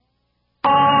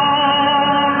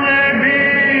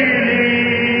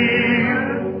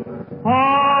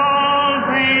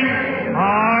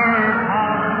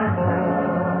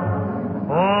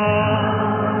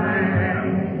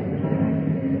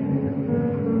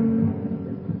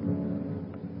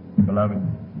beloved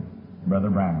Brother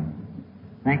Brown.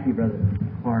 Thank you, Brother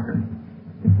Parker.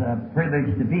 It's a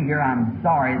privilege to be here. I'm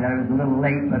sorry that I was a little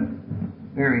late, but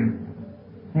very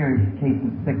serious case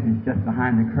of sickness just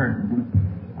behind the curtain.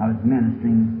 I was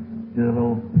ministering to the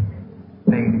little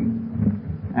baby.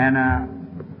 And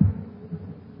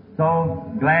so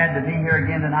glad to be here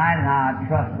again tonight, and I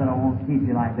trust that I won't keep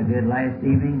you like I did last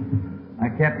evening. I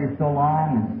kept you so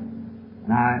long,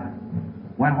 and I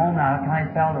went home, and I kind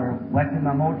of felt, or went to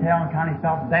my motel and kind of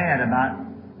felt bad about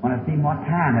when I seen what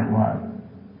time it was.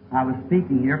 I was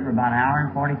speaking here for about an hour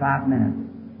and 45 minutes.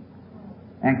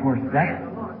 And of course,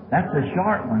 that's the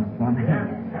short one for me.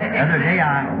 The other day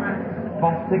I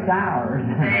spoke 6 hours.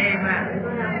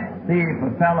 See, if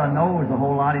a fella knows a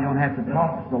whole lot, he don't have to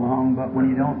talk so long, but when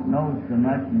you don't know so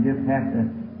much, you just have to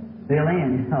fill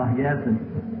in, I guess.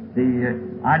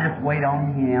 And I just wait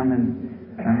on him, and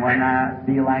when I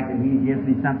feel like he gives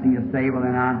me something to say, well,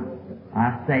 then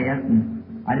I say it, and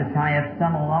I just kind of have to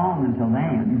stumble along until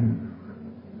then.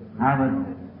 I was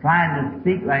trying to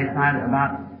speak last night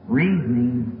about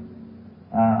reasoning.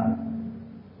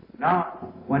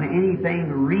 Not when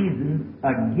anything reasons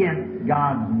against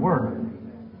God's Word.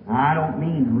 I don't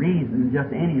mean reason,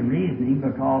 just any reasoning,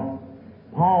 because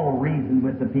Paul reasoned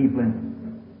with the people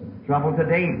in trouble.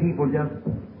 Today, people just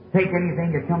take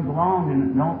anything that comes along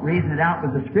and don't reason it out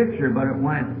with the Scripture, but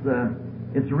when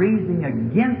it's reasoning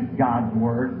against God's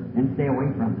Word, and stay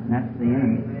away from it. That's the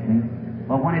enemy. See?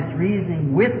 But when it's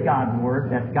reasoning with God's Word,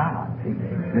 that's God. See?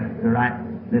 It's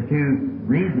the two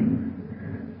reasonings.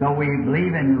 So we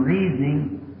believe in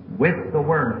reasoning with the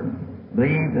Word.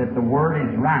 Believe that the Word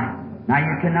is right. Now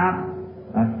you cannot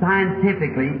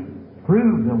scientifically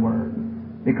prove the Word,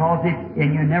 because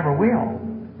and you never will,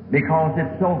 because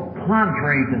it's so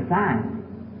contrary to science.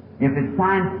 If it's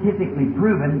scientifically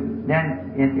proven,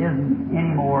 then it isn't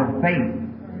any more faith.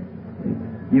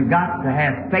 You've got to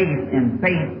have faith, and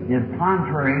faith is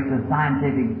contrary to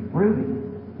scientific proving.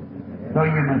 So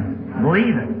you must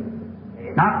believe it.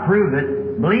 Not prove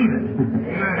it, believe it.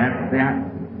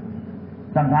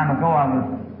 Some time ago I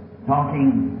was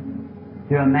talking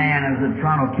to a man who was in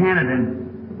Toronto, Canada,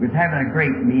 and we was having a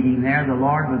great meeting there. The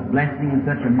Lord was blessing in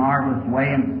such a marvelous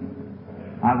way, and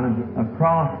I was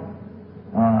across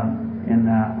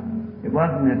it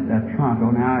wasn't at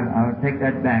Toronto. Now I'll take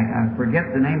that back. I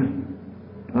forget the name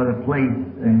of the place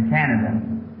in Canada.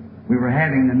 We were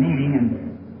having the meeting, and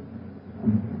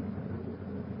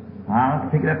I'll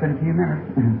pick it up in a few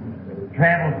minutes.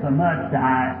 Traveled so much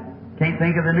I can't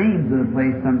think of the names of the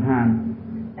place sometimes.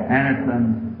 And it's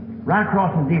right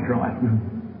across from Detroit.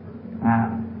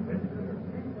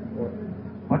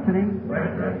 What's the name?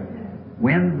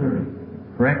 Windsor.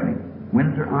 Correctly.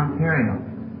 Windsor, Ontario.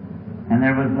 And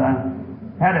there was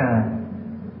had a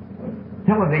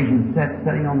television set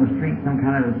sitting on the street, some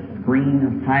kind of a screen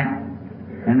of type,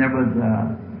 and there was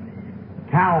a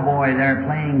cowboy there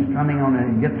strumming on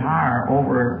a guitar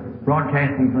over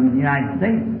broadcasting from the United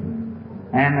States.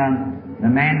 And the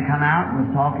man come out and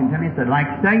was talking to me and said, "Like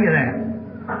to tell you that."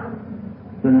 I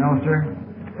said, "No, sir."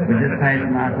 We just passed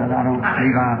him. I said, "I don't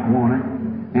believe I want it."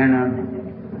 And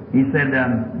he said,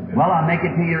 "Well, I'll make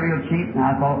it to you real cheap." And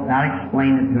I thought I'd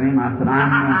explain it to him. I said, "I'm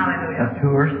a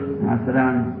tourist." I said,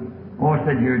 "Oh," I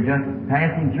said, "You're just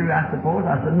passing through, I suppose?"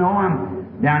 I said, "No, I'm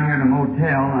down here in a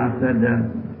motel." And I said,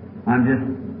 "I'm just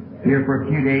here for a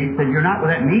few days." He said, "You're not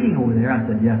with that meeting over there?" I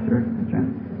said, "Yes, sir." That's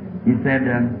right. He said,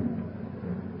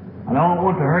 "I don't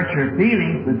want to hurt your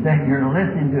feelings, but said you're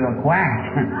listening to a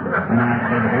quack." And I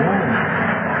said, "Oh."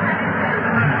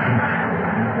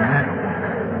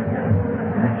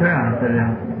 "Yes, sir." I said,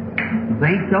 "You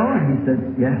think so?" And he said,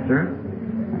 "Yes, sir."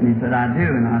 And he said, "I do."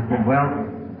 And I said, "Well,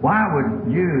 why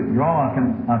would you draw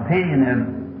an opinion of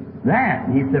that?"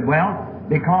 And he said, "Well,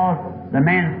 because the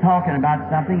man's talking about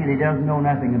something that he doesn't know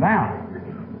nothing about."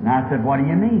 And I said, "What do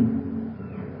you mean?"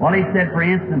 Well, he said, for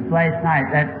instance, last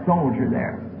night, that soldier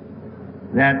there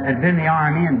that had been in the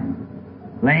army and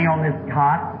laying on this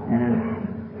cot and is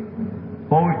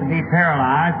supposed to be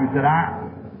paralyzed, he said, "I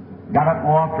got up and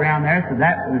walked around there," so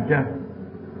that was just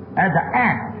as an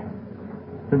act.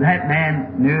 So that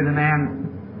man knew the man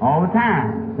all the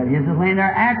time. So he was just laying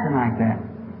there acting like that.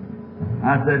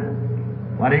 I said,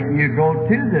 "Why didn't you go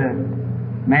to the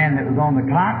man that was on the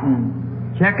cot and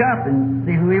check up and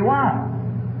see who he was?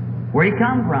 Where he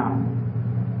come from?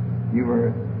 You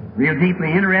were real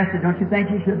deeply interested. Don't you think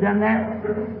you should have done that?"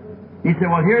 He said,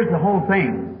 "Well, here's the whole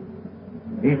thing."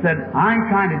 He said, "I ain't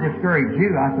trying to discourage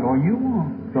you." I said, "Oh, you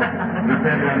won't." So he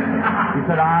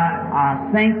said, I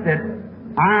think that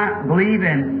I believe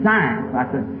in science." I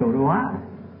said, "So do I."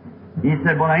 He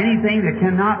said, "Well, anything that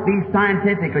cannot be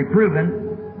scientifically proven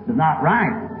is not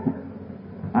right."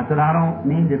 I said, I don't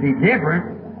mean to be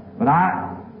different, but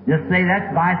I just say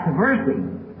that's vice versa.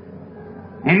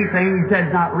 Anything he said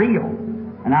is not real.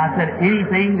 And I said,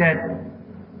 anything that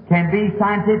can be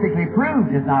scientifically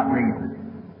proved is not real.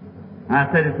 And I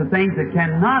said, it's the things that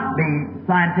cannot be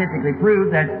scientifically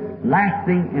proved that's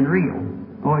lasting and real.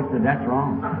 Oh, he said, that's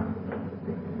wrong.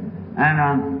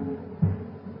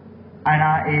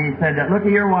 He said, look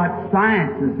here what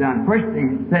science has done. First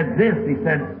he said this, he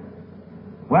said,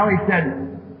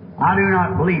 I do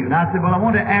not believe it. I said, well, I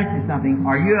want to ask you something.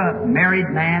 Are you a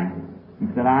married man? He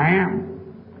said, I am.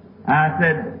 I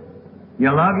said,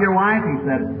 you love your wife? He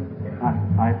said,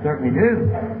 I certainly do.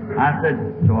 I said,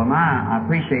 so am I. I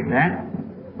appreciate that.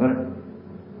 But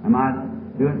am I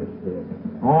doing it?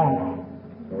 Oh.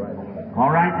 All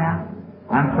right now?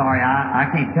 I'm sorry, I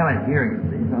can't tell it here, you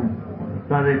see.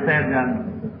 So they said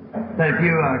if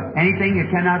you, anything you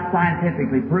cannot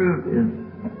scientifically prove is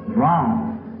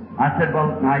wrong. I said,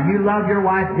 well, now you love your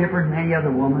wife different than any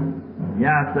other woman?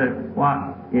 Yeah, I said,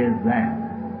 what is that?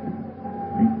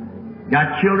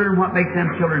 Got children, what makes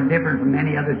them children different from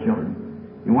any other children?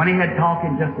 And when he had talked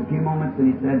in just a few moments,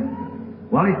 and he said,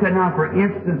 now for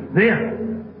instance this.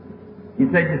 He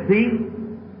said, you see,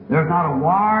 there's not a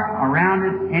war around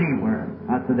it anywhere.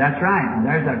 I said, that's right.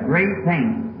 There's a great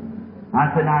thing. I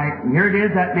said, now here it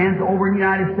is, that man's over in the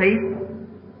United States,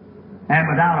 and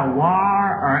without a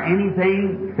war or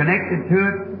anything connected to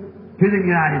it, to the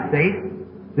United States,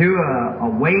 through a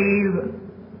wave,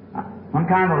 some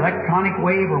kind of electronic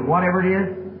wave or whatever it is,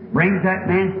 brings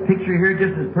that man's picture here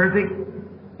just as perfect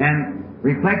and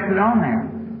reflects it on there.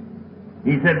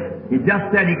 He said, he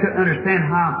just said he couldn't understand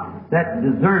how that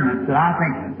discernment, so I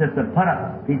think it's just a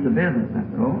put-up piece of business. I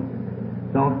said, oh.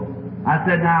 So I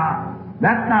said, now,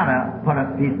 that's not a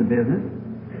put-up piece of business.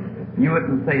 You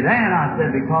wouldn't say that. I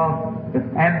said, because it's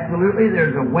absolutely,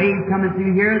 there's a wave coming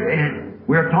through here, and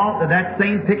we're taught that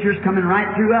same picture's coming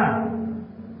right through us.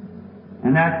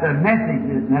 And that the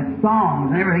messages and that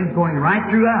songs and everything's going right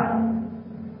through us.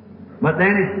 But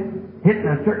then it's hitting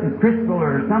a certain crystal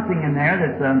or something in there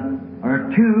that's or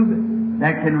a tube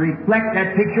that can reflect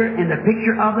that picture and the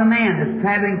picture of the man that's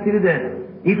traveling through the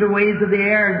ether waves of the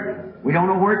air. We don't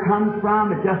know where it comes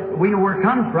from. We know where it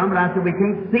comes from, but I said we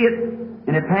can't see it,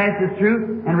 and it passes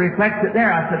through and reflects it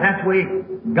there. I said that's the way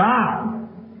God.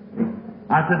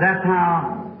 I said that's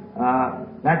how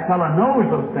that fellow knows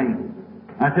those things.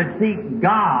 I said, see,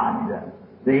 God,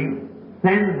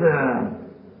 sends the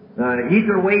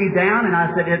ether wave down, and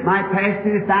I said it might pass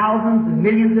through thousands and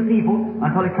millions of people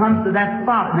until it comes to that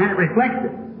spot, and then it reflects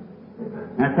it.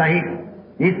 That's how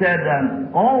he said,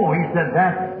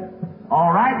 that's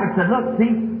all right, but said, look, see,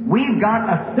 we've got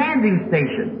a sanding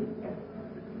station.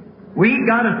 We've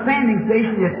got a sanding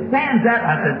station that sands that.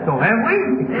 I said, so have we?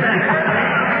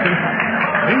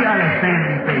 We got a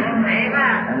sanding station. Amen.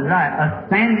 That's right, a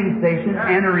sanding station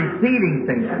and a receiving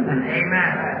station.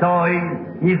 Amen. So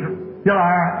he's still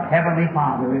our Heavenly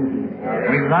Father, isn't he?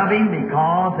 We love Him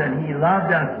because that He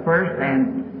loved us first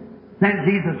and sent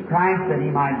Jesus Christ that He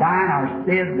might die in our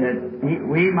stead, that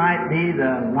we might be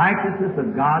the righteousness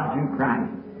of God through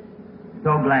Christ.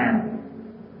 So glad.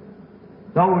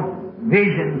 Those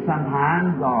visions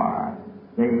sometimes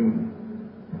they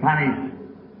kind of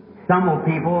stumble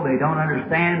people, they don't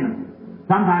understand.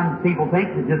 Sometimes people think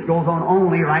it just goes on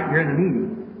only right here in the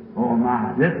meeting. Oh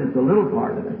my, this is the little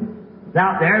part of it. It's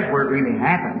out there is where it really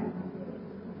happens.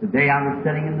 The day I was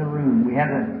sitting in the room, we had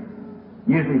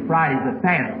usually Friday's a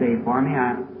fast day for me.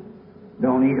 I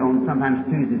don't eat on sometimes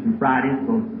Tuesdays and Fridays,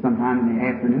 so sometime in the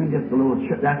afternoon, just a little,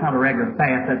 that's not a regular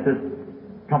fast, that's just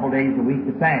a couple days a week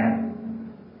to fast.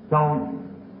 So,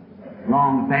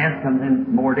 long fast comes in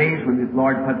more days when the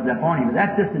Lord puts it up on you. But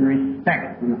that's just in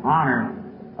respect and honor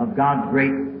of God's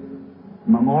great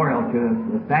memorial to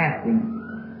the fasting,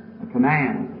 a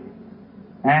command.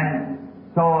 And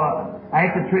so,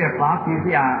 after 3 o'clock,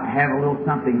 usually I have a little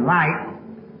something light.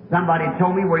 Somebody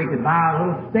told me where you could buy a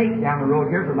little steak down the road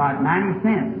here for about 90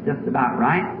 cents, just about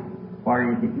right, for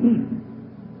you to eat.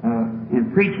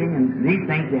 In preaching and these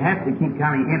things, you have to keep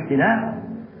kind of emptied up.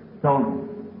 So,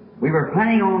 we were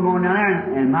planning on going down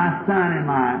there, and my son and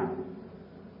my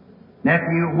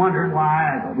nephew wondered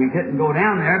why we didn't go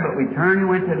down there, but we turned and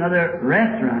went to another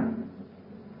restaurant.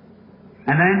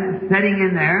 And then, sitting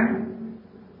in there,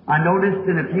 I noticed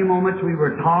in a few moments we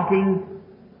were talking,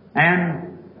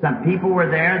 and some people were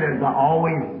there. There's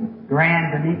always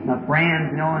grand to meet my friends,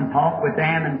 and talk with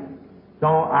them. And so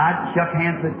I shook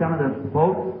hands with some of the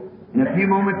folks. In a few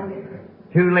moments,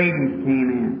 2 ladies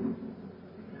came in.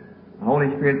 The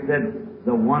Holy Spirit said,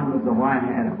 the one with the white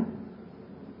hat on.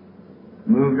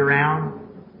 Moved around.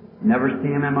 Never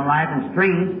seen him in my life. And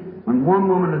strange, when one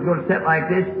woman was going to sit like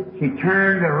this, she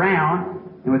turned around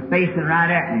and was facing right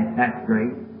at me. That's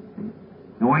great.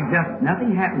 Knowing just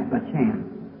nothing happens by chance.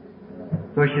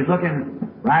 So she's looking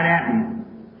right at me.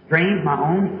 Strange, my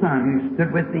own son, who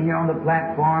stood with me here on the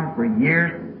platform for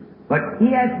years, but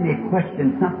he asked me a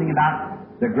question, something about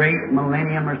the great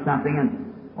millennium or something, and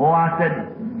I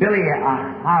said, Billy,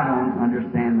 I don't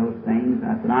understand those things.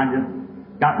 I said, I just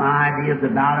got my ideas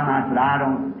about them. I said, I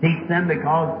don't teach them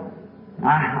because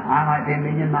I might be a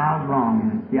million miles wrong.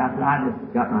 And see, I said, I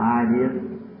just got my ideas.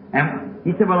 And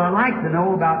he said, well, I'd like to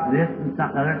know about this and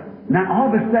something other. And then all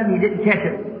of a sudden he didn't catch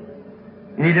it.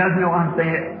 And he doesn't know what I'm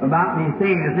saying about me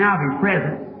saying this now if he's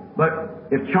present. But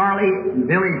if Charlie and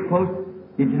Billy is close,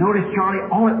 did you notice, Charlie,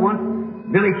 all at once,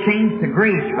 Billy changed to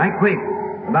grace right quick,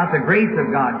 about the grace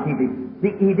of God keeping.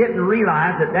 See, he didn't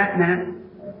realize at that minute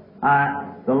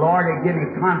the Lord had given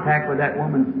him contact with that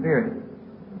woman's spirit.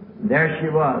 And there she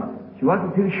was. She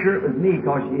wasn't too sure it was me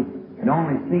because she had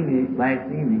only seen me last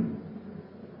evening.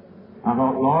 I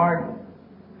thought, Lord,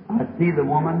 I see the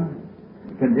woman,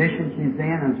 the condition she's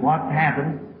in and what's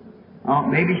happened.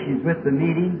 Maybe she's with the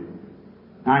meeting.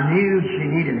 I knew she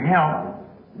needed help.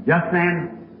 Just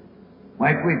then,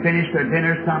 after we finished our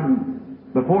dinner,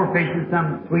 before finishing,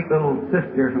 some sweet little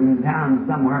sister from town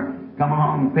somewhere come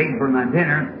along and paid for my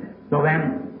dinner. So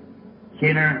then, she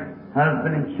and her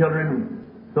husband and children.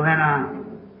 So then I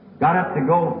got up to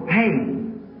go pay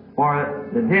for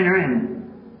the dinner,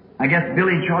 and I guess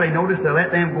Billy and Charlie noticed to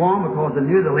let them go on because I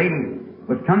knew the lady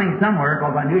was coming somewhere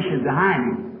because I knew she was behind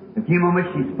me. In a few moments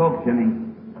she spoke to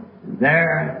me.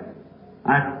 There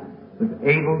I was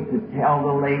able to tell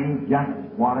the lady just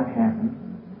what had happened,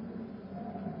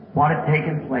 what had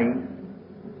taken place.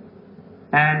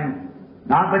 And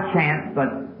not by chance, but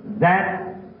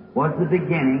that was the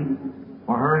beginning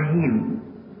for her healing.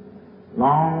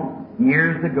 Long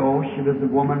years ago, she was a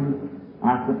woman,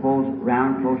 I suppose,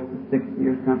 around close to 60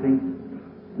 or something.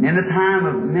 And in the time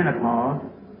of menopause,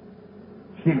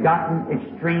 she'd gotten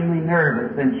extremely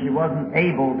nervous and she wasn't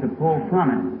able to pull from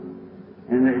it.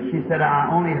 And she said, I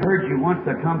only heard you once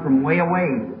to come from way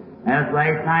away. As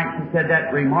last night she said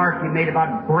that remark you made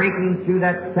about breaking through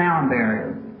that sound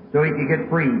barrier so he could get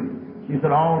free. She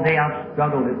said, all day I've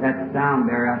struggled at that sound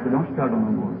barrier. I said, don't struggle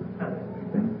no more.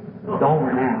 It's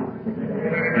over now.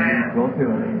 Go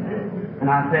through it. And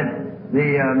I said,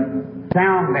 the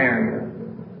sound barrier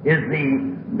is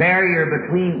the barrier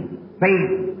between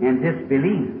faith and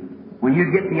disbelief. When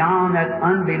you get beyond that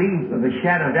unbelief of the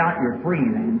shadow of doubt, you're free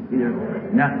then. See,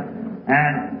 there's nothing.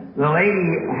 And the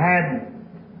lady had,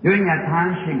 during that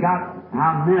time, she got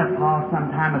how menopause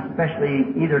sometime,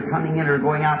 especially either coming in or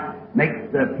going out, makes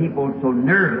the people so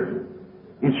nervous.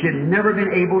 And she had never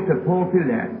been able to pull through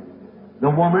that. The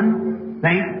woman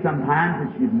thinks sometimes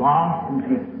that she's lost and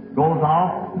she goes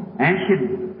off, and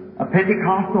she's a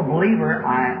Pentecostal believer,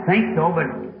 I think so, but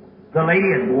the lady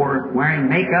is wearing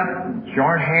makeup,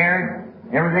 short hair,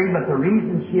 everything, but the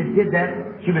reason she did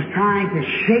that, she was trying to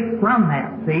shake from that,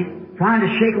 see? Trying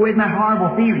to shake away from that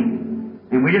horrible feeling.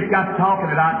 And we just got talking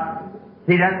about,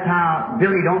 see, that's how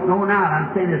Billy don't know now,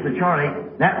 I'm saying this to Charlie,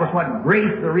 that was what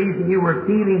grace, the reason you were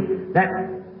feeling that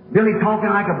Billy talking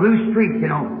like a blue streak,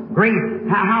 grace,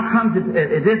 how comes it,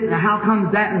 this, and how comes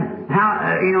that, and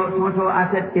how, so and so. I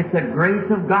said, it's the grace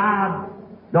of God.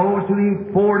 Those who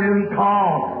He foreknew, He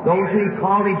called. Those who He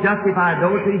called, He justified.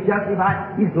 Those who He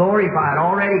justified, He's glorified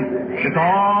already. It's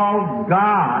all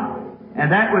God.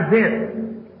 And that was it.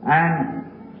 And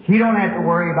she don't have to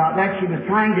worry about that. She was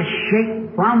trying to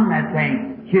shake from that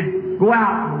thing. She'd go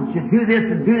out and she'd do this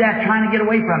and do that, trying to get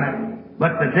away from it.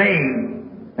 But the day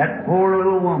that poor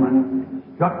little woman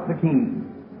struck the key,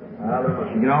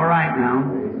 she's all right now.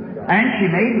 And she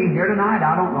may be here tonight.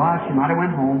 I don't know. She might have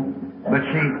went home. But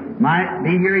she might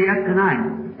be here yet tonight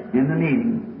in the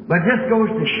meeting. But this goes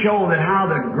to show that how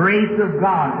the grace of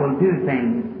God will do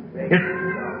things.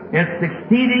 It's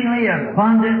exceedingly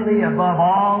abundantly above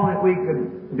all that we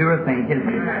could do or think.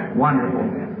 It's wonderful.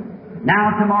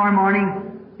 Now tomorrow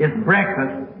morning is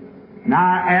breakfast. And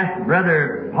I asked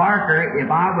Brother Parker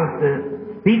if I was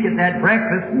to speak at that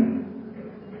breakfast, and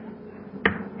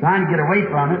trying to get away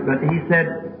from it, but he said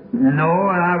no,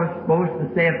 and I was supposed to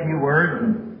say a few words.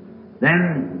 And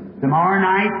then tomorrow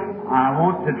night I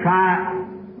want to try,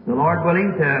 the Lord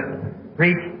willing, to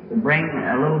preach, to bring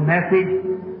a little message.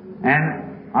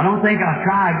 And I don't think I'll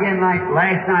try again like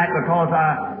last night because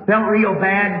I felt real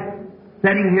bad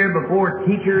sitting here before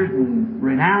teachers and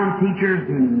renowned teachers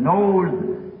who knows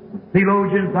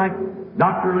theologians like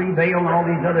Dr. Lee Vale and all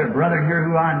these other brothers here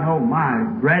who I know, my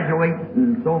graduates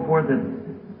and so forth,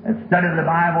 that studied the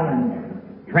Bible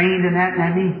and trained in that,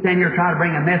 and me stand here trying to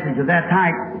bring a message of that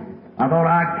type. I thought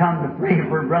I'd come to pray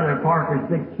for Brother Parker's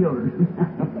sick children.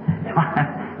 So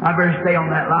I better stay on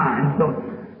that line. So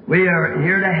we are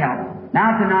here to help.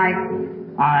 Now tonight,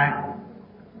 I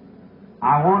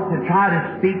want to try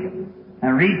to speak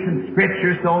and read some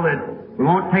scripture so that we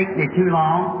won't take me too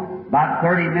long, about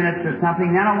 30 minutes or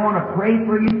something. Then I want to pray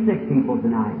for you sick people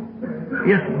tonight.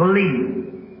 Just believe.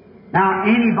 Now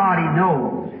anybody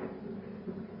knows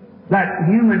that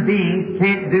human beings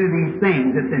can't do these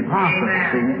things. It's impossible.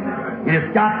 And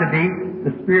it's got to be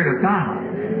the Spirit of God.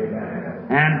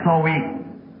 And so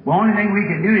the only thing we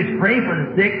can do is pray for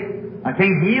the sick. I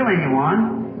can't heal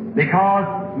anyone because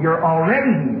you're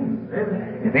already healed.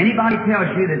 If anybody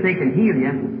tells you that they can heal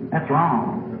you, that's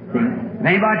wrong. See? If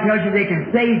anybody tells you they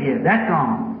can save you, that's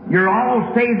wrong. You're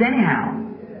all saved anyhow.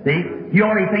 See? The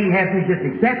only thing you have to do is just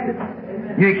accept it.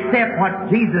 You accept what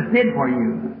Jesus did for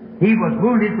you. He was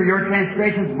wounded for your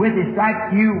transgressions. With His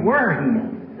stripes you were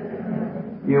healed.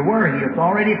 You were healed. It's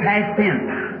already past tense.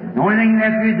 The only thing you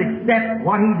have to do is accept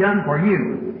what He done for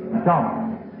you. That's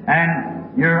all.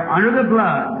 And you're under the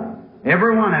blood.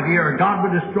 Every one of you, or God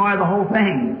would destroy the whole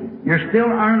thing. You're still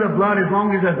under the blood as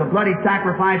long as there's a bloody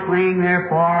sacrifice laying there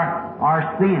for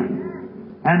our sins.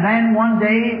 And then one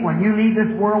day, when you leave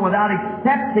this world without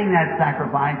accepting that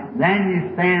sacrifice, then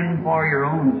you stand for your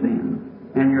own sins.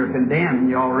 And you're condemned.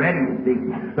 You're already sick,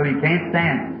 so you can't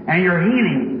stand. And your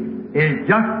healing is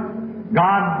just,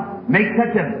 God makes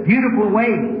such a beautiful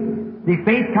way. See,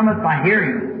 faith cometh by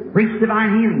hearing. Preach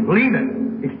divine healing. Believe it.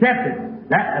 Accept it.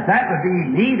 If that would be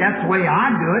me, that's the way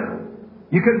I do it.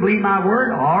 You could believe my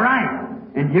word, all right.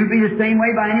 And you'd be the same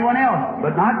way by anyone else.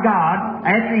 But not God.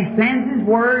 After He sends His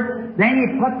word, then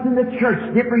He puts in the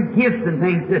church different gifts and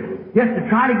things just to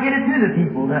try to get it to the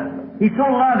people. He's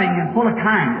so loving and full of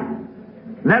kindness.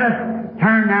 Let us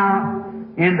turn now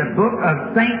in the book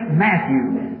of St.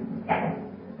 Matthew,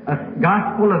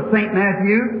 Gospel of St.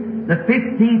 Matthew, the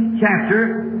 15th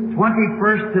chapter,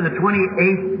 21st to the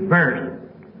 28th verse.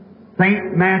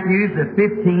 St. Matthew's, the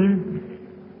 15th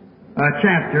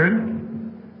chapter,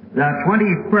 the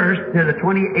 21st to the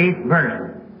 28th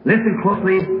verse. Listen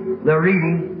closely to the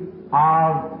reading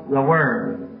of the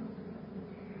Word.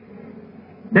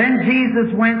 Then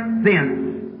Jesus went thence,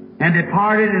 and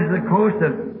departed into the coast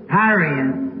of Tyre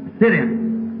and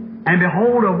Sidon. And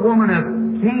behold, a woman of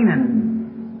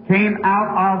Canaan came out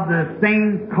of the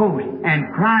same coast,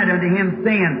 and cried unto Him,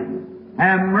 saying,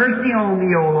 Have mercy on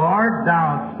me, O Lord,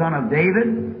 thou Son of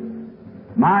David.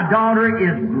 My daughter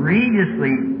is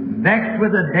grievously vexed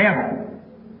with the devil.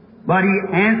 But He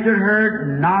answered her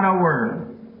not a word.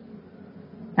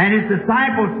 And His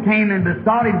disciples came and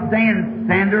besought Him, saying,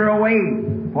 Send her away,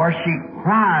 for she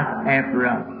cries after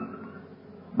us.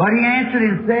 But He answered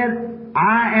and said,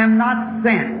 I am not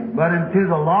sent, but unto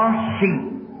the lost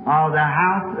sheep of the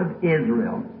house of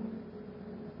Israel.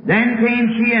 Then came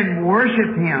she and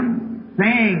worshipped Him,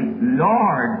 saying,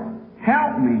 Lord,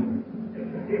 help me.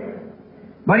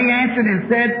 But He answered and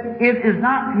said, It is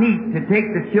not meet to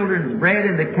take the children's bread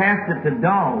and to cast it to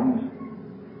dogs.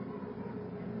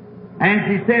 And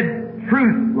she said,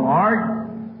 Truth, Lord,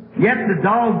 yet the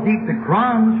dogs eat the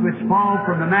crumbs which fall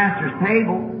from the master's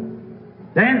table.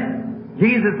 Then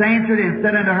Jesus answered and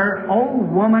said unto her, O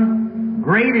woman,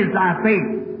 great is thy faith.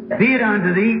 Be it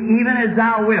unto thee even as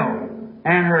thou wilt.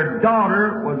 And her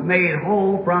daughter was made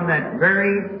whole from that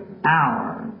very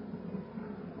hour.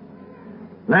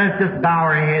 Let us just bow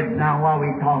our heads now while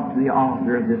we talk to the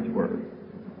author of this word.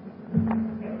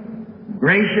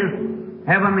 Gracious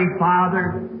Heavenly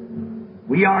Father,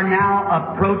 we are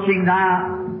now approaching Thy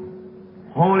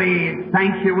holy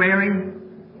sanctuary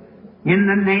in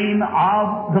the name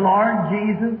of the Lord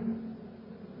Jesus.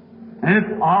 And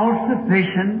it's all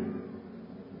sufficient,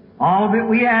 all that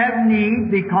we have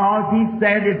need, because He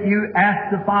said, if you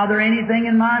ask the Father anything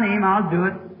in my name, I'll do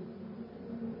it.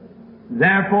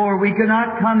 Therefore, we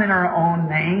cannot come in our own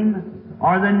name,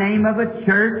 or the name of a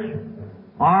church,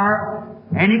 or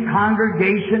any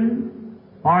congregation,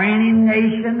 or any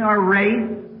nation or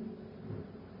race.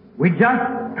 We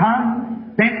just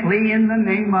come simply in the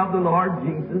name of the Lord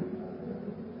Jesus.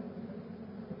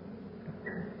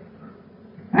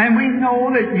 And we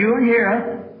know that you'll hear us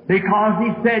because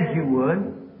He said you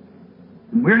would.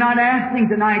 We're not asking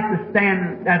tonight to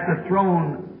stand at the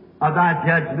throne of Thy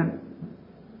judgment,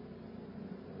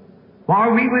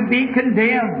 for we would be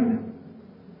condemned.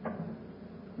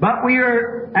 But we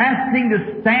are asking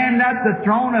to stand at the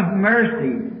throne of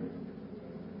mercy,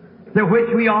 to which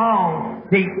we all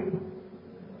seek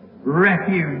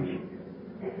refuge.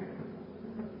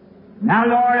 Now,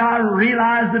 Lord, I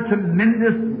realize the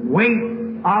tremendous weight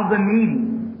of the meeting.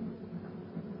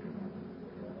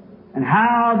 and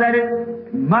how that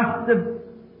it must have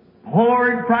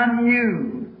poured from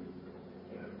you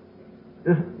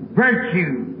this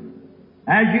virtue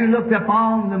as you looked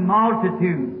upon the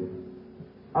multitude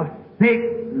of sick,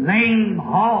 lame,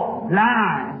 halt,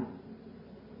 blind,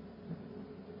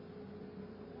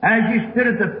 as you stood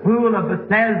at the pool of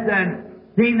Bethesda and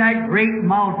seen that great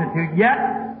multitude.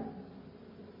 Yet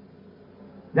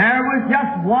there was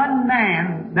just one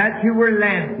man that you were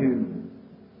led to.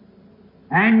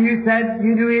 And you said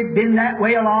you knew he'd been that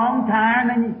way a long time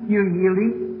and you healed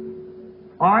him,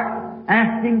 or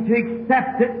asked him to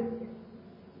accept it.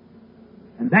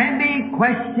 And then being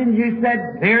questioned, you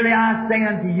said, "Verily I say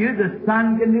unto you, the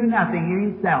Son can do nothing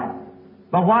in himself,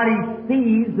 but what he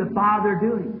sees the Father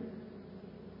doing."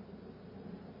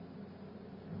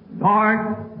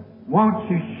 Lord,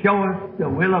 won't you show us the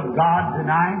will of God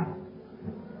tonight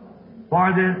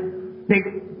for this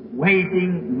sick,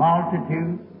 waiting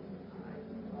multitude?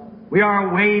 We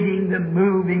are awaiting the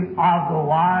moving of the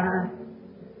water,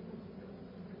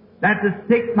 that the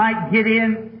sick might get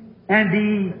in and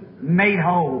be made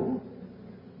whole.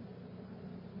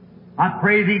 I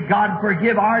pray Thee, God,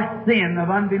 forgive our sin of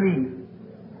unbelief.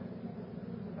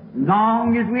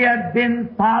 Long as we have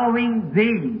been following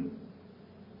Thee,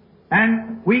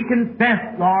 and we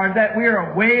confess, Lord, that we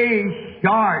are way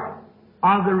short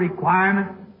of the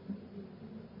requirements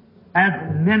as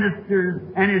ministers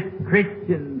and as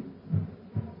Christians.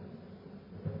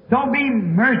 So be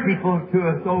merciful to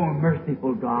us, O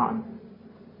merciful God.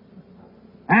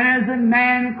 And as a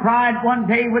man cried one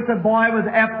day with a boy with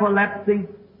epilepsy,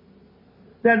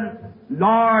 said,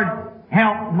 "Lord,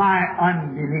 help my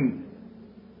unbelief."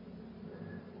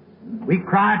 We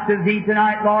cry to Thee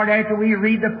tonight, Lord, after we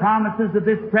read the promises of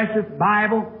this precious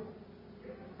Bible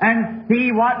and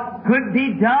see what could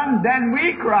be done, then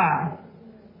we cry,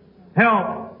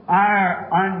 "Help our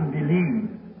unbelief."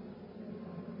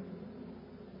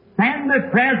 Send the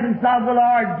presence of the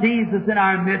Lord Jesus in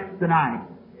our midst tonight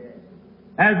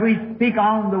as we speak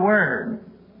on the Word.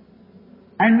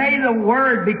 And may the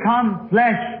Word become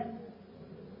flesh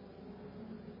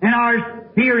in our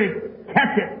spirit.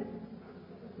 Catch it.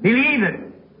 Believe it.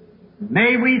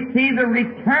 May we see the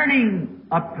returning,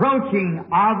 approaching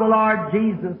of the Lord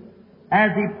Jesus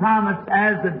as He promised,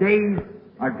 as the days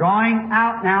are drawing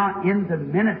out now into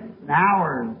minutes and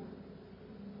hours,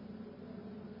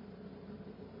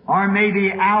 or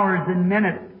maybe hours and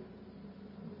minutes.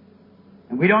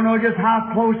 And we don't know just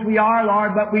how close we are,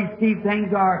 Lord, but we see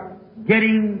things are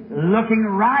looking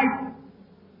right.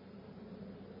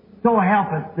 So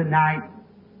help us tonight.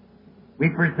 We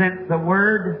present the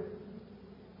Word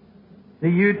to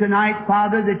You tonight,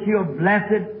 Father, that You'll bless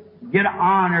it, get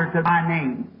honor to Thy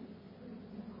name.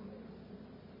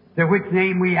 To which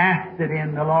name we ask it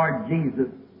in the Lord Jesus,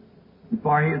 and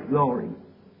for His glory.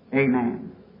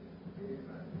 Amen.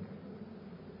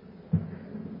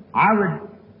 I would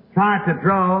try to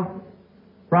draw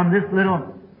from this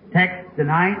little text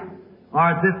tonight,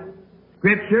 or this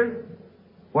Scripture,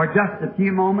 for just a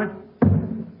few moments,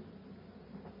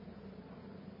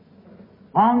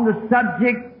 on the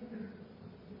subject,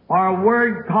 or a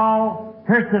word called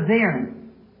perseverance.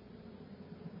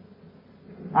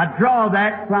 I draw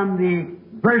that from the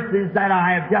verses that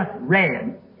I have just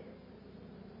read.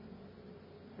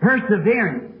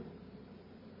 Perseverance.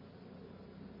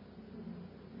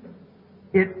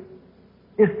 It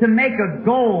is to make a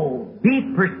goal,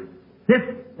 be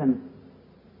persistent.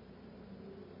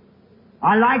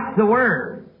 I like the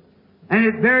word, and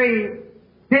it's very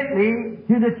fitly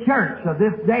to the church of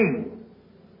this day.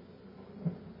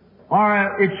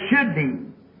 Or it should be,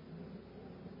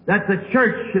 that the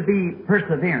church should be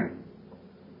perseverant.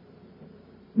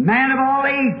 Man of all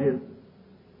ages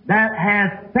that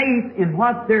has faith in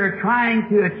what they're trying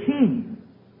to achieve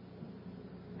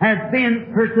has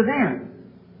been perseverant.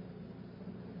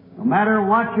 No matter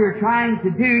what you're trying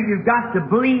to do, you've got to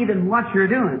believe in what you're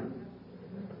doing.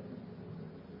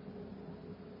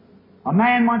 A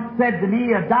man once said to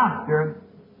me, a doctor,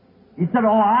 he said,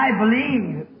 "Oh, I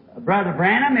believe, Brother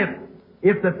Branham,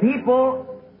 if the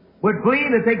people would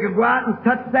believe that they could go out and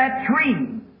touch that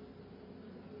tree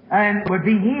and would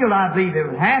be healed, I believe it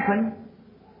would happen."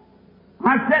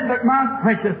 I said, "But my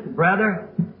precious brother,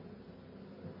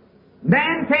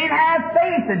 man can't have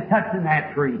faith in touching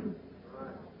that tree.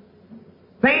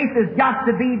 Faith has got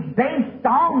to be based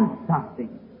on something.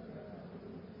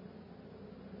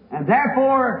 And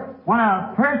therefore, when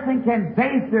a person can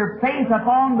base their faith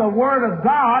upon the Word of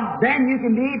God, then you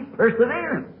can be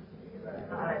perseverant.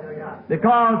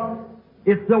 Because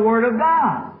it's the Word of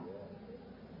God.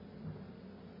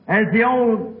 As the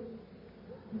old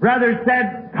brother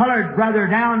said, colored brother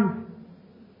down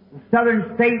the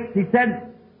southern states. He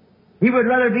said he would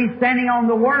rather be standing on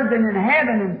the Word than in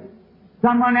heaven. And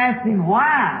someone asked him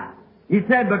why. He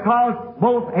said, because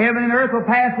both heaven and earth will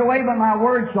pass away, but my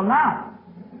word shall not.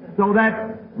 So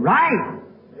that's right.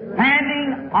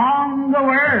 Standing on the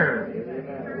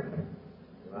Word.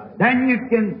 Then you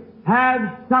can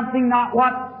have something, not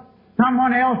what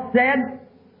someone else said,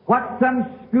 what some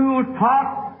school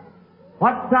taught,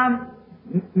 what some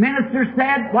minister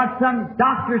said, what some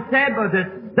doctor said, but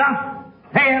that thus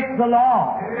saith the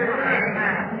Lord.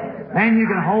 Then you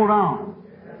can hold on.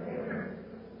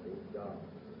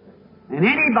 And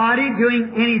anybody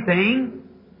doing anything,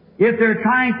 if they're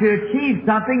trying to achieve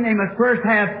something, they must first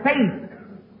have faith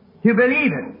to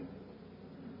believe it.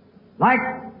 Like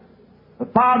the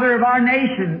father of our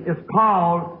nation is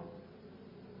called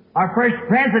our first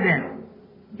president,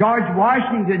 George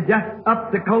Washington, just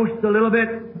up the coast a little bit.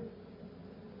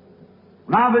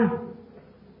 When I was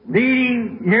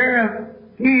reading here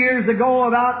a few years ago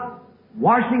about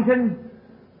Washington,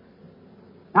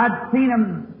 I'd seen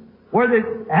him where they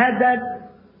had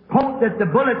that coat that the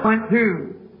bullet went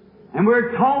through. And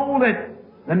we're told that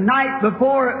the night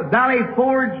before Valley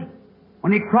Forge,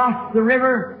 when he crossed the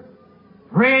river,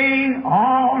 praying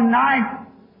all night,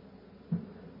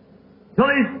 till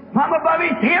his plumb above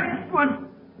his hips was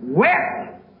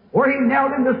wet, where he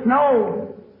knelt in the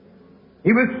snow.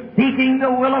 He was seeking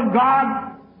the will of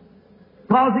God,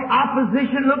 because the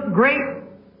opposition looked great.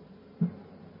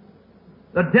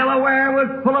 The Delaware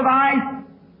was full of ice.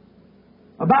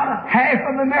 About half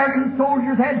of the American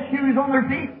soldiers had shoes on their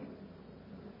feet.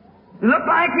 It looked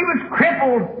like he was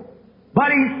crippled,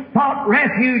 but he sought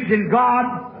refuge in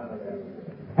God.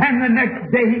 And the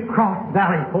next day he crossed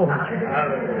Valley Forge.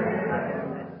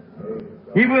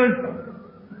 He was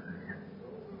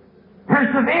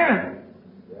perseverant.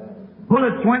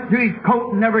 Bullets went through his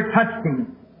coat and never touched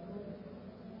him.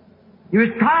 He was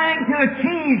trying to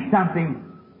achieve something.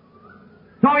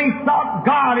 So he sought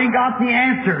God and got the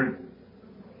answer.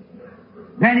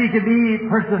 Then he could be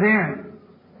perseverant.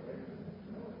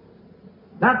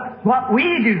 That's what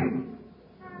we do.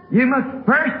 You must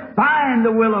first find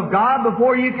the will of God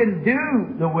before you can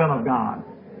do the will of God.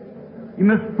 You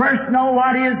must first know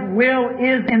what His will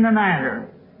is in the matter.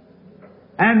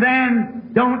 And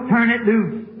then don't turn it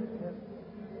loose.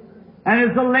 And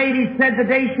as the lady said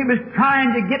today, she was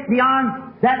trying to get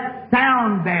beyond that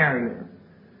sound barrier.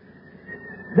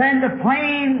 Then the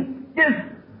plane just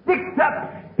sticks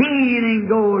up speed and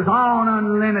goes on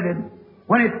unlimited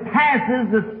when it passes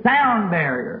the sound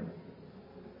barrier.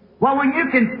 Well, when you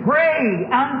can pray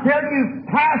until you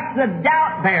pass the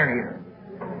doubt barrier,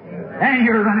 then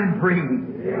you're running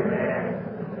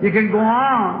free. You can go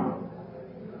on.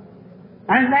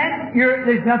 And then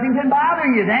there's nothing can bother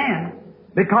you then,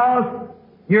 because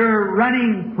you're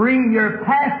running free, you're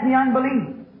past the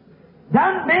unbelief.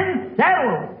 Done been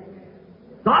settled.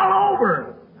 It's all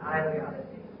over.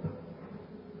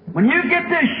 When you get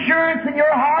the assurance in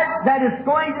your heart that it's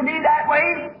going to be that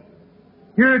way,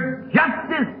 you're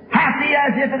just as happy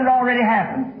as if it had already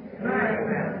happened.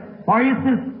 For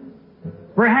instance,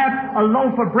 perhaps a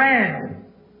loaf of bread.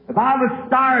 If I was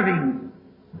starving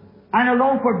and a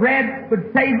loaf of bread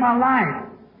would save my life,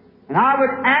 and I would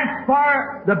ask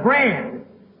for the bread,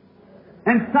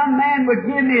 and some man would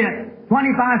give me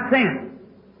 25 cents,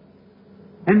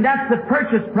 and that's the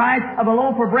purchase price of a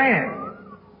loaf of bread,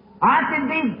 I can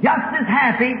be just as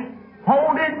happy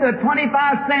holding the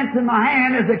 25 cents in my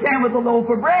hand as I can with a loaf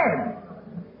of bread.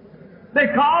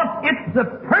 Because it's the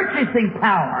purchasing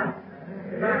power.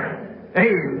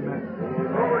 Amen.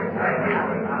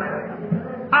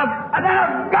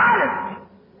 I've got it.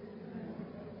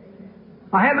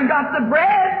 I haven't got the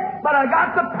bread, but I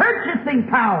got the purchasing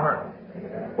power.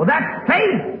 Well, that's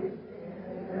faith.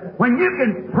 When you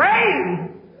can pray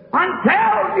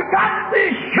until you got the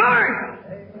assurance,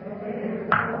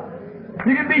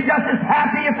 you can be just as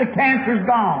happy if the cancer's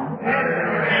gone.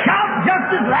 Shout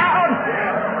just as loud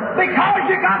because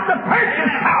you got the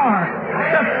purchase power,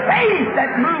 the faith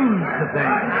that moves the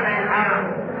thing.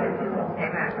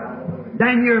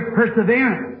 Then you're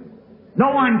perseverant.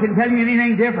 No one can tell you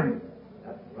anything different.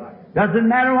 Doesn't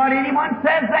matter what anyone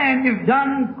says then, you've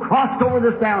done crossed over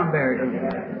the sound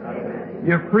barrier.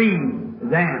 You're free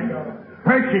then.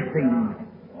 Purchasing.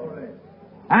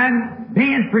 And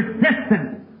being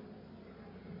persistent.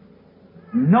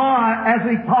 Noah, as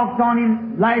we talked on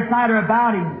him last night or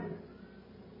about him,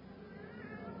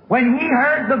 when he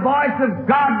heard the voice of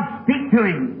God speak to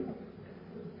him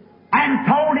and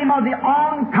told him of the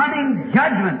oncoming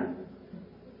judgment,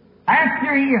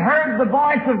 after he heard the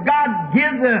voice of God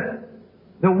give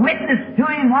the the witness to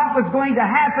him what was going to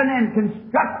happen and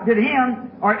instructed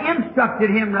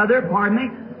him rather,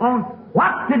 on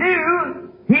what to do,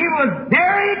 he was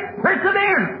very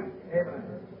perseverant.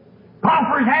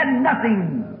 Scoffers had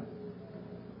nothing.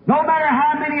 No matter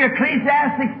how many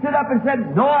ecclesiastics stood up and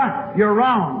said, Noah, you're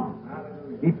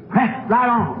wrong. He pressed right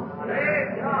on.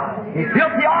 He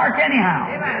built the ark anyhow.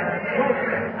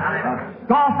 The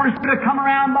scoffers could have come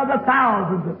around by the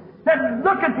thousands and said,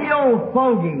 look at the old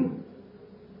fogey.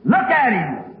 Look at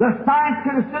him. The science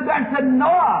could have stood there and said,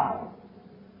 Noah,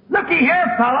 looky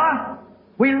here, fella.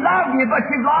 We love you, but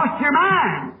you've lost your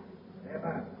mind.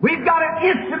 We've got an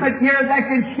instrument here that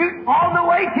can shoot all the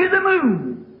way to the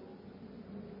moon.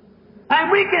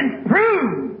 And we can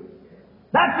prove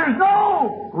that there's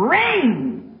no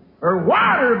rain or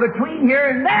water between here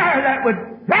and there that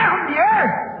would drown the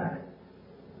earth.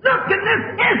 Look at this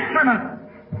instrument.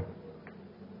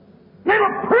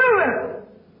 It'll prove it.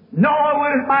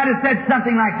 Noah might have said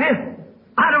something like this.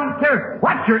 I don't care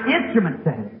what your instrument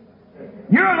says.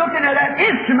 You're looking at that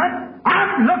instrument.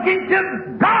 I'm looking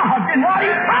to God and what He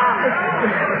promised.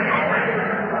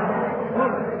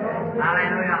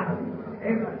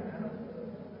 Hallelujah.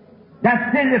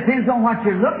 That's it. It depends on what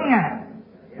you're looking at,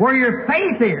 where your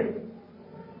faith is.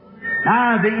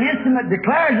 Now, the instrument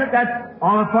declares it. That's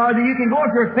all the farther you can go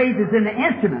if your faith is in the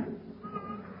instrument.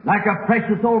 Like a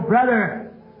precious old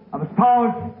brother, I was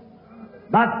called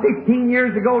about 15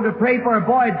 years ago to pray for a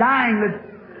boy dying with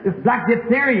this black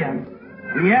diphtheria.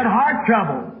 He had heart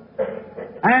trouble.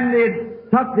 And they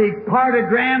took the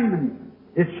cardiogram and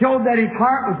it showed that his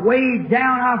heart was way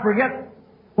down. I forget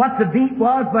what the beat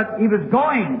was, but he was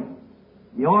going.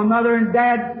 The old mother and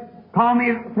dad called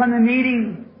me from the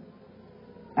meeting,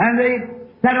 and they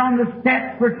sat on the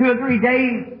steps for 2 or 3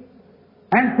 days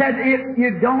and said, if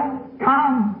you don't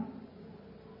come.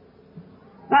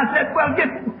 I said, well, get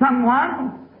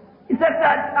someone. He said,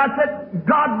 I said,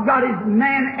 God's got His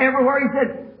man everywhere. He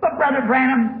said, but Brother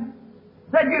Branham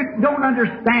said, you don't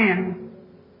understand.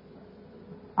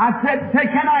 I said,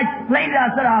 can I explain it?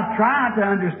 I said, I'll try to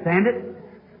understand it.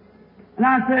 And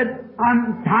I said,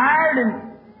 I'm tired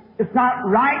and it's not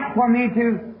right for me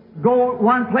to go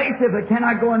one place if I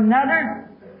cannot go another.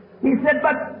 He said,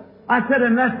 but, I said,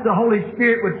 unless the Holy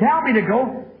Spirit would tell me to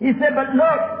go. He said, but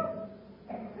look,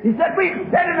 he said, we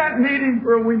sat in that meeting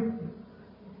for a week.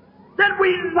 Said,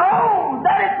 we know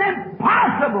that it's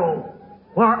impossible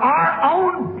for our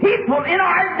own people in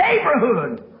our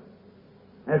neighborhood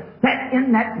has sat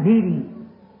in that meeting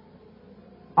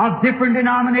of different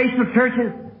denominational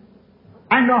churches,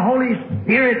 and the Holy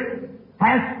Spirit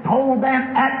has told them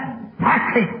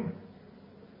exactly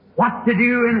what to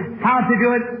do and how to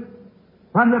do it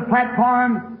from the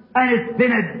platform, and it's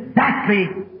been exactly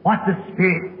what the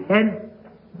Spirit said.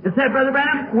 It said, Brother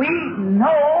Branham, we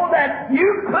know that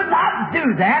you could not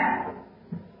do that,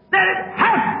 that it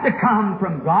has to come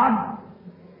from God.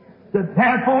 So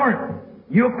therefore,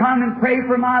 you'll come and pray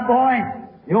for my boy.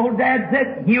 The old dad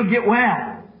said, he'll get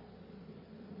well.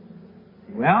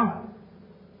 Well,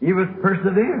 he was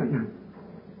persevering.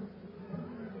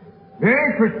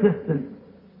 Very persistent.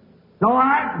 So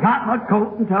I got my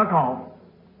coat and took off.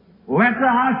 Went to the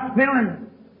hospital and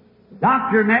the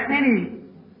doctor met me and he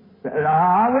said,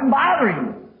 I wouldn't bother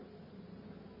him.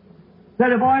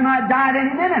 Said the boy might die at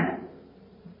any minute.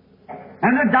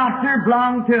 And the doctor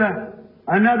belonged to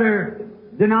another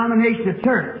denomination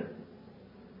church.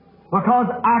 Because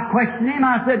I questioned him,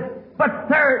 I said, but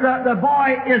sir, the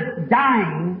boy is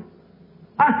dying.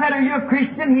 I said, are you a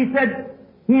Christian? He said,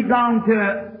 he belonged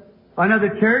to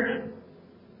another church,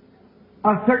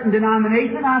 a certain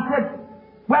denomination. I said,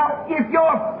 well, if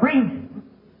your priest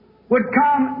would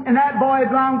come and that boy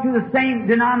belonged to the same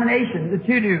denomination that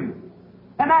you do,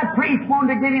 and that priest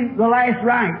wanted to give him the last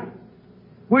rites,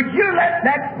 would you let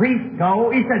that priest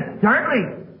go? He said,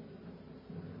 certainly.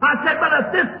 I said, but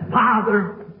if this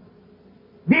father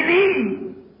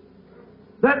believes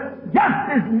that just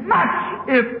as much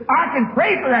if I can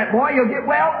pray for that boy, he'll get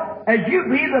well, as you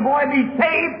believe the boy be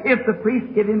saved if the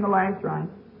priest give him the last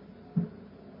rites.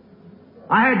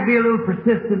 I had to be a little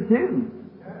persistent too.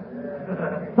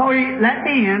 So he let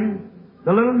me in.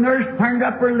 The little nurse turned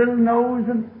up her little nose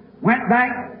and went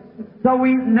back. So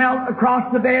we knelt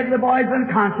across the bed. The boy's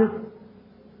unconscious.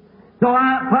 So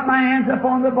I put my hands up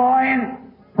on the boy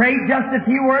and prayed just a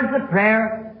few words of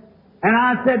prayer. And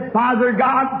I said, Father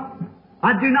God,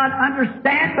 I do not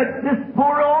understand, but this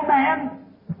poor old man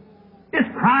is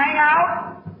crying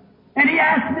out, and he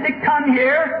asked me to come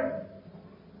here.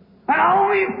 And the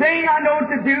only thing I know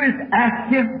to do is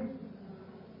ask you.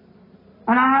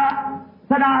 And I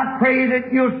said, I pray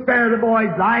that you'll spare the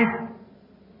boy's life.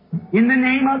 in the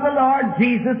name of the Lord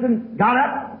Jesus, and got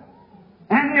up.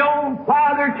 And the old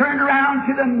father turned around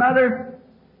to the mother,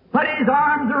 put his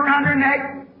arms around her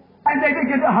neck, and they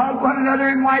began to hug one another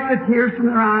and wipe the tears from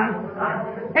their eyes.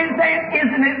 And saying,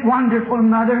 "Isn't it wonderful,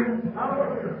 Mother?"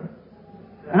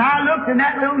 And I looked, and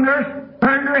that little nurse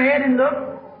turned her head and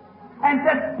looked, and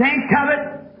said, "Think of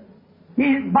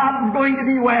it, Bob's going to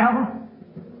be well."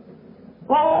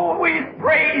 Oh, we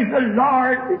praise the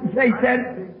Lord, they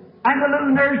said. And the little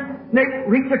nurse, they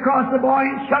reached across the boy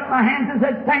and shook my hands and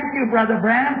said, "Thank you, Brother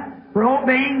Branham, for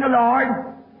obeying the Lord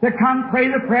to come pray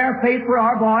the prayer of faith for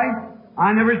our boy."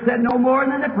 I never said no more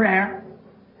than the prayer.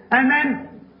 And then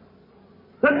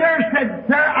the nurse said,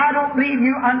 "Sir, I don't believe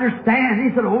you understand." He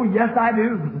said, "Oh, yes, I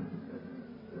do."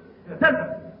 Said,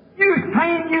 "You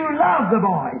claim you love the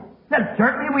boy." Said,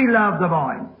 "Certainly we love the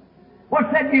boy." Well,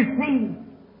 said, "You see,"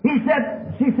 she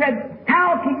said,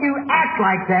 "how can you act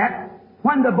like that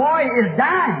when the boy is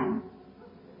dying?"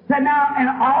 Said, "Now, in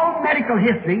all medical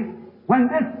history, when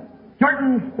this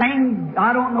certain thing,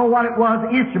 I don't know what it was,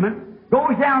 instrument,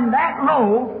 goes down that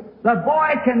low, the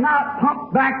boy cannot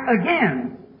pump back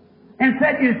again." And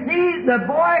said, "You see, the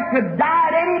boy could die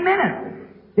at any minute.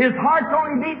 His heart's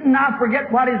only beating, I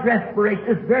forget what his respiration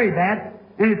is, very bad.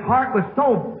 And his heart was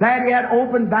so bad, he had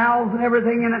open valves and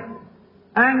everything in it.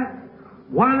 And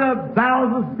one of the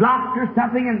valves was blocked or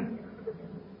something, and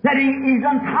said he's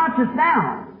unconscious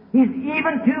now. He's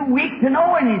even too weak to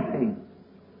know anything."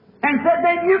 And said,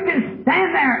 "Then you can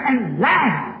stand there and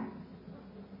laugh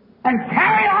and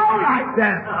carry on like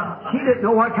that." She didn't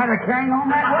know what kind of carrying on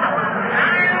that was.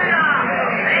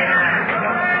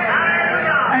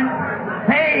 And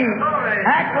say,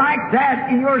 act like that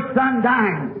in your son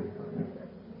dying.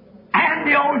 And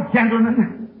the old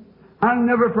gentleman, I'll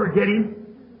never forget him,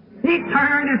 he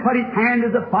turned and put his hand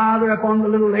as a father upon the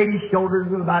little lady's shoulders,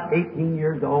 who was about 18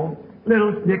 years old,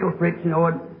 little Snickle Fritz,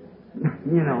 little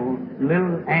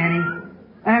Annie,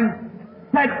 and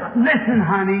said, "Listen,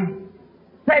 honey,"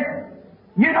 said,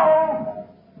 "you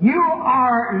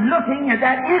are looking at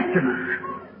that instrument."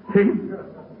 See?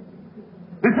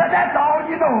 And said, "That's all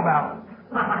you know about."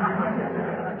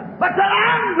 But said,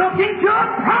 "I'm looking to a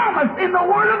promise in the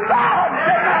Word of God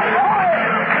that my Lord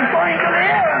is going to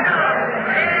live."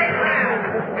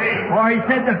 Or he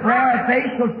said, "The prayer of faith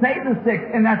shall save the sick,"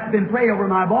 and that's been prayed over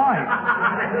my boy.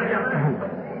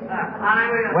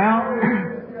 Well,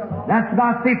 that's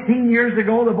about 15 years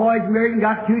ago. The boy's married and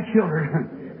got 2 children.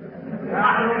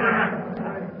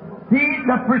 See,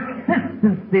 the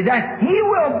persistency that he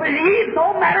will believe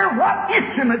no matter what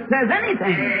instrument says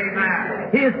anything.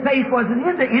 His faith wasn't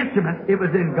in the instrument, it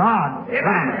was in God's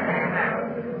promise.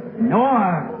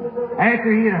 Noah,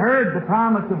 after he had heard the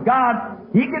promise of God,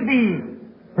 he could be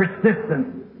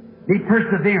persistent, be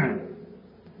perseverant.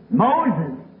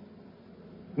 Moses,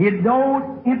 he had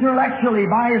known intellectually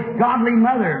by his godly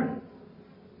mother,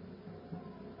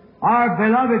 our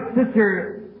beloved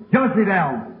sister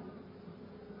Josephel.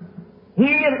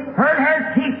 He had heard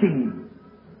her teaching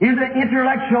in the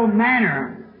intellectual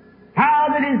manner how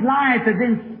that his life had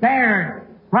been spared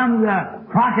from the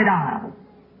crocodiles,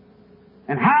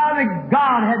 and how that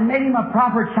God had made him a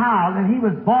proper child and he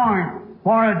was born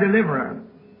for a deliverer,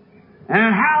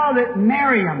 and how that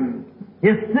Miriam,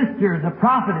 his sister, the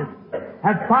prophetess,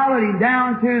 had followed him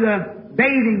down to the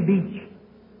bathing beach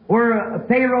where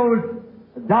Pharaoh's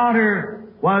daughter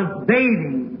was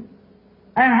bathing,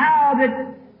 and how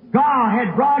that God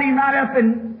had brought him right up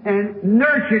and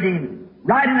nurtured him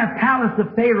right in the palace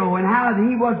of Pharaoh, and how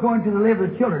he was going to deliver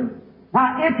the children.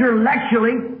 Now,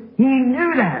 intellectually, he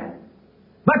knew that.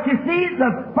 But you see,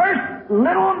 the first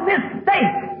little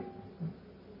mistake,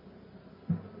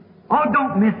 oh,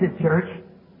 don't miss it, church.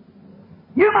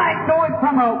 You might know it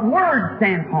from a word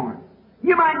standpoint.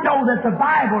 You might know that the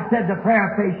Bible said the prayer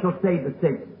of faith shall save the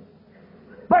sick.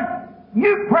 But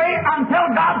you pray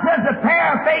until God says the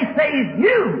prayer of faith saves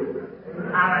you.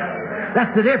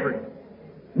 That's the difference.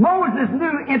 Moses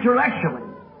knew intellectually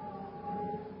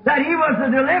that he was the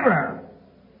deliverer.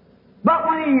 But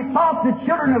when he thought the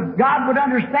children of God would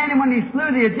understand him when he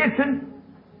slew the Egyptian,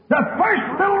 the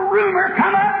first little rumor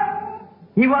come up,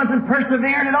 he wasn't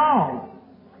persevering at all.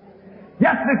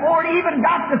 Just before he even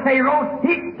got to Pharaoh,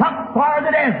 he took for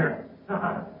the desert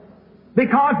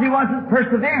because he wasn't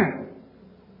persevering.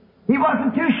 He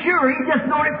wasn't too sure. He just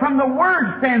knew it from the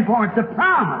word standpoint, the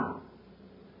promise.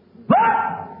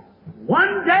 But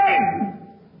one day,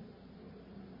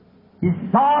 he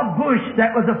saw a bush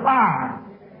that was afire,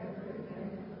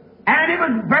 and it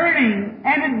was burning,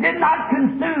 and it did not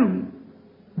consume.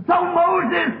 So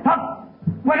Moses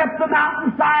went up the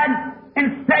mountainside,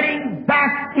 and sitting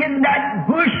back in that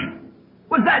bush,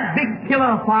 was that big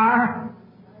pillar of fire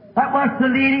that was to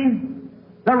lead him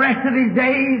the rest of his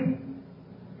days.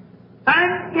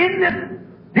 And in this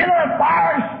pillar of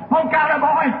fire spoke out a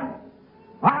voice,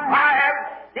 I have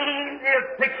seen the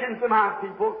afflictions of my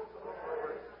people.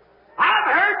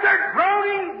 I've heard their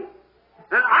groaning,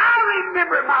 and I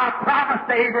remember my promise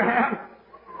to Abraham,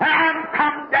 and I've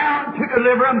come down to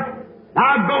deliver them.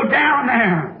 I'll go down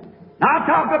there. Now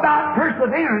talk about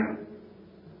perseverance.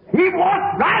 He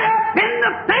walked right up in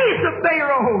the face of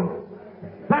Pharaoh,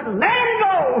 but let him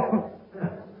go.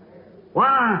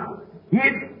 Why?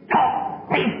 He'd talk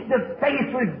face to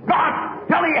face with God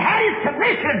till he had his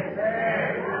commission.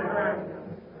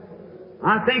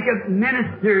 I think of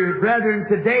ministers, brethren,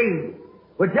 today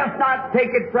would just not take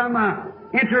it from an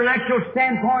intellectual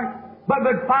standpoint, but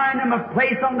would find them a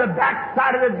place on the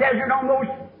backside of the desert on those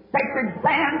sacred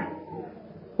sands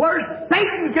where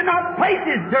Satan cannot place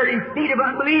his dirty feet of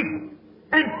unbelief,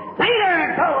 and stay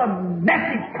there until a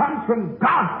message comes from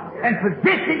God and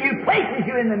positions you, places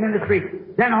you in the ministry.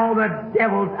 Then all the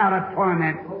devils out of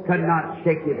torment could not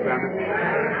shake you from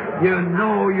it. You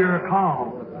know you're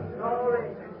called.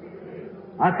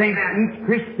 I think each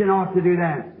Christian ought to do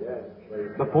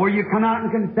that. Before you come out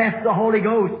and confess the Holy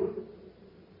Ghost,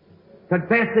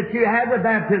 confess that you have the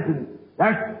baptism.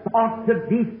 There ought to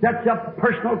be such a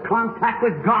personal contact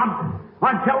with God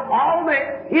until all the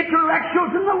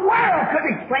intellectuals in the world could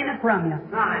explain it from you.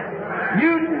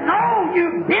 You know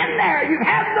you've been there. You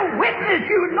have the witness.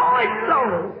 You know it's so.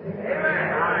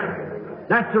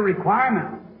 That's a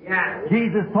requirement.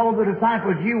 Jesus told the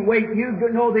disciples, you wait, you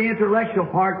know the intellectual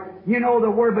part, you know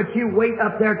the Word, but you wait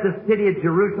up there at the city of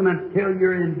Jerusalem until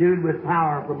you're endued with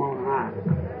power from on high.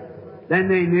 Then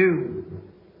they knew.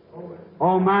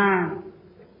 Oh my,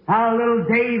 how little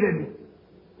David,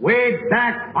 way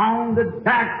back on the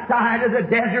backside of the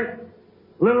desert,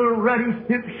 little ruddy,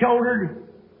 stoop-shouldered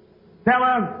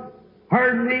fella,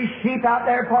 herding these sheep out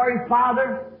there for his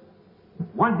father.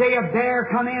 One day a bear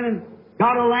come in and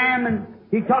got a lamb, and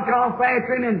he took it off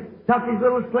after him and took his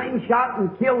little slingshot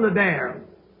and killed the bear.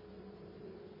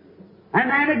 And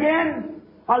then again,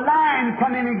 a lion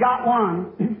come in and got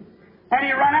one, and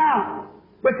he run out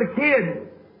with the kid.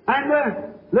 And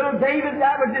the little David,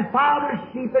 that was his father's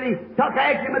sheep, and he took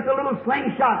after him with a little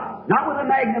slingshot. Not with a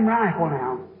magnum rifle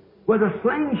now, with a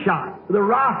slingshot, with a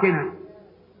rock in it.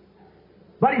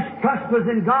 But his trust was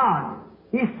in God.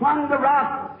 He slung the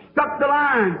rock, struck the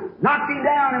lion, knocked him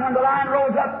down, and when the lion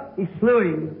rose up, he slew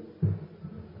him.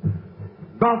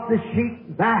 Brought the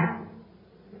sheep back.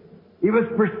 He was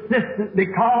persistent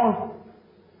because,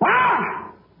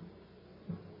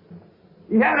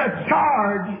 he had a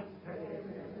charge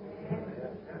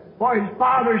for his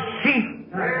father's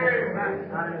sheep.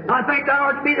 I think that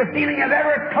ought to be the feeling of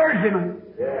every clergyman.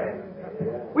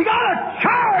 We got a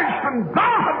charge from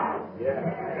God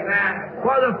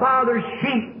for the father's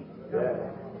sheep.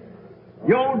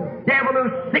 The old devil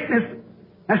of sickness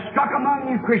has struck among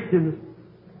you Christians.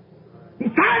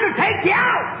 He's trying to take you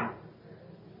out.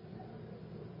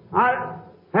 I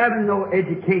have no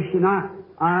education.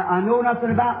 I know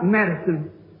nothing about medicine.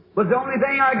 But the only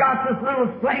thing I got this little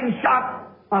slingshot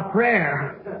of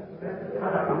prayer.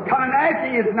 I'm coming after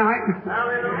you tonight.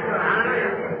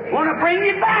 Want to bring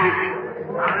you back.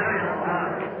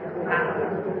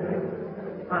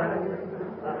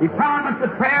 He promised the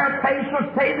prayer of faith shall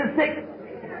save the sick.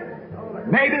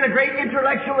 Maybe the great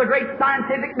intellectual, the great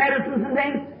scientific medicines and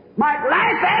things might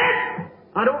laugh at it.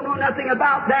 I don't know nothing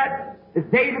about that. It's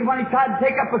David when he tried to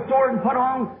take up a sword and put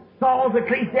on Saul's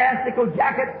ecclesiastical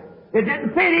jacket. It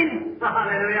didn't fit him.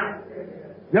 Hallelujah.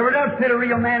 Never does fit a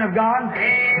real man of God.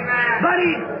 Amen. But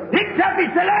he picks up, he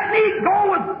said, let me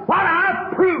go with what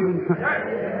I've proven.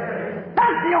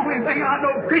 That's the only thing I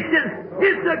know, Christians,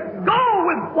 is to go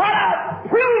with what I've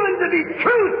proven to be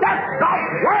truth. That's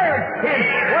God's Word. His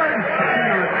Word.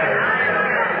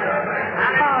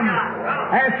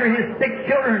 After his sick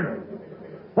children,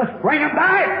 let's bring them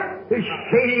back to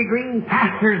shady green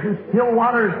pastures and still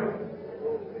waters,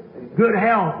 and good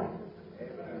health,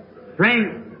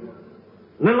 strength.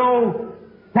 Little old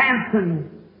Samson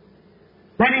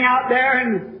standing out there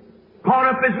and caught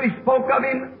up as we spoke of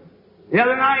him the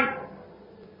other night.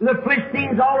 The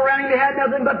Philistines all around him, they had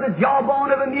nothing but the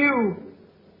jawbone of a mule.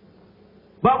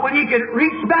 But when he could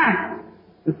reach back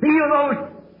and feel those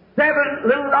 7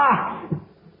 little locks,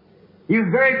 he was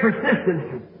very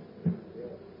persistent.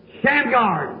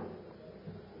 Shamgar.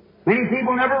 Many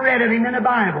people never read of him in the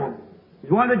Bible.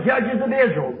 He's one of the judges of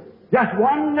Israel. Just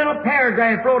one little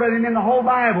paragraph wrote of him in the whole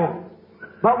Bible.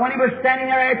 But when he was standing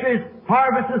there after his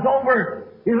harvest was over,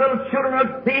 his little children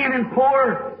looked thin and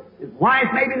poor. His wife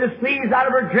maybe the sleeves out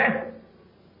of her dress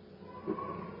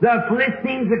The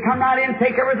Philistines would come right in and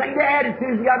take everything they had. As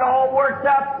soon as they got all worked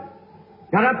up,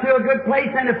 got up to a good place,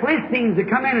 and the Philistines would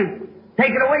come in and take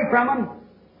it away from them.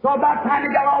 So about time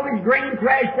they got all this grain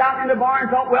thrashed out in the barn,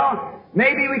 thought, well,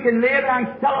 maybe we can live and I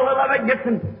can sell a little of it and get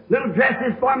some little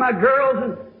dresses for my girls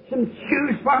and some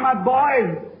shoes for my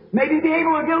boys. Maybe be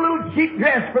able to get a little cheap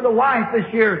dress for the wife this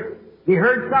year. He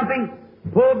heard something,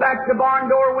 pulled back the barn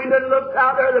door window, looked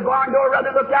out there, the barn door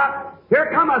rather looked out. Here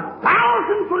come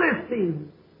 1,000 Philistines.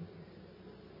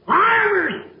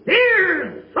 Armor,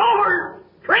 spears, swords,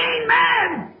 trained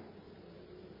men.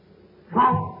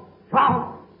 Thump,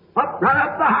 thump, right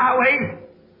up the highway.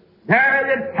 There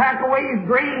they'd pack away his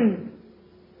grain.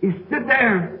 He stood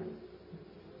there.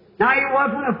 Now he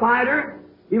wasn't a fighter.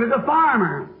 He was a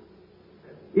farmer.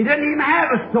 He didn't even have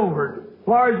a sword, as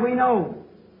far as we know.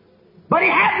 But he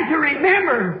happened to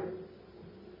remember,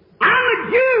 I'm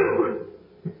a Jew.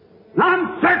 And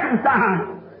I'm circumcised.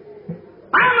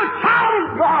 I'm a child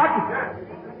of God.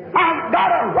 I've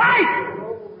got a right.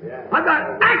 I've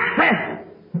got access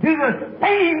to the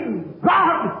same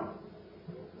God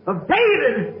of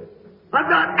David. I've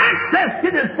got access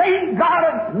to the same God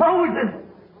of Moses.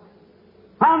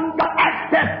 I've got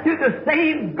access to the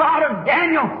same God of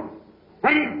Daniel.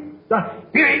 And the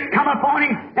Spirit come upon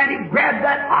him, and he grabbed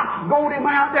that ox goad and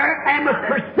went out there and was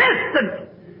persistent.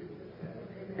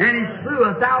 And he slew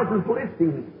 1,000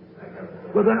 Philistines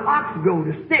with an ox goad,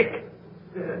 a stick.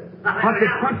 What they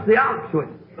punched the ox with.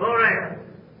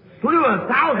 Slew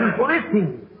 1,000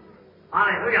 Philistines.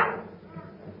 Hallelujah.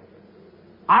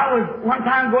 I was one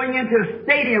time going into a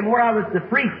stadium where I was the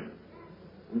priest.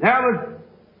 There was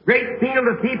a great field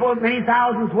of people, many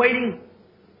thousands waiting.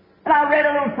 And I read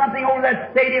a little something over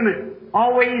that stadium. It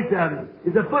always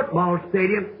is a football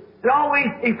stadium. It always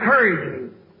encouraged me.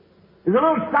 There's a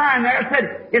little sign there that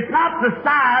said, it's not the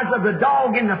size of the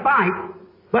dog in the fight,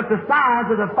 but the size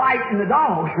of the fight in the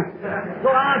dog. So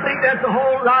I think that's a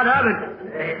whole lot of it.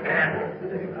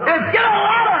 It's got a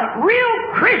lot of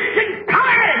real Christian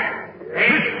courage,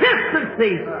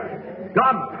 persistency.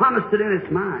 God promised it in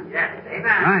its mind. Yes, amen.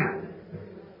 Right.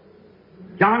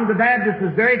 John the Baptist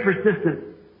was very persistent.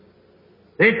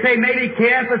 They'd say maybe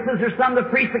Caiaphas or some of the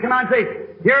priests would come out and say,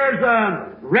 here's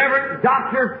a Reverend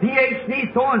Dr.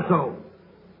 Ph.D. so-and-so.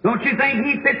 Don't you think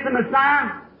he fits the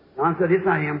Messiah? John said, it's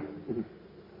not him.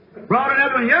 Brought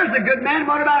another one, here's a good man,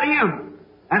 what about him?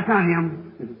 That's not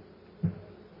him.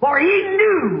 For he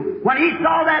knew when he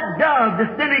saw that dove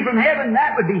descending from heaven,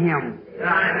 that would be him.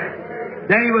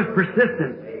 Then he was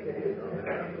persistent.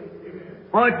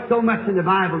 Oh, it's so much in the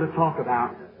Bible to talk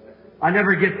about. I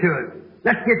never get to it.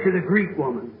 Let's get to the Greek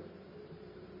woman.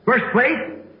 First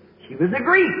place, she was a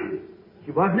Greek.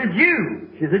 She wasn't a Jew.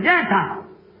 She was a Gentile.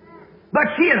 But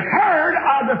she had heard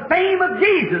of the fame of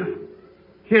Jesus.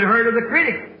 She had heard of the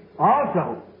critics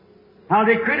also, how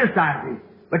they criticized him.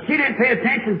 But she didn't pay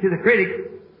attention to the critics.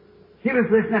 She was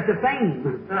listening to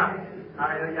fame.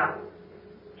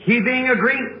 She being a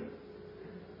Greek.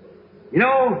 You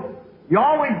know, you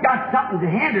always got something to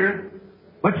hinder,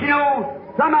 but you know,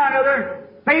 somehow or other,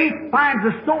 faith finds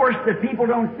a source that people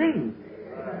don't see.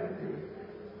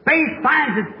 Faith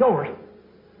finds its source.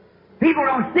 People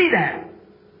don't see that.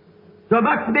 So it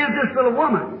must have been this little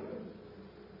woman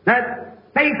that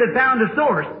faith had found a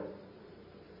source.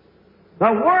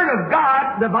 The Word of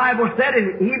God, the Bible said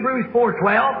in Hebrews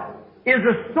 4:12, is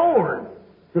a sword.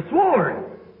 The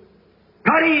sword.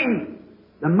 Cutting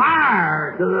the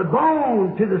mire to the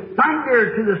bone, to the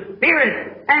sunder, to the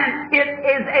spirit, and it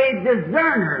is a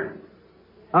discerner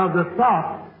of the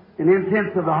thoughts and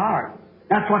intents of the heart.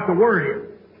 That's what the Word is.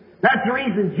 That's the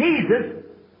reason Jesus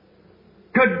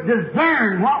could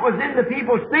discern what was in the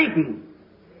people's thinking,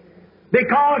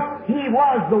 because He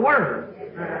was the Word.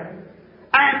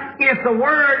 And if the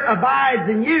Word abides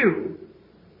in you,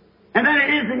 and then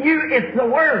it is in you, it's the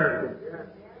Word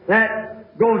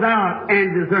that goes out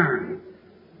and discerns.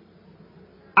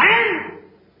 And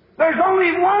there's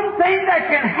only one thing that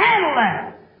can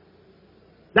handle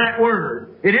that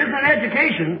Word. It isn't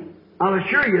education, I'll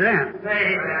assure you that.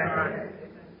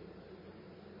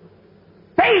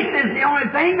 Faith is the only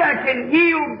thing that can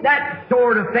yield that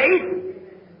sort of faith.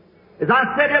 As I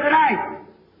said the other night,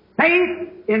 faith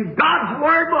in God's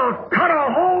Word will cut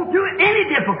a hole through any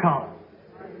difficulty.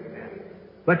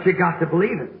 But you got to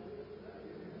believe it.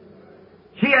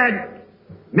 She had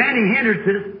many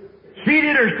hindrances. She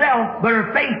did herself, but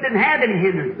her faith didn't have any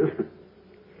hindrances.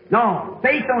 No,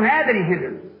 faith don't have any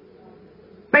hindrances.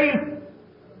 Faith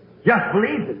just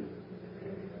believes it.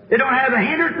 It don't have a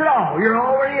hindrance at all. You're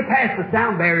already past the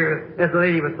sound barrier, as the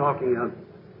lady was talking of.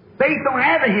 Faith don't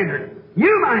have a hindrance.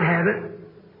 You might have it,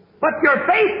 but your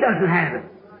faith doesn't have it.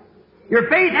 Your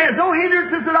faith has no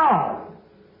hindrances at all.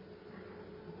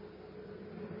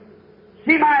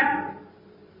 They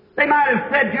might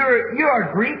have said to her, you're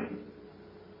a Greek.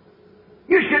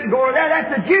 You shouldn't go over there.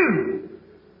 That's a Jew.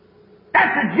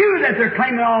 That's a Jew that they're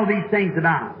claiming all these things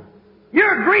about.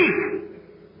 You're a Greek.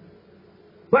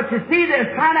 But you see,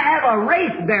 they're trying to have a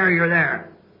race barrier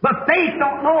there. But faith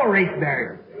don't know a race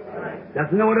barrier.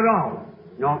 Doesn't know it at all.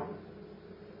 No.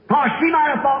 Because she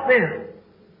might have thought this.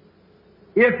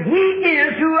 If He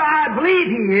is who I believe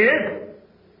He is,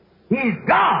 He's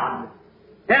God.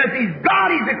 And if He's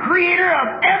God, He's the creator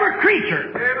of every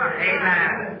creature.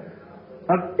 Amen.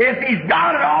 If He's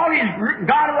God at all, He's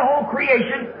God of the whole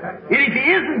creation. And if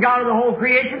He isn't God of the whole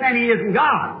creation, then He isn't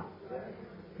God.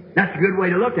 That's a good way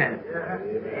to look at it.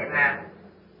 Amen.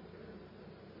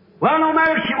 Well, no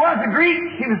matter if she was a Greek,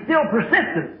 she was still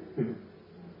persistent.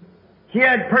 She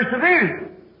had perseverance.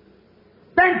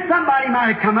 Then somebody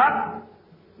might have come up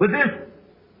with this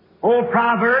old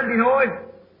proverb, you know,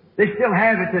 they still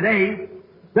have it today.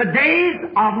 The days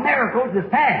of miracles is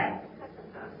past.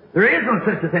 There is no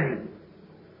such a thing.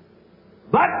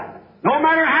 But no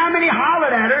matter how many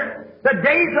hollered at her, the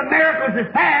days of miracles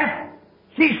is past,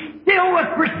 she still was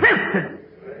persistent.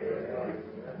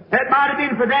 It might have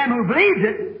been for them who believed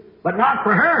it, but not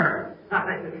for her.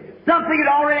 Something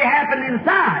had already happened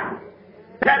inside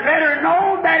that let her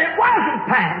know that it wasn't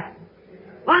past.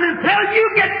 And until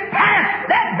you get past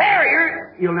that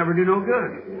barrier, you'll never do no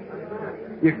good.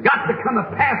 You've got to come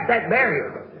past that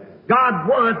barrier. God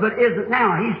was, but isn't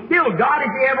now. He's still God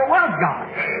if He ever was God.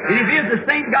 And if He is the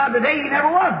same God today, He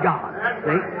never was God.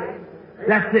 See?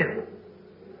 That's it.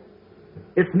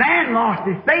 It's man lost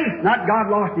his faith, not God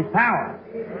lost His power.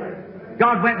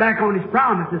 God went back on His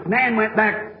promise. This man went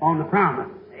back on the promise.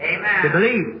 Amen. To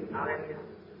believe.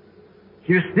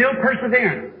 She was still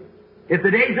persevering. If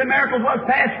the days of miracles was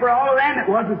past for all of them, it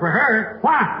wasn't for her.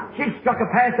 Why? She struck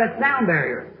past that sound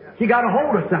barrier. She got a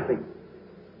hold of something.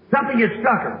 Something had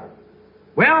struck her.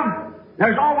 Well,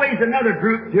 there's always another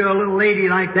group to a little lady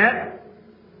like that.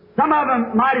 Some of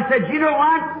them might have said, you know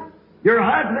what? Your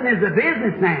husband is a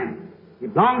businessman. He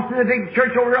belongs to the big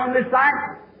church over on this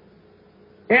side.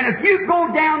 And if you go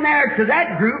down there to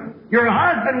that group, your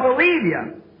husband will leave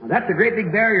you. Now, that's a great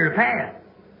big barrier to pass.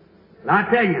 But I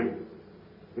tell you,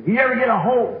 if you ever get a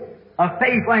hold of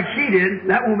faith like she did,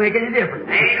 that won't make any difference.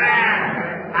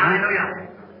 Amen. Hallelujah.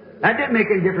 That didn't make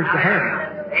any difference to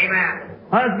her. Amen.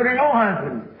 Husband or no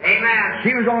husband. Amen.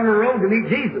 She was on the road to meet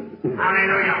Jesus.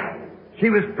 Hallelujah. She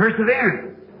was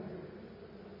persevering.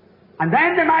 And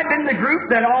then there might have been the group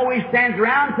that always stands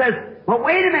around and says, well,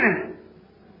 wait a minute.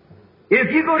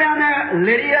 If you go down there,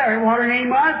 Lydia, or what her name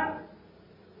was,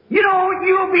 you know,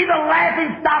 you'll be the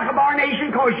laughing stock of our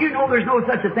nation because you know there's no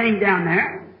such a thing down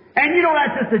there. And you know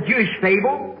that's just a Jewish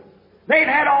fable. They've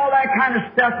had all that kind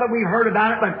of stuff that we've heard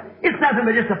about it, but it's nothing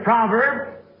but just a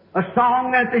proverb, a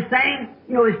song that they sang.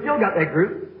 You know, they still got that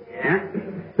group. Yeah.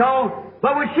 So,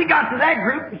 but when she got to that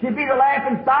group, she'd be the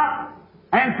laughing stock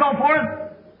and so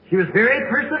forth. She was very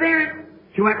perseverant.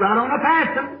 She went right on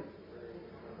past them.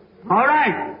 All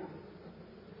right.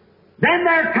 Then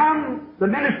there come the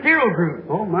ministerial group.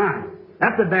 Oh my,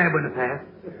 that's a bad one to pass.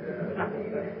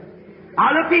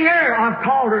 Now looky here, I've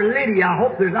called her Lydia. I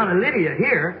hope there's not a Lydia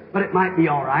here, but it might be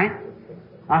all right.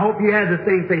 I hope you have the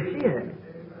same faith she had.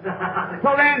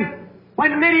 So then,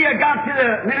 when Lydia got to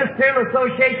the ministerial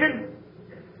association,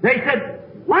 they said,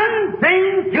 one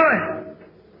thing to it.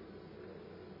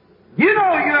 You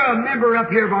know you're a member up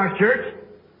here of our church.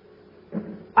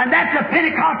 And that's a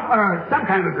Pentecostal, or some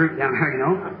kind of a group down there, you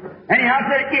know. Anyhow, I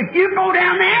said, if you go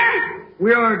down there,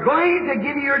 we are going to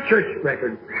give you your church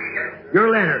record,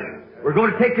 your letter. We're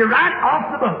going to take you right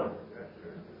off the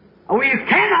book. We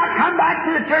cannot come back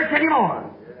to the church anymore.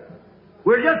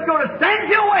 We're just going to send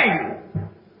you away.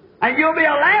 And you'll be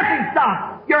a laughing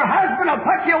stock. Your husband will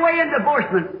put you away in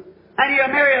divorcement. And you'll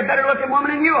marry a better looking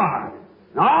woman than you are.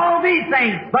 And all these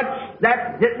things. But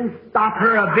that didn't stop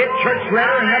her a bit. Church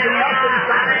letter and nothing else didn't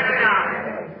stop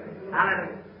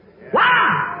her.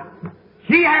 Why?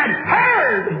 She had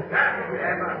heard.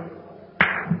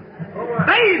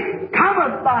 Faith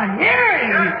cometh by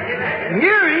hearing,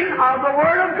 hearing of the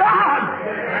Word of God.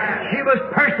 She was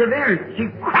persevering. She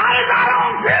crowded right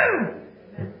on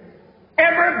through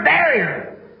every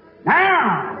barrier.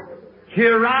 Now, she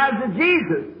arrived at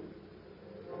Jesus.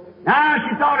 Now,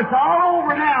 she thought it's all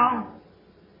over now.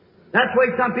 That's the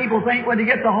way some people think when they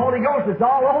get the Holy Ghost, it's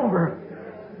all over.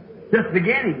 Just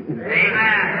beginning.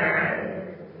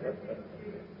 Amen.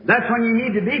 That's when you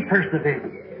need to be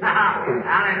persevering.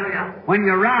 Hallelujah. When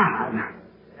you arrive.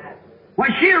 When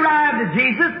she arrived at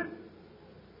Jesus,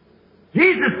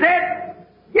 Jesus said,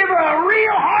 Give her a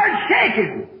real hard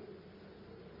shaking.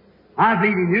 I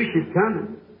believe he knew she was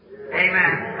coming.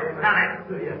 Amen.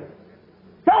 Hallelujah.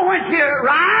 So when she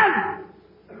arrived,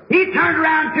 he turned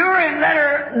around to her and let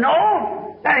her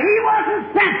know that he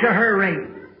wasn't sent to her race.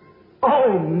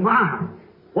 Oh, my.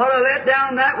 What a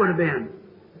letdown that would have been.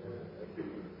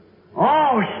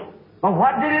 Oh, but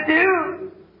what did it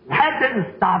do? That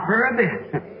didn't stop her a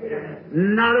bit.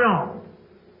 Not at all.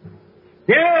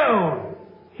 Still,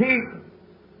 she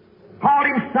called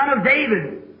him Son of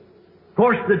David. Of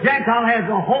course, the Gentile has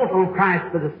a hold on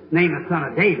Christ for the name of Son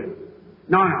of David.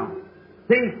 No.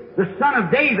 See, the Son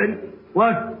of David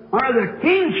was under the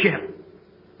kingship,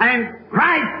 and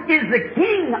Christ is the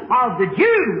King of the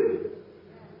Jews.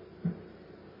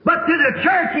 But to the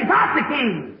church, He's not the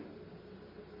King.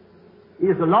 He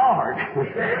is the Lord.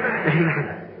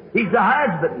 He's the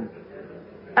husband.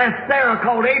 As Sarah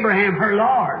called Abraham her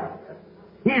Lord.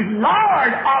 He's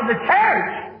Lord of the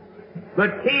church,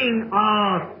 but King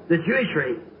of the Jewish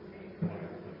race.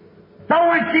 So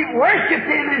when she worshipped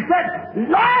Him and said,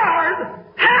 Lord,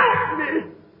 help me,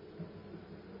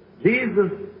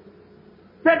 Jesus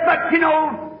said, but you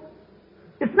know,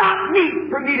 it's not meet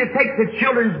for me to take the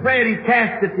children's bread and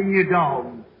cast it to you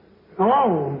dogs.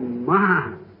 Oh,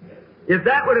 my. If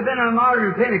that would have been a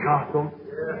modern Pentecostal,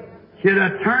 she'd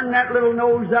have turned that little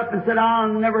nose up and said,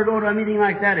 I'll never go to a meeting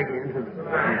like that again.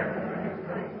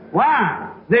 Why?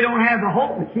 They don't have the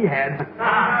hope that she had.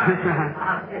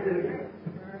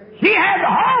 She had the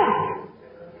hope.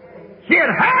 She had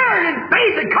heard in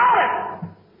faith and caught it.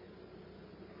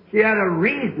 She had a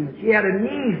reason. She had a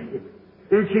need.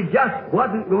 And she just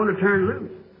wasn't going to turn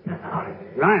loose.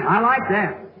 Right. I like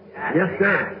that. Yes,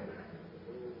 sir.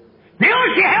 Still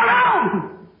she held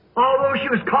on. Although she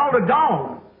was called a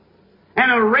dog.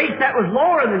 And a race that was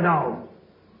lower than dogs.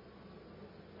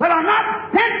 But I'm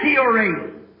not sent to your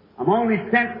race. I'm only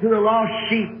sent to the lost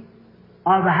sheep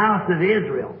of the house of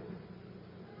Israel.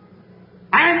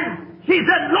 And she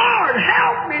said, Lord,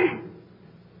 help me.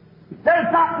 He said,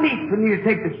 it's not meet for me to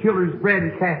take the children's bread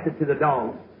and cast it to the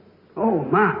dogs. Oh,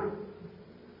 my.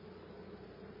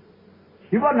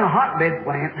 She wasn't a hotbed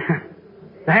plant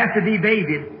to have to be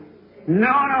babied. No.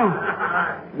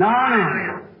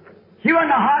 She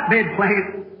wasn't a hotbed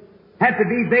plant, had to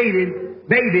be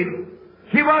babied.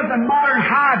 She was a modern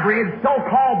hybrid,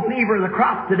 so-called believer of the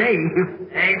crop today.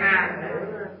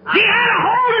 Amen. She had a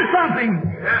hold of something.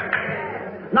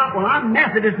 Not, well, I'm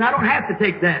Methodist and I don't have to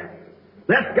take that.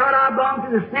 Bless God, I belong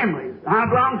to the assemblies. I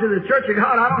belong to the Church of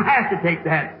God. I don't have to take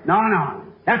that. No.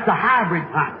 That's the hybrid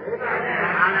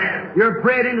type. You're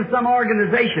bred into some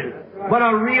organization. But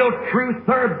a real, true,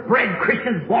 thoroughbred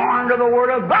Christian born to the Word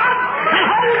of God, and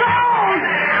hold on!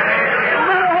 No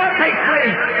matter what takes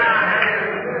place.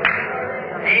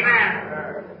 Amen.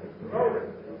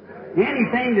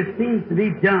 Anything that seems to be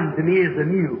dumb to me is a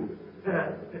mule.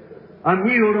 A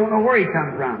mule don't know where he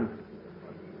comes from.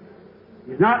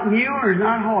 He's not mule or he's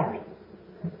not horse.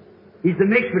 He's the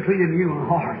mix between a mule and a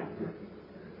horse.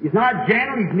 He's not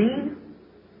gentle, he's mean.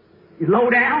 He's low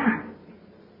down.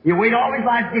 You wait all his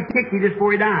life to get kicked you just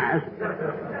before he dies.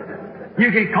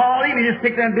 You can call him, he just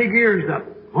stick them big ears up.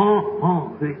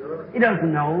 See? He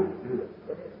doesn't know.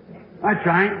 That's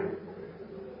right.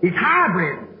 He's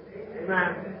hybrid.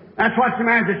 That's what's the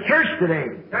matter with the church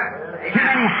today. Too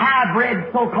many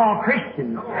hybrid so-called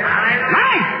Christians. Right!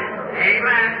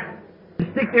 Amen.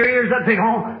 Stick their ears up and think,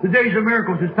 the days of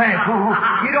miracles is past.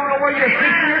 You don't know whether you're a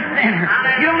Christian or a sinner.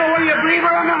 You don't know whether you're a believer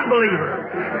or an unbeliever.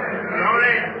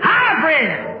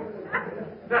 Hybrid!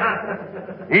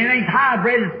 Anything's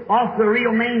hybrid is off the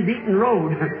real main beaten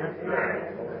road.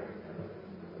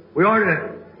 We ought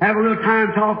to have a little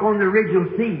time talk on the original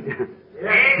seed.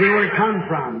 See where it comes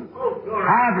from.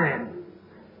 Hybrid.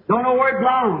 Don't know where it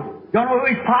belongs. Don't know who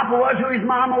his papa was, who his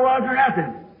mama was, or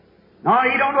nothing. No,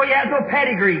 he don't know he has no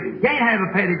pedigree. He can't have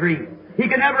a pedigree. He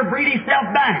can never breed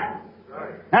himself back.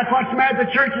 That's what's the matter with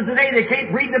the churches today. They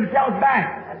can't breed themselves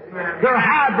back. They're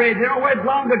hybrid. They don't know where it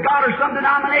belongs to God or some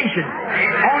denomination.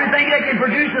 Only thing they can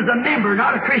produce is a member,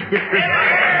 not a Christian.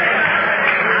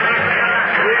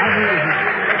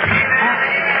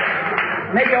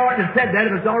 Maybe I oughtn't have said that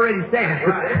if it's already said.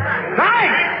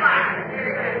 Right!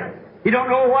 He don't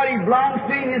know what he belongs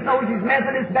to. He just knows he's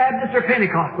Methodist, Baptist, or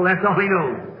Pentecostal. That's all he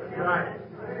knows.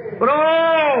 But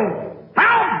oh,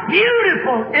 how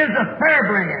beautiful is a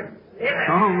thoroughbred!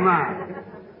 Oh my!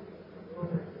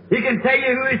 He can tell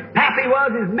you who his pappy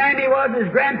was, his mammy was, his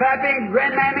grandpappy, his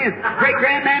grandmammy, his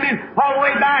great-grandmammy, all the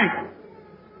way back.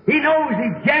 He knows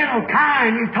he's gentle,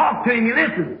 kind. You talk to him, you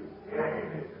listen.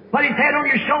 Put his head on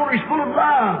your shoulder, he's full of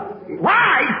love.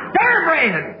 Why? He's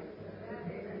thoroughbred.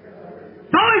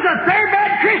 So always a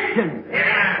third-bad Christian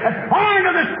that's born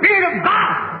of the Spirit of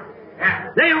God.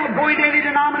 They don't go into any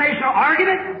denominational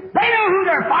argument. They know who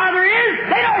their Father is.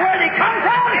 They know where they come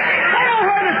from. They know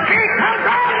where the Spirit comes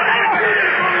from.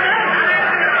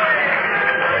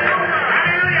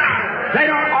 They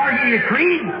don't argue your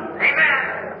creed.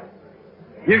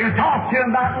 You can talk to them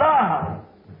about love,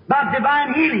 about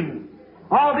divine healing.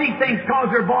 All these things because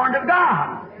they're born of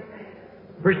God.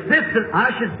 Persistent,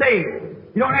 I should say.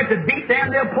 You don't have to beat them,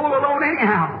 they'll pull a load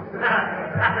anyhow.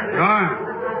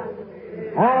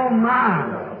 Oh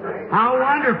my, how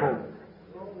wonderful.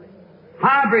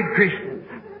 Hybrid Christians.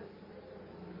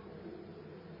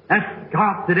 That's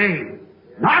God today.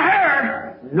 Not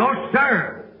her. No,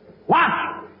 sir.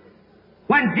 Watch.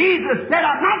 When Jesus said,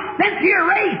 I'm not sent to your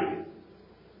race,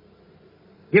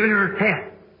 giving her a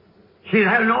test, she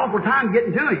had an awful time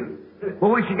getting to him. But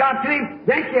when she got to him,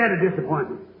 then she had a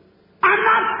disappointment. I'm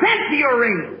not sent to your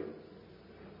race.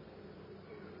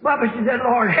 But she said,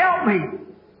 Lord, help me.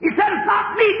 He said, it's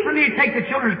not meet for me to take the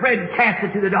children's bread and cast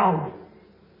it to the dogs.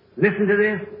 Listen to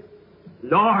this.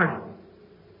 Lord,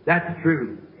 that's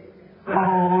true.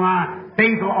 Oh, my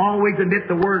faith will always admit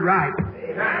the word right.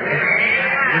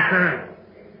 Yes, sir.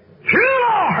 True,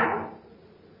 Lord.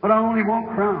 But I only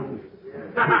want crumbs.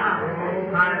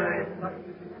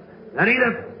 That ain't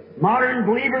a modern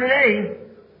believer today.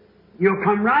 You'll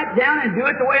come right down and do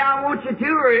it the way I want you to,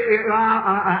 or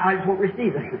I just won't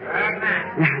receive it.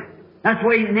 That's the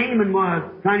way Naaman was,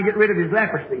 trying to get rid of his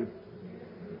leprosy.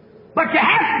 But you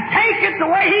have to take it the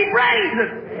way he brings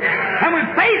it. And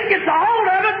when faith gets a hold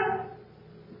of it,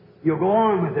 you'll go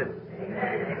on with it.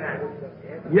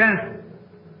 Yes,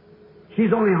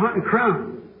 she's only hunting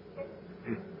crumbs.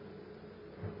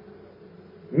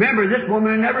 Remember, this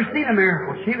woman had never seen a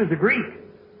miracle. She was a Greek.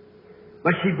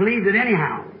 But she believed it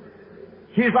anyhow.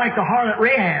 She was like the harlot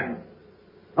Rahab.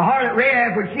 The harlot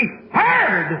Rahab, when she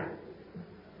heard,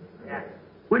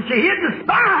 when she hid the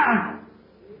spies,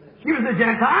 she was a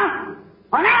Gentile,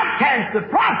 an outcast, a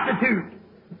prostitute.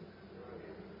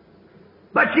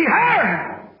 But she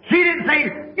heard. She didn't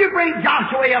say, you bring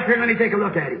Joshua up here and let me take a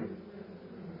look at him.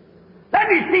 Let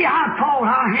me see how tall,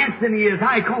 how handsome he is,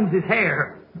 how he combs his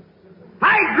hair,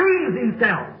 how he grooms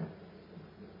himself,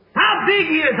 how big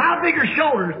he is, how big her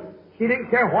shoulders. She didn't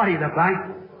care what he looked like.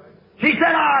 She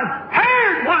said, I've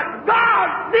heard what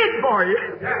God did for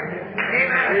you.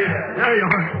 There you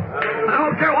are. I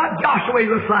don't care what Joshua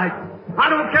looks like. I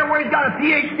don't care where he's got a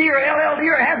PhD or LLD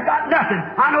or hasn't got nothing.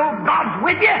 I know God's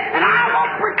with you, and I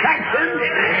want protection.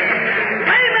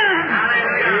 Amen.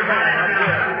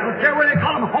 I don't care whether they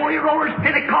call them holy rollers,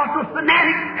 Pentecostal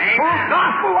fanatics, full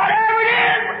gospel, whatever it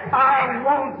is. I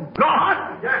want God.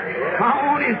 I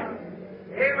want His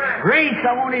grace.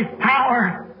 I want His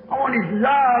power. I want His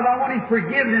love. I want His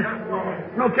forgiveness.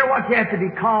 I don't care what you have to be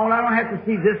called. I don't have to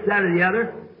see this, that, or the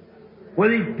other.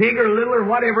 Whether He's big or little or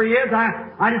whatever He is,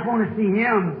 I just want to see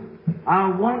Him. I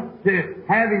want to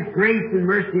have His grace and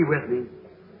mercy with me.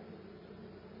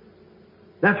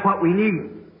 That's what we need.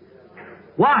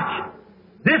 Watch.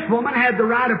 This woman had the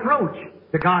right approach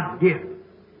to God's gift.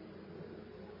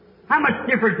 How much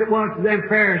difference it was to them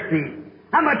Pharisees.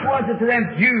 How much was it to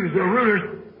them Jews or rulers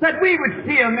that we would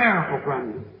see a miracle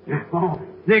from you? Oh,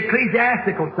 the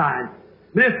ecclesiastical side.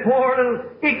 This poor little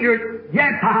ignorant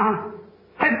Gentile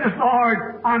said to the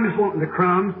Lord, I'm just wanting the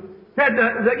crumbs. Said,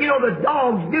 the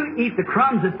dogs do eat the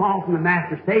crumbs that fall from the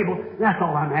master's table. That's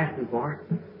all I'm asking for.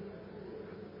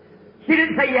 She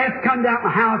didn't say you have to come down to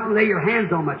my house and lay your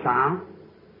hands on my child.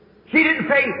 She didn't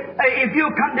say, hey, if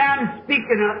you'll come down and speak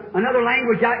in another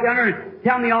language out yonder and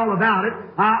tell me all about it,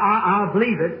 I'll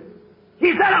believe it.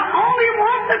 She said, I only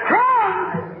want the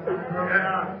crumbs.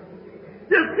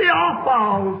 Just the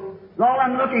offals. That's all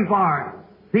I'm looking for.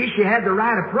 See, she had the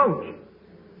right approach.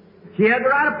 She had the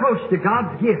right approach to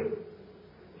God's gift.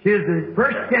 She was the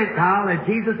first Gentile that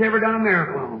Jesus ever done a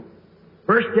miracle on.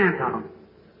 First Gentile.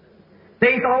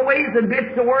 Faith always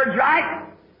admits the word's right,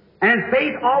 and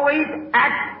faith always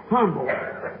acts humble.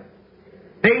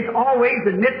 Faith always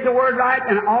admits the word right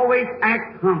and always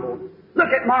acts humble. Look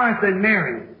at Martha and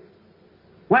Mary.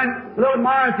 When little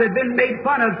Martha had been made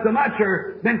fun of so much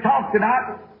or been talked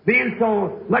about, being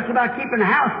so much about keeping the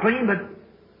house clean, but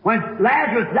when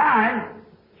Lazarus died,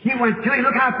 she went to him.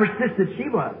 Look how persistent she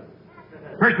was.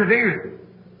 Perseverance.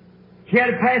 She had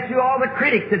to pass through all the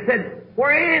critics that said,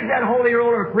 where is that holy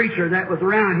roller preacher that was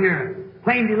around here?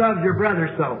 Claimed he loves your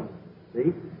brother so.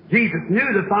 See? Jesus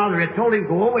knew the Father had told him,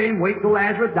 go away and wait till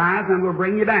Lazarus dies and I'm going to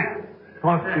bring you back.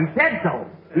 Because he said so.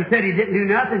 He said he didn't do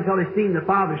nothing until he seen the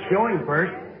Father show him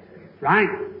first. Right?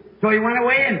 So he went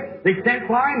away and they sent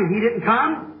for him and he didn't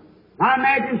come. I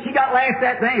imagine she got laughed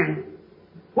at then.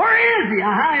 Where is he?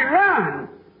 How he run?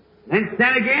 Then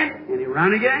sent again, and he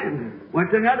run again.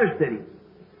 Went to another city.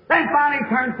 Then finally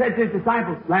turned and said to his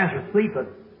disciples, Lazarus sleepeth.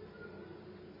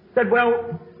 Said,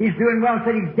 well, he's doing well.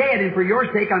 Said, he's dead, and for your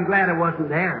sake I'm glad I wasn't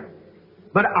there.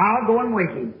 But I'll go and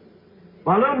wake him.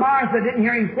 Well, little Martha didn't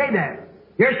hear him say that.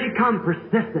 Here she come,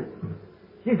 persistent.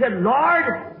 She said,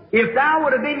 Lord, if thou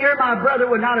would have been here, my brother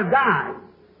would not have died.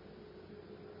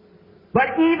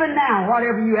 But even now,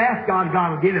 whatever you ask God,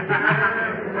 God will give it to you.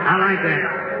 I like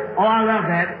that. Oh, I love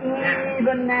that.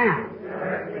 Even now.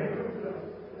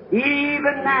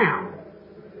 Even now.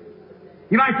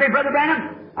 You might say, Brother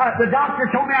Branham, the doctor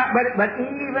told me, but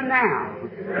even now.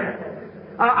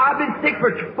 I've been sick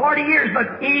for 40 years,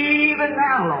 but even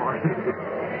now, Lord.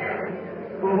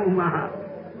 Oh, my.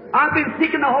 I've been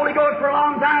seeking the Holy Ghost for a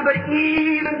long time, but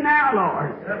even now,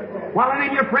 Lord, while I'm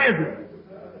in your presence,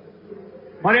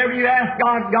 whatever you ask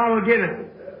God, God will give it.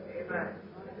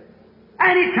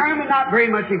 And he turned with not very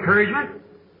much encouragement.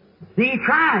 See, he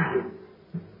tries you.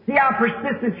 See how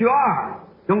persistent you are.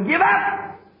 Don't give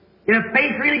up. And if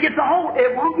faith really gets a hold,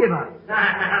 it won't give up.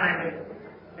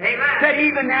 Amen. Said,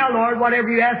 even now, Lord, whatever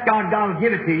you ask God, God will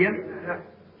give it to you.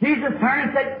 Jesus turned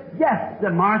and said, yes,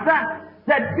 said Martha.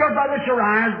 Said, your brother shall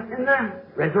rise in the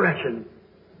resurrection.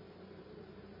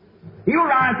 He will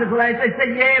rise at the last. They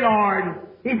said, yea, Lord.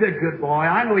 He's a good boy.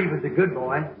 I know he was a good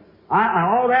boy.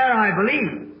 All that I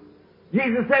believe.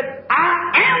 Jesus said,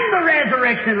 I am the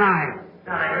resurrection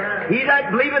life. He that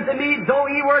believeth in me, though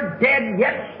he were dead,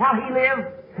 yet shall he live.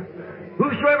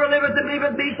 Whosoever liveth and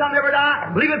believeth me shall never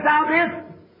die. Believest thou this?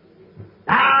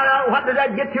 Now, what did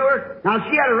that get to her? Now,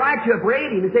 she had a right to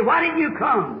upbraid him and say, why didn't you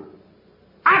come?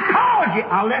 I called you.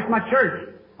 I left my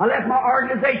church. I left my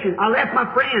organization. I left my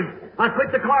friends. I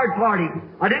quit the card party.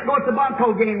 I didn't go to the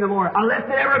Bunko game no more. I left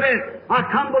it every bit. I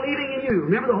come believing in you.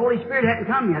 Remember, the Holy Spirit hadn't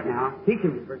come yet now.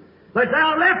 Teaching me. But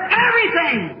I left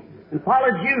everything and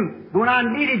followed you. And when I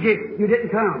needed you, you didn't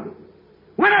come.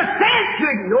 When I sent, you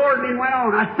ignored me and went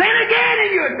on. I sent again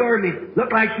and you ignored me.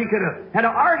 Looked like she could have had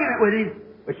an argument with him,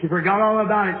 but she forgot all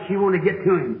about it. She wanted to get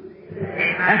to him.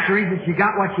 That's the reason she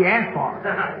got what she asked for.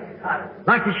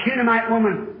 Like the Shunammite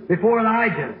woman before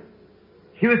Elijah.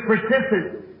 She was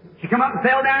persistent. She come up and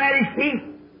fell down at his feet.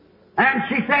 And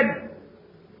she said,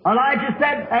 Elijah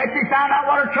said, after he found out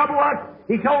what her trouble was,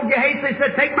 he told Gehazi, he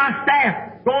said, take my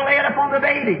staff, go lay it upon the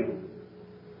baby.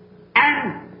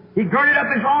 And he girded up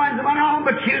his loins and went on,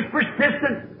 but she was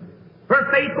persistent. Her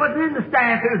faith wasn't in the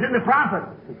staff, it was in the prophet.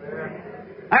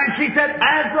 And she said,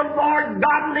 as the Lord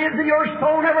God lives and your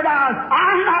soul never dies,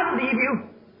 I'll not leave you.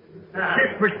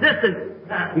 She's persistent.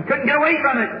 He couldn't get away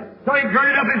from it. So he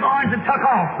girded up his loins and took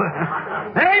off.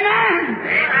 Amen!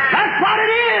 That's what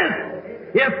it is!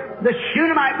 If the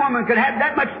Shunammite woman could have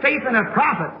that much faith in a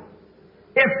prophet,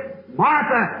 if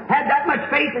Martha had that much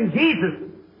faith in Jesus,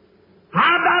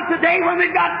 how about today when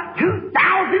we've got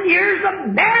 2,000 years of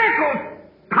miracles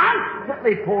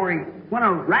constantly pouring, when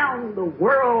around the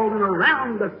world and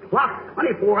around the clock,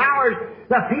 24 hours,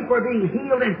 the people are being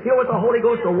healed and filled with the Holy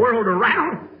Ghost the world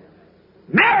around?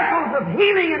 Miracles of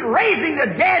healing and raising the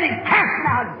dead and casting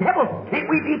out devils. Can't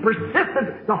we be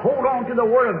persistent to hold on to the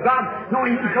Word of God,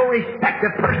 knowing He's no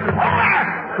respected person?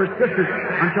 Persistent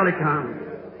until He comes.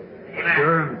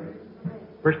 Sure.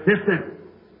 Persistent.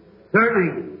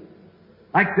 Certainly.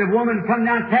 Like the woman come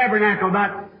down Tabernacle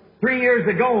about 3 years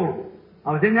ago.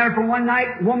 I was in there for one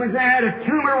night. A woman there had a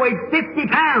tumor weighed 50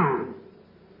 pounds.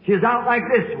 She was out like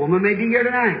this. Woman may be here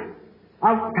tonight.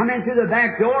 I come in through the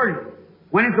back door and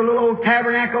went into the little old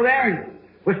tabernacle there and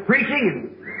was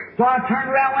preaching. And so I turned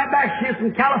around and went back. She was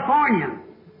from California.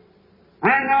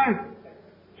 And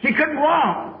she couldn't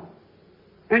walk.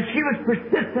 And she was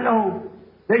persistent on.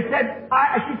 She said,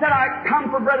 I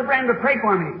come for Brother Branham to pray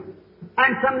for me.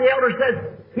 And some of the elders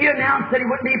said, he announced that he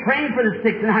wouldn't be praying for the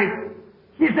sick tonight.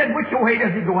 She said, which way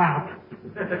does he go out?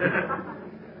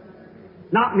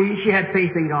 Not me. She had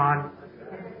faith in God.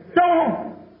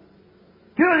 So,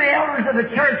 two of the elders of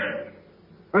the church,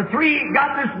 or three,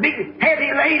 got this big,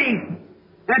 heavy lady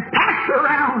and passed her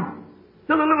around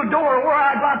to the little door where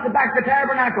I got the back of the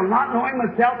tabernacle, not knowing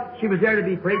myself she was there to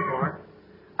be prayed for.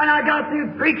 And I got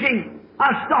through preaching.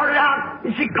 I started out,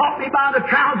 and she caught me by the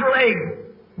trouser leg,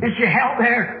 and she held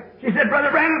there. She said,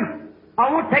 Brother Branham, I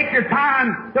won't take your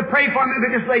time to pray for me,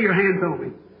 but just lay your hands on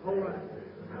me.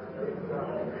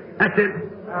 That's it.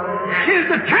 She was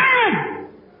determined.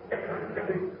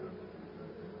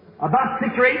 About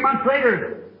 6 or 8 months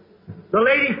later, the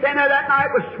lady standing there that night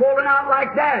was swollen out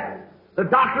like that. The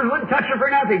doctors wouldn't touch her for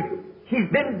nothing. She's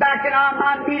been back in on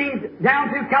my meetings down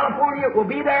through California. We'll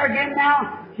be there again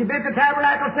now. She's been to the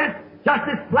tabernacle since, just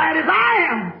as flat as I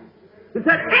am. It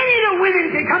said, any of the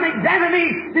women can come examine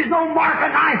me. There's no mark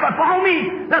of knife upon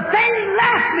me. The thing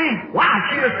left me. Why?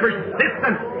 She was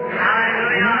persistent.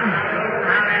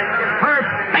 Her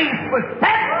faith was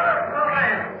set.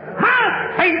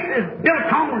 My faith is built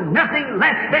on nothing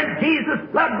less than Jesus'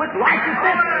 blood with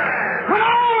righteousness. When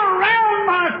all around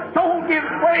my soul gives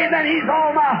way, then He's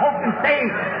all my hope and stay.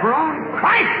 For on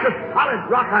Christ the solid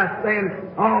rock I stand,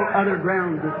 all other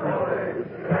ground is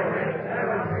sinking.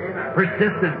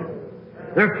 Persistent.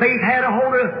 Their faith had a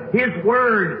hold of His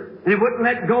Word, and it wouldn't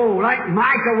let go, like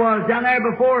Micah was down there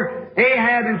before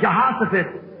Ahab and Jehoshaphat.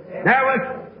 There was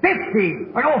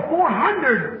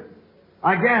 400,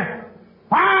 I guess,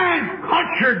 fine,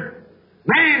 cultured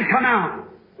men come out,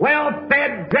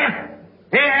 well-fed, dressed,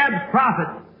 Ahab's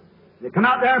prophets. They come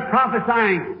out there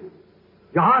prophesying.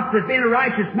 Jehoshaphat, being a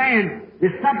righteous man,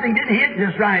 if something didn't hit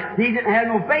just right, he didn't have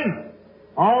no faith.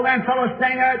 All them fellows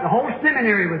standing there, the whole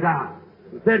seminary was out.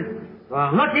 He said,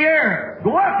 look here,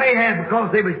 go up, Ahab,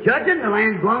 because they was judging, the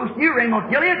land belongs to you, Ramoth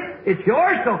Gilead, it's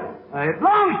yours, so it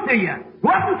belongs to you. Go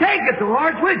up and take it, the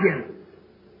Lord's with you.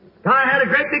 God had a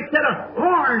great big set of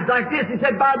horns like this. He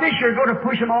said, by this you're going to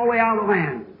push them all the way out of the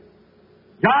land.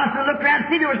 Joshua looked around and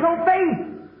see there was no faith.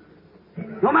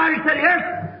 No matter, he said, yes.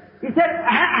 He said,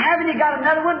 haven't you got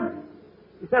another one?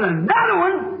 He said, another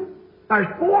one? There's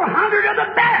 400 of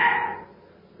the best.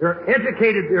 They're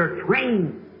educated, they're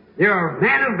trained. They're a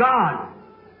man of God.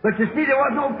 But you see, there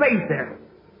was no faith there.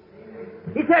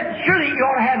 He said, surely you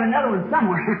ought to have another one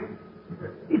somewhere.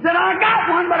 He said, I got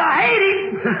one, but I hate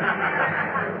him.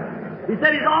 He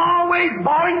said, he's always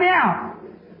bawling me out.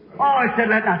 Oh, I said,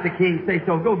 let not the king say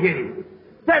so. Go get him.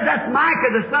 He said, that's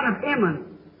Micah, the son of Ammon.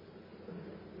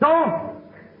 So,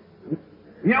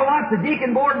 you know what? The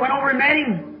deacon board went over and met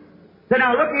him. Said,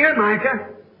 now look here,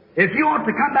 Micah. If you want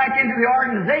to come back into the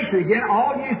organization again,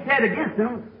 all you said against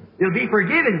them, it'll be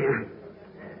forgiven you.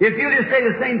 If you just say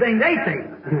the same thing they say.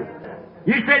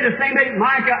 You say the same thing,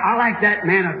 Micah, I like that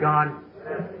man of God.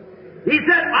 He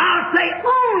said, I'll say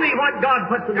only what God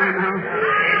puts in my mouth.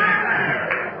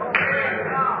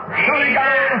 So he got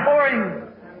over before him.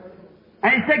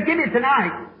 And he said, give me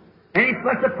tonight. And he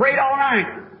must have prayed all night.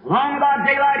 Long about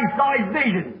daylight, he saw his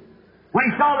vision. When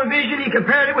he saw the vision, he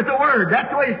compared it with the Word. That's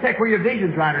the way to check where your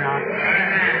vision's right or not.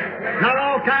 Not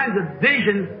all kinds of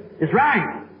visions is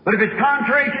right. But if it's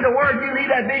contrary to the Word, you leave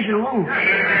that vision alone.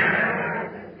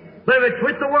 But if it's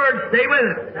with the Word, stay with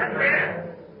it.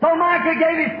 So Micah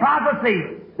gave his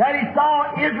prophecy that he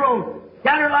saw Israel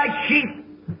scattered like sheep.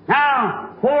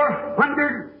 Now,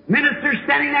 400 ministers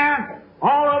standing there,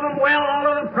 all of them well, all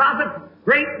of them prophets,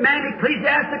 great man,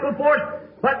 ecclesiastical force.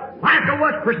 But Micah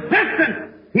was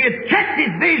persistent. He had checked his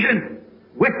vision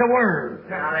with the Word.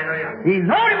 He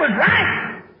knew it was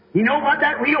right. He knew what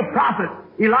that real prophet,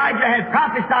 Elijah, had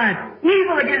prophesied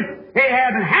evil against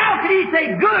Ahab. And how could he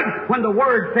say good when the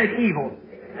Word said evil?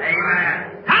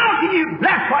 Amen. How can you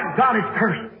bless what God has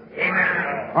cursed?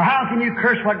 Amen. Or how can you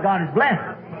curse what God has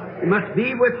blessed? It must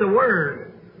be with the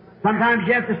Word. Sometimes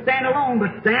you have to stand alone, but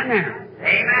stand there.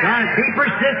 Amen. Now, be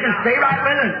persistent. Stay right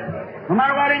with it. No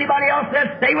matter what anybody else says,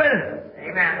 stay with it.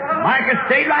 Amen. Micah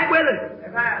stayed right with it.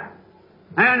 Amen.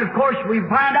 And of course, we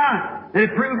find out that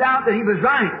it proved out that he was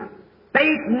right.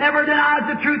 Faith never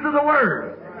denies the truth of the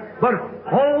Word, but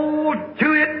hold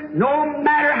to it no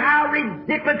matter how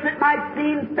ridiculous it might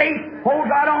seem. Faith holds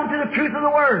right on to the truth of the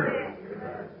Word.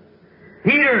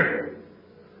 Peter,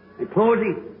 in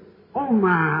closing, oh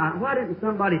my, why didn't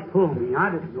somebody pull me? I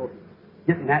didn't know it was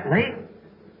getting that late.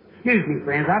 Excuse me,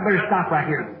 friends, I better stop right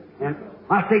here. And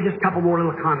I'll say just a couple more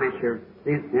little comments here.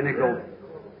 Then it goes.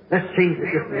 Let's change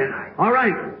it just a minute. All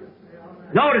right.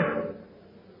 Notice.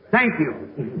 Thank you.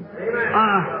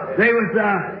 There was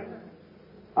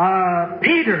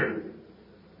Peter,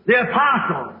 the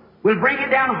apostle. We'll bring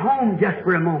it down home just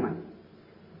for a moment.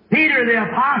 Peter, the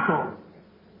apostle.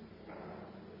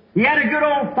 He had a good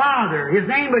old father. His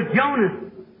name was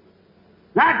Jonas.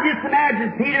 Not just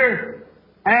imagine Peter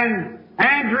and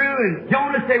Andrew and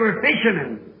Jonas, they were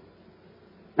fishermen.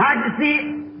 Now you see,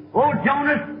 old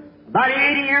Jonas, about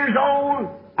 80 years old,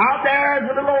 out there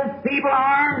with little old feeble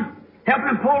arms, helping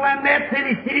him pull them nets in.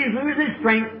 He said he's losing his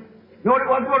strength. You know, it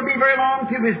wasn't going to be very long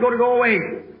till he was going to go away.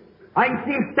 I can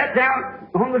see him sit down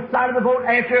on the side of the boat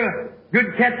after a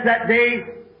good catch that day.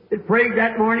 It prayed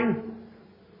that morning.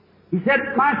 He said,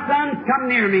 my sons, come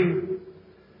near me.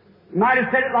 He might have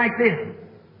said it like this.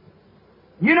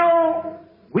 You know,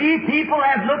 we people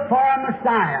have looked for a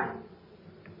Messiah.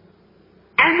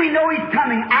 And we know He's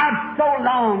coming. I've so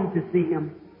longed to see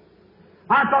Him.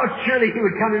 I thought surely He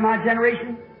would come in my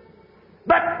generation.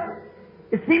 But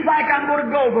it seems like I'm going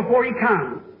to go before He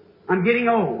comes. I'm getting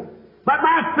old. But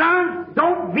my sons,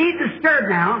 don't be disturbed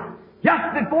now.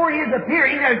 Just before His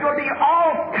appearing, there's going to be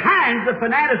all kinds of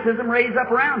fanaticism raised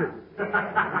up around it.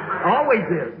 Always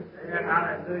is.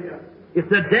 It's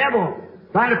the devil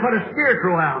trying to put a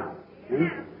scarecrow out.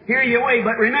 Scare you away,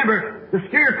 but remember, the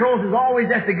scarecrows is always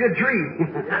at the good tree.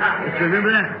 Just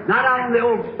remember that. Not out on the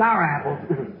old sour apples.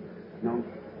 No.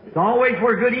 It's always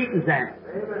where good eating's at.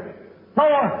 So,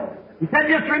 He said,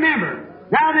 just remember,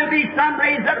 now there'll be some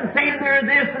raised up and saying they're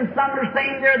this, and some are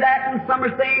saying they're that, and some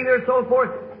are saying they're so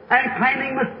forth, and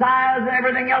claiming messiahs and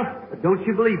everything else. But don't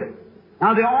you believe it.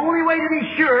 Now the only way to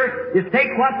be sure is take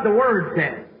what the Word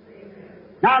said.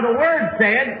 Now the Word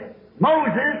said,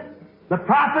 Moses, the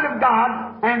prophet of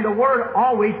God, and the Word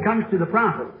always comes to the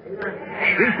prophet.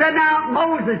 He said, now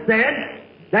Moses said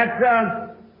that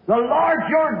the Lord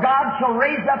your God shall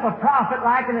raise up a prophet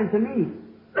likened unto me.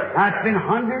 Now it's been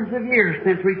hundreds of years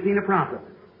since we've seen a prophet.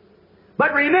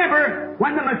 But remember,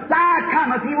 when the Messiah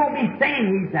cometh, He won't be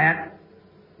saying He's that.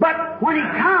 But when He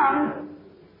comes,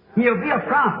 He'll be a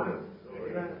prophet.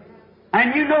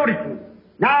 And you notice Him.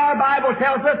 Now our Bible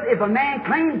tells us if a man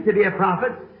claims to be a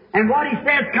prophet, and what he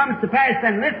says comes to pass,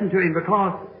 then listen to him,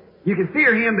 because you can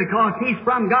fear him because he's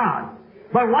from God.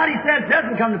 But what he says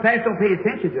doesn't come to pass, don't pay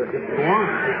attention to it. Just go on,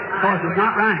 because it's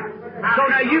not right. So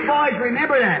now you boys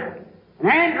remember that. And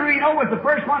Andrew, was the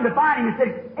first one to find him. He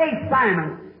said, hey,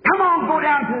 Simon, come on, go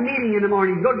down to the meeting in the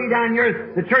morning. He's going to be down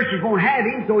here. The churches won't have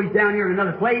him, so he's down here in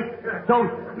another place.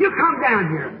 So you come down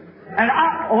here. And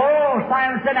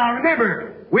Simon said, now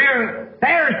remember, we're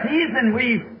Pharisees and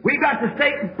we got to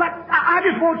stay, but I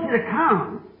just want you to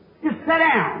come. Just sit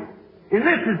down and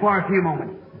listen for a few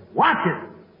moments. Watch it.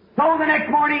 So the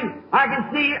next morning, I can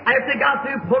see, as they got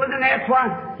through pulling the nets,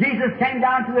 while Jesus came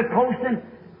down to the coast, and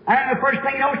the first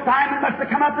thing you know, Simon must have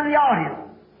come up to the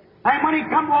audience. And when he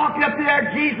come walking up to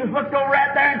there, Jesus looked over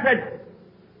at there and said,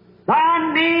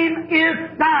 thy name is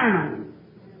Simon,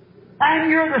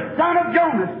 and you're the son of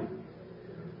Jonas.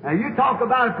 Now you talk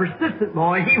about a persistent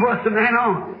boy, he was the man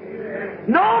on.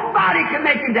 Nobody can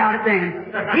make him doubt it then.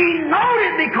 He knowed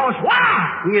it because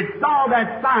why? He had saw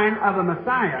that sign of a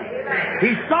Messiah.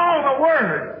 He saw the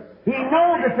Word. He knew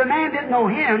that the man didn't know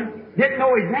him, didn't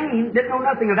know his name, didn't know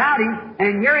nothing about him,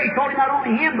 and here he told him not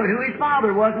only him, but who his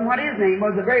father was and what his name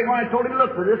was, the very one that told him to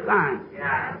look for this sign.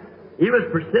 He was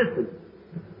persistent.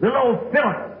 Little old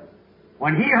Philip,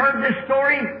 when he heard this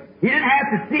story, he didn't have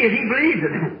to see it, he believed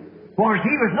it. For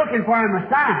he was looking for him a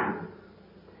sign.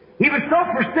 He was so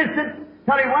persistent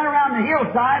till he went around the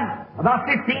hillside, about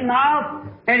 15 miles,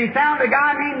 and he found a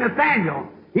guy named Nathaniel.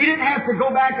 He didn't have to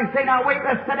go back and say, now wait,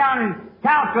 let's sit down and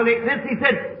calculate this. He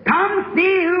said, come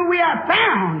see who we have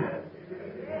found.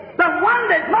 The one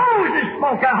that Moses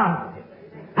spoke of.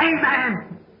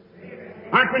 Amen.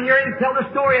 I can hear him tell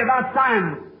the story about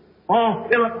Simon. Oh,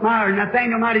 Philip Meyer,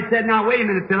 Nathaniel might have said, now wait a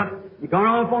minute, Philip. You're going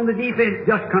off on the defense.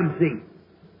 Just come see.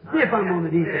 See if I'm on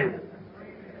the defense.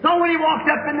 So when he walked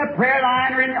up in the prayer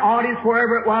line or in the audience,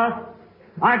 wherever it was,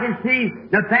 I can see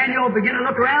Nathaniel begin to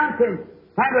look around and say,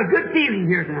 I have a good feeling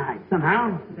here tonight,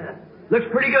 somehow. Looks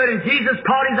pretty good. And Jesus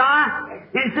caught his eye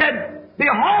and said,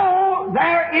 behold,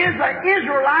 there is an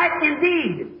Israelite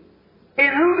indeed,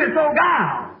 in whom is no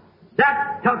guile.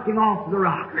 That took him off the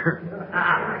rocker.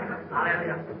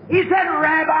 He said,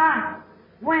 Rabbi,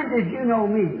 when did you know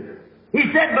me? He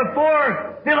said,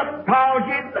 before Philip called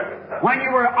you, when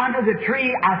you were under the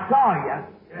tree, I saw you.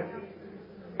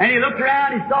 And he looked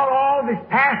around, he saw all of his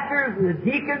pastors and the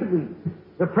deacons and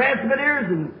the presbyters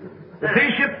and the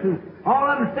bishops and all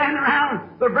of them standing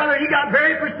around. But brother, he got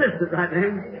very persistent right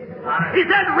then. He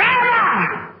said,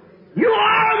 Rabbi, you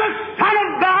are the Son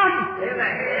of God.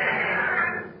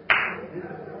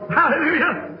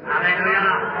 Hallelujah. Hallelujah.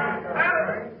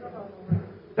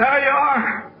 There you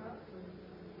are.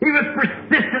 He was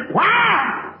persistent.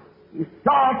 Why? He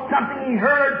saw something, he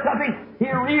heard something, he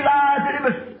realized that it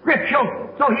was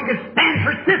scriptural, so he could stand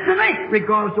persistently,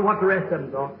 regardless of what the rest of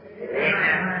them thought.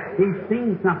 He'd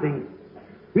seen something.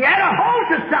 He had a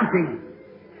hold of something.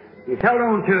 He held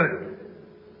on to it.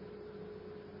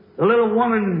 The little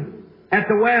woman at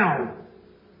the well,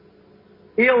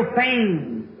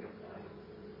 ill-famed.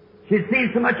 She'd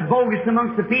seen so much bogus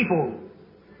amongst the people,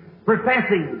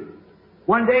 professing.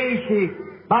 One day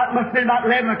must have been about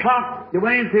 11 o'clock, they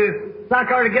went into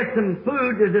Sychar to get some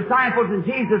food. The disciples and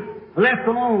Jesus left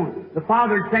alone. The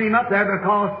Father had sent him up there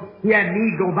because he had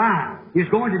need go by. He was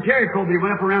going to Jericho, but he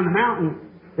went up around the mountain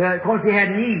because he had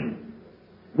need.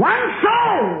 One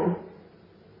soul,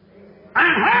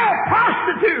 and her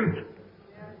prostitute.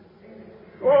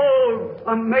 Oh,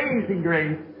 amazing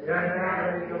grace.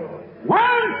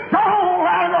 One soul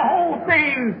out of the whole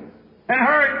thing, and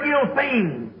her ill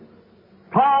fame.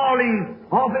 called him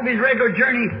off of his regular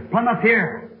journey from up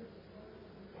here.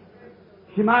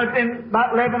 She might have been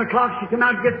about 11 o'clock. She came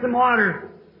out to get some water.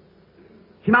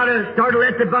 She might have started to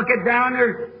let the bucket down.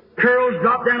 Her curls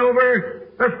dropped down over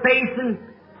her face, and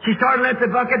she started to let the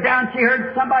bucket down. She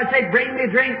heard somebody say, "Bring me a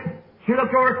drink." She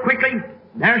looked over quickly.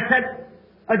 There sat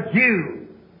a Jew.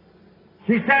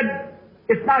 She said,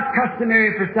 "It's not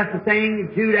customary for such a thing."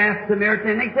 The Jew asked the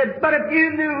Samaritan, and they said, "But if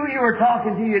you knew who you were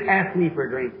talking to, you'd ask me for a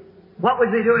drink." What was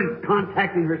he doing?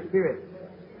 Contacting her spirit.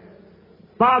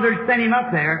 Father sent him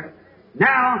up there.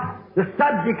 Now the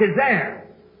subject is there.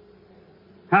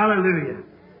 Hallelujah.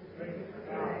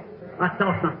 I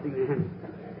saw something then.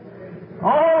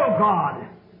 Oh God.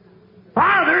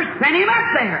 Father sent him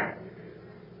up there.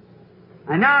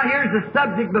 And now here's the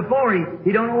subject before him.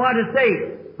 He don't know what to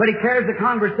say, but he carries the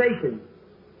conversation.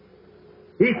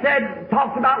 He said,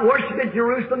 talked about worship at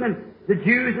Jerusalem and the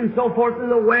Jews and so forth,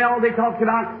 and the well they talked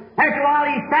about. After a while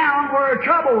he found where her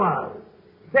trouble was.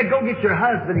 He said, "Go get your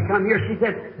husband and come here." She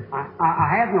said,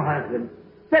 I have no husband."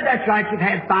 He said, "That's right, you've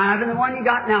had 5, and the one you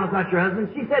got now is not your husband."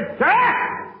 She said, "Sir,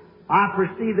 I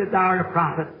perceive that thou art a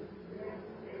prophet.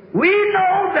 We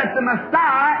know that the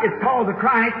Messiah is called the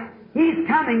Christ. He's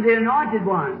coming, the Anointed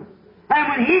One. And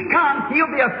when He comes, He'll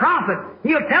be a prophet.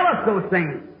 He'll tell us those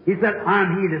things." He said,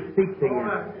 "I'm He to speak to you."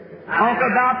 Talk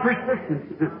about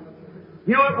persistence.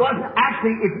 You know, it wasn't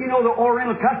actually, if you know the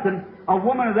Oriental custom, a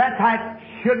woman of that type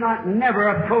should not never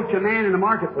approach a man in the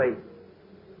marketplace.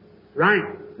 Right?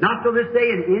 Not till this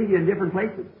day in India and different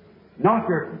places. No,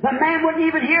 sir. The man wouldn't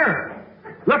even hear her.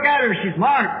 Look at her. She's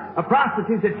marked. A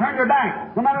prostitute that turned her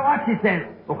back, no matter what she said.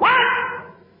 But what?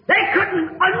 They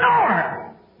couldn't ignore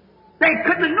her. They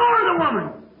couldn't ignore the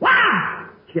woman. Why?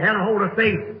 She had a hold of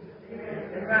faith.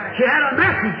 She had a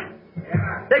message.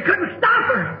 They couldn't stop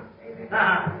her.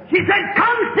 She said,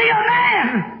 "Come see a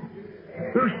man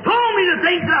who's told me the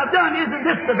things that I've done. Isn't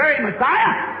this the very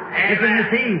Messiah?" It's in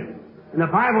this Eve. And the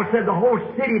Bible said the whole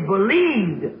city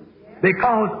believed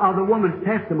because of the woman's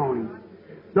testimony.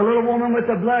 The little woman with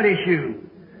the blood issue.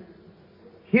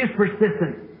 She's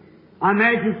persistent. I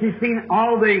imagine she's seen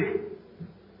all the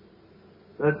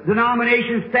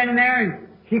denominations standing there, and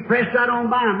she pressed right on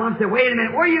by him. Mom said, "Wait a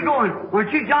minute, where are you going?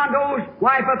 Aren't you John Doe's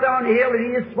wife up there on the hill? Did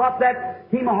he just swap that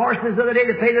team of horses the other day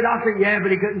to pay the doctor?" "Yeah,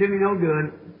 but he couldn't do me no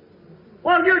good."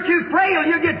 "Well, you're too frail.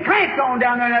 You'll get tramped on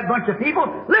down there in that bunch of people.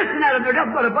 Listen at them. They're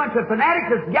nothing but a bunch of fanatics.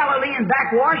 That's Galilean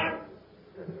backwash.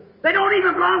 They don't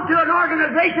even belong to an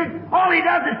organization. All he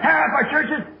does is tear up our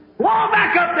churches. Go on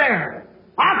back up there.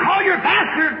 I'll call your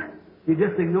pastor." She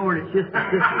just ignored it. She's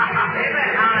persistent.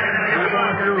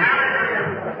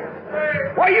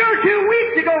 "Well, you're too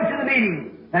weak to go to the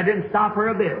meeting." That didn't stop her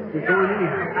a bit. She's going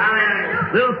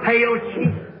anyhow. Little pale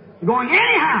cheeks. Going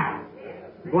anyhow.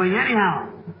 Going anyhow.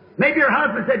 Maybe her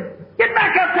husband said, "Get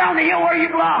back up down the hill where you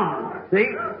belong."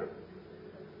 See?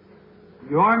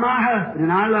 "You are my husband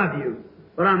and I love you,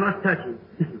 but I must touch you."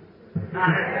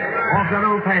 Walk right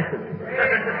on past it.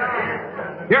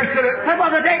 Here stood her. Some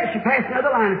other day she passed another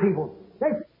line of people.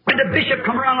 When the bishop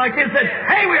come around like this and said,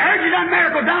 "Hey, we heard you done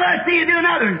miracles. Now let's see you do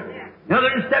another." The other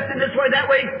one stepped in this way, that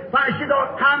way. Finally, she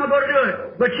thought time ago to do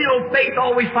it. But you know, faith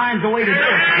always finds a way to do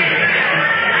it.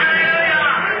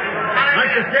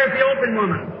 Like the Seraphiopen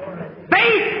woman.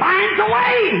 Faith finds a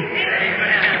way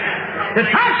to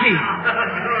touch Him.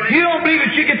 You don't believe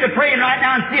it, you get to praying right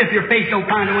now and see if your faith don't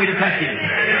find a way to touch Him.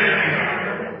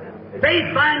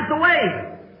 Faith finds the way.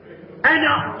 And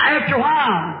after a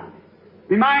while,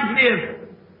 reminds me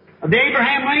of the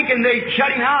Abraham Lincoln. They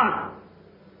shut him out.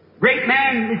 Great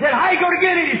man. He said, "How are you going to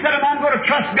get it?" He said, "I'm going to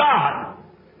trust God."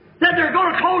 Said, "They're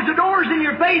going to close the doors in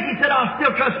your face." He said, "I'll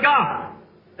still trust God."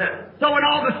 So when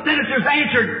all the senators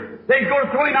answered, they're going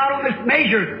to throw him out on this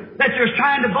measure that they're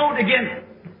trying to vote against.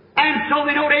 And so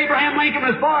they know that Abraham Lincoln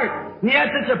was for it. And he had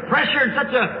such a pressure and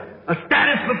such a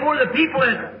status before the people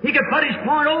that he could put his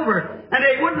point over. And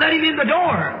they wouldn't let him in the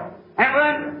door. And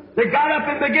when they got up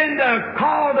and began to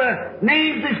call the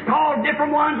names, they called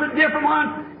different ones and different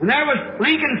ones. And there was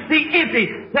Lincoln's seat empty.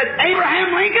 Said,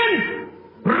 "Abraham Lincoln,"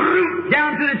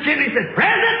 down to the chimney, said,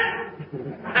 "Present."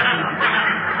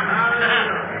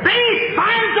 Faith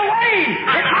finds a way.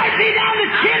 It might be down the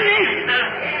chimney,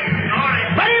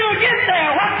 but it'll get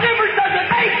there. What difference does it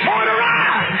make? Toward a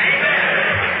rise.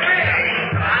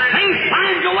 Faith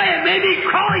finds a way. It may be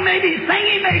crawling, maybe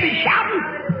singing, maybe shouting.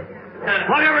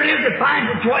 Whatever it is, it finds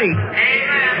its way.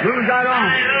 Moves right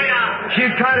on.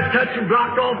 She'd try to touch and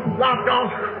blocked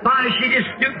off. Finally, she just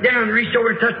stooped down and reached over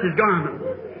and touched his garment.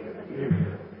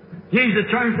 Jesus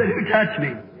turned and said, "Who touched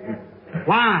me?"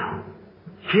 Why?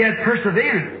 She had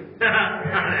perseverance.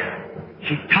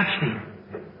 She touched him.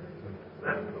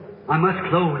 I must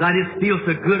close. I just feel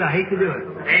so good. I hate to do it.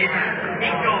 Amen.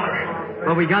 Keep going.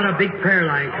 But we got a big prayer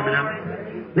line coming up.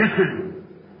 Listen,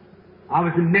 I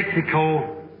was in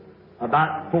Mexico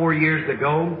about 4 years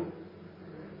ago,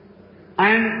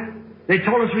 and they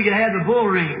told us we could have the bull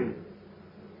ring.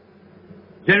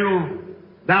 General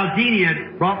Valdini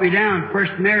had brought me down,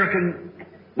 first American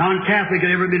non-Catholic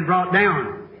had ever been brought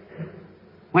down.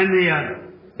 When the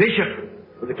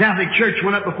bishop of the Catholic Church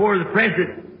went up before the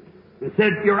president and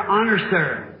said, Your Honor,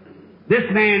 sir, this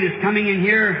man is coming in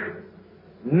here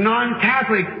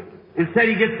non-Catholic and said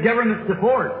he gets government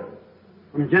support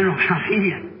from General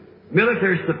Valdini,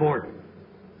 military support.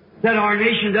 Said our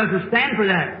nation doesn't stand for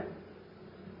that.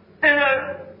 And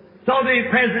so the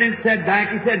president said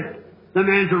back, he said, the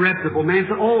man's a reputable man.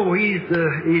 Said, oh, he's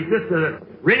just a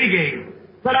renegade.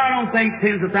 Said, I don't think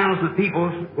tens of thousands of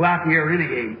people go out here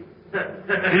renegade.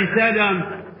 And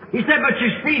he said, but you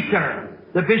see, sir,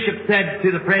 the bishop said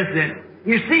to the president,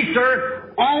 you see,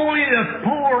 sir, only the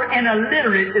poor and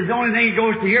illiterate is the only thing that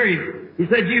goes to hear him. He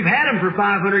said, you've had them for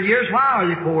 500 years. Why are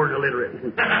they poor and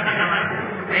illiterate?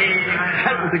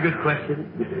 That was a good question.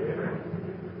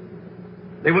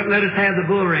 They wouldn't let us have the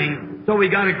bull ring, so we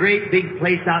got a great big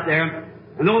place out there,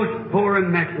 and those poor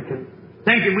and Mexicans,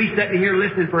 thinking we sitting here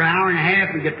listening for an hour and a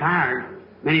half and get tired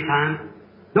many times.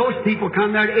 Those people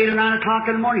come there at 8 or 9 o'clock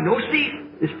in the morning. Those seats,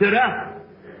 they stood up,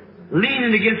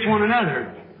 leaning against one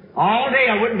another. All day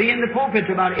I wouldn't be in the pulpit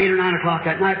till about 8 or 9 o'clock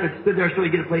at night, but stood there so we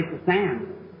get a place to stand.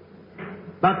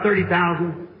 About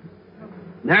 30,000.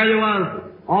 There they was,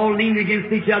 all leaning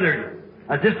against each other.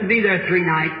 I was just to be there 3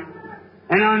 nights.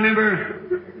 And I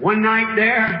remember one night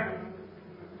there,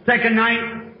 second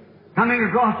night, coming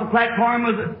across the platform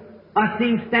was, I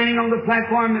seen standing on the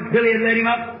platform that Billy had led him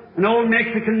up, an old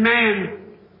Mexican man.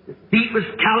 His feet was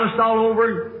calloused all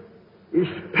over, his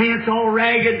pants all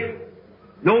ragged,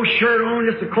 no shirt on,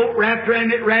 just a coat wrapped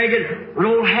around it ragged, an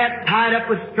old hat tied up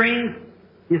with strings.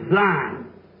 He's blind.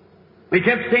 He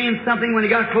kept saying something when he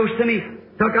got close to me,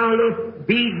 took out a little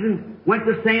beads and went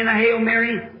to saying a Hail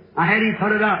Mary. I had him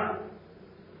put it up.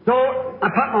 So I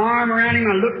put my arm around him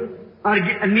and I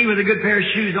looked at me with a good pair of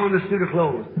shoes on, the suit of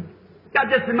clothes. Got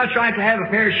just as much right to have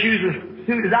a pair of shoes as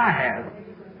suit as I have.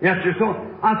 Yes, sir. So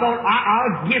I thought,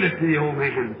 I'll give it to the old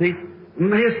man. See?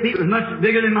 His feet was much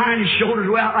bigger than mine. His shoulders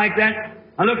were out like that.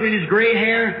 I looked at his gray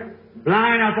hair,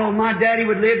 blind. I thought my daddy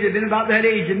would live to have been about that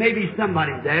age, and maybe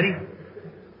somebody's daddy.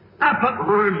 I put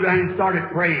my arms around him and started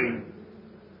praying.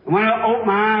 And when I opened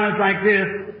my eyes like this,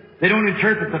 they don't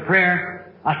interpret the prayer.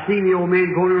 I seen the old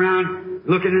man going around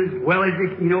looking as well as he,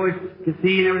 could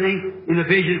see and everything in the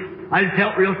vision. I just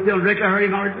felt real still. Rick, I heard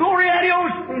him holler, Glory a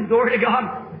Dios! Glory to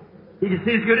God. He could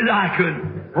see as good as I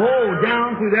could. Oh,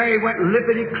 down through there he went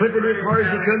lippity-clippity as far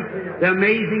as he could. The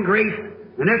amazing grace.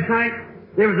 The next night,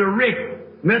 there was a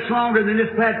rick, much longer than this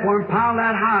platform, piled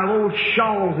out high of old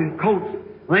shawls and coats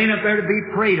laying up there to be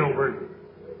prayed over.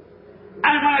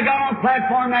 And when I got on the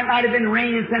platform that night, it had been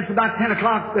raining since about 10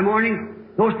 o'clock in the morning.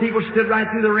 Those people stood right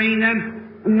through the rain,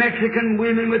 them Mexican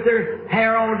women with their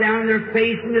hair all down their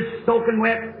face and just soaking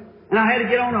wet. And I had to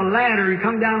get on a ladder and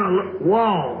come down a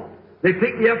wall. They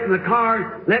picked me up from the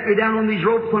car, let me down on these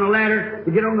ropes on a ladder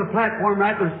to get on the platform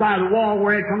right to the side of the wall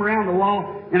where I'd come around the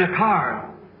wall in a car.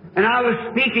 And I was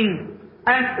speaking,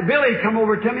 and Billy come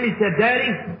over to me and he said, Daddy,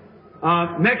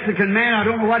 Mexican man, I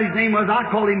don't know what his name was,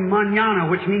 I called him Mañana,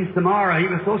 which means tomorrow. He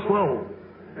was so slow.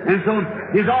 And so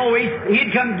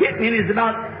he'd come get me, and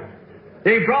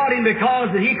they brought him because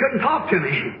he couldn't talk to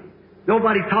me.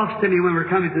 Nobody talks to me when we're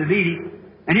coming to the meeting.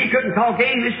 And he couldn't talk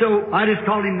English, so I just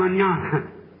called him Mañana.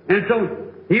 And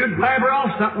so he would blabber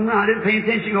off something. I didn't pay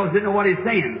attention because I didn't know what he was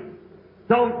saying.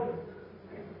 So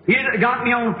he got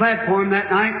me on the platform that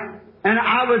night, and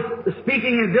I was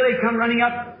speaking, and Billy come running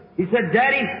up. He said,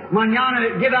 Daddy,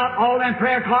 Mañana, give out all them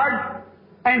prayer cards.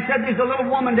 And said, there's a little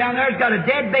woman down there who's got a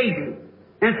dead baby.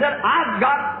 And said, I've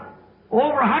got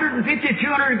over 150,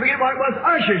 200, forget what it was,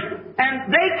 ushers, and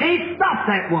they can't stop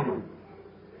that woman.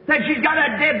 Said she's got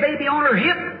a dead baby on her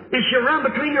hip, and she'll run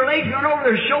between her legs and run over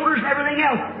their shoulders and everything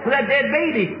else for that dead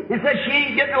baby. And said she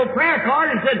ain't getting no prayer card,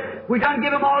 and said, we done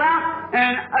give them all out,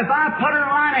 and if I put her in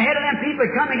line ahead of them people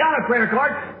that come and got a prayer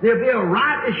card, there'll be a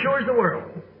riot as sure as the world.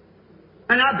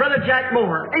 And now Brother Jack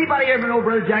Moore, anybody ever know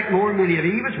Brother Jack Moore? Many of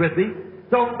you, he was with me.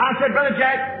 So I said, Brother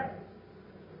Jack,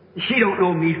 she don't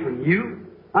know me from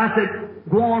you. I said,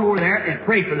 go on over there and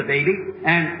pray for the baby,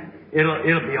 and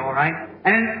it'll be all right.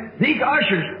 And these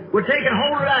ushers were taking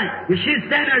hold of that. And she'd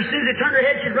stand there, as soon as they turned her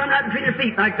head, she'd run right between her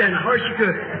feet like that, as hard as she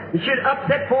could. And she'd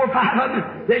upset 4 or 5 of them.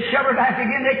 They'd shove her back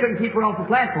again. They couldn't keep her off the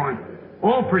platform.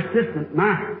 All persistent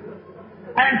mind.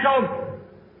 And so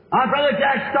Brother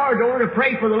Jack started over to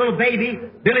pray for the little baby.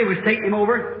 Billy was taking him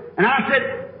over. And I said,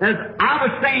 as I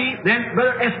was saying, then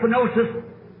Brother Espinosa,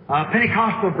 a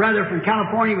Pentecostal brother from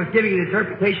California, was giving an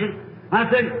interpretation.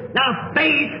 I said, now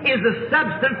faith is the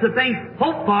substance of things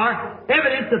hoped for,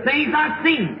 evidence of things not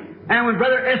seen. And when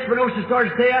Brother Espinosa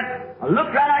started to say that, I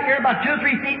looked right out here about 2 or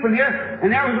 3 feet from here,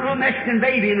 and there was a little Mexican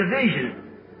baby in a vision.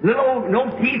 Little old, no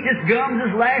teeth, just gums,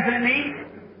 just laughing at me.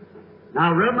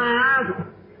 Now I rubbed my eyes,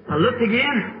 I looked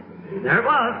again, there it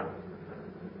was.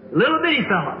 Little bitty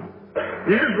fella.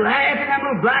 Just laughing, that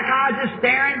little black eyes just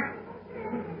staring.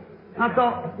 I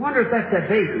thought, wonder if that's that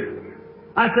baby.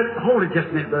 I said, hold it just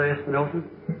a minute, Brother Espinosa.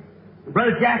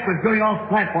 Brother Jack was going off the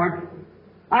platform.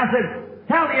 I said,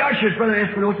 tell the ushers, Brother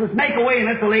Espinosa, make a way and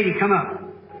let the lady come up.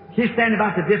 She's standing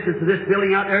about the distance of this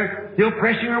building out there, still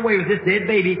pressing her way with this dead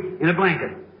baby in a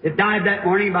blanket. It died that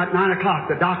morning about 9 o'clock.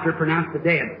 The doctor pronounced it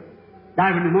dead.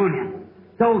 Died of pneumonia.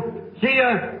 So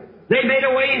they made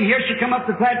a way, and here she come up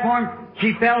the platform.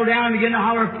 She fell down and began to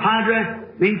holler, Padre,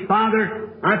 means Father.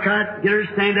 I tried to get her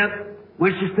to stand up.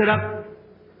 When she stood up,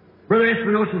 Brother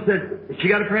Espinosa said, has she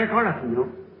got a prayer card? I said, no.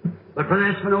 But Brother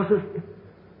Espinosa,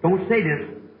 don't say this.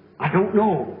 I don't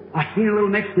know. I seen a little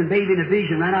Mexican baby in a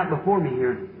vision right out before me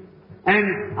here.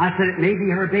 And I said, it may be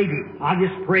her baby. I'll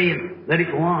just pray and let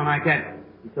it go on like that.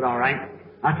 He said, all right.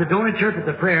 I said, don't interpret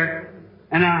the prayer.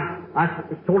 And I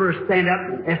told her to stand up,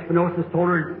 and Espinosa told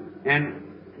her in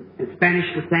Spanish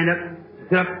to stand up. She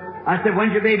stood up. I said,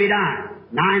 when'd your baby die?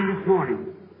 9 this morning.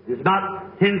 It was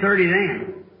about 10:30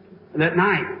 then, that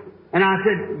night. And I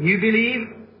said, you believe?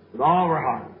 With all of her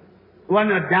heart. There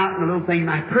wasn't a doubt in the little thing.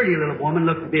 My pretty little woman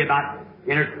looked to be about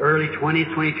in her early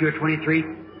 20s, 22 or 23.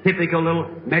 Typical little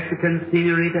Mexican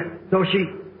senorita. So she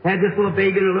had this little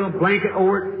baby in a little blanket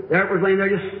over it. There it was laying there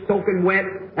just soaking wet.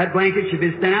 That blanket, she'd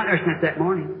been standing out there since that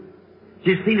morning.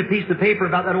 She'd seen a piece of paper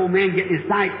about that old man getting his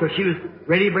sight, so she was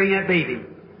ready to bring that baby.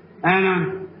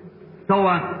 And so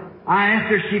I asked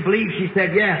her if she believed. She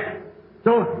said yes.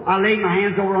 So I laid my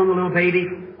hands over on the little baby.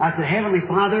 I said, Heavenly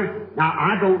Father, now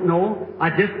I don't know.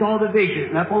 I just saw the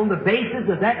vision. And upon the basis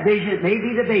of that vision, it may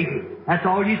be the baby. That's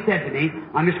all you said to me.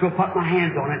 I'm just going to put my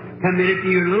hands on it, commit it to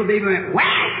you. The little baby went,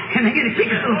 whack! And they get to kick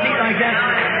his little feet like that.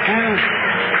 And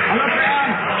I looked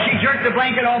around. She jerked the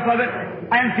blanket off of it.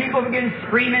 And people began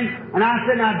screaming. And I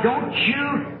said, now don't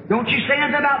you say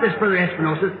anything about this, Brother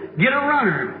Espinosa. Get a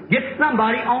runner. Get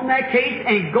somebody on that case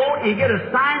and go and get a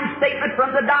signed statement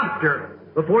from the doctor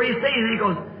before you say anything. He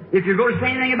goes, if you're going to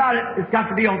say anything about it, it's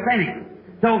got to be authentic.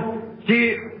 So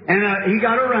he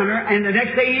got a runner, and the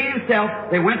next day he himself,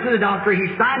 they went to the doctor. He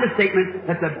signed a statement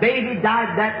that the baby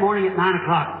died that morning at 9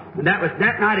 o'clock. And that was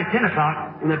that night at 10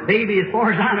 o'clock. And the baby, as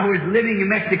far as I know, is living in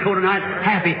Mexico tonight,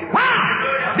 happy.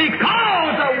 Why?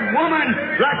 Because a woman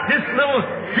like this little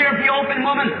syrupy open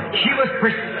woman, she was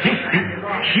persistent.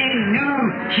 She knew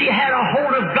she had a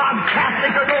hold of God,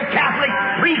 Catholic or no Catholic,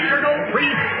 priest or no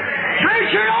priest,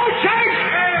 church or no church,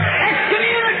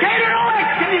 excommunicate or no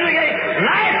excommunicate,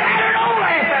 laugh at or no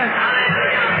laugh at.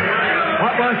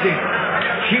 What was she?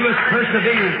 She was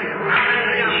perseverant.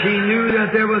 She knew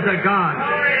that there was a God.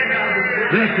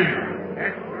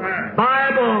 Listen,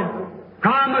 Bible,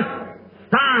 promise,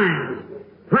 signs,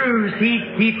 proves He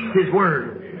keeps His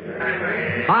word.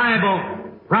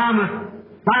 Bible, promise,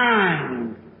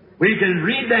 signs. We can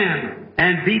read them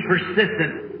and be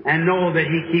persistent and know that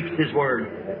He keeps His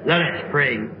word. Let us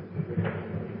pray.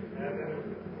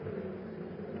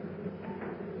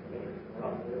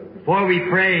 Before we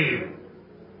pray,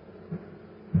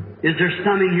 is there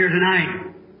some in here tonight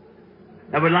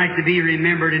that would like to be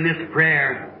remembered in this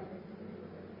prayer?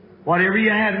 Whatever you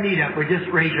have need of, just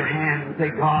raise your hand and say,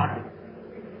 God,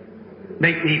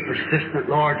 make me persistent,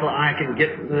 Lord, till I can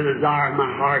get the desire of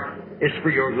my heart. It's for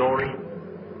your glory.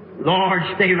 Lord,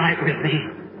 stay right with me.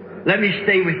 Let me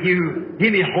stay with you.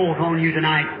 Give me a hold on you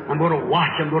tonight. I'm going to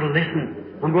watch. I'm going to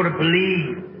listen. I'm going to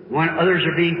believe. When others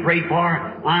are being prayed for,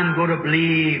 I'm going to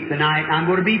believe tonight. I'm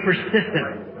going to be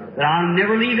persistent that I'll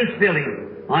never leave this building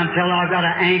until I've got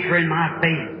an anchor in my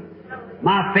faith.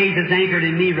 My faith is anchored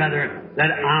in me, rather,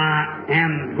 that I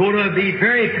am going to be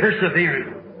very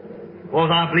perseverant.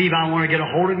 Because I believe I want to get a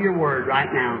hold of your word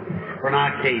right now for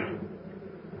my case.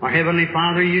 Our Heavenly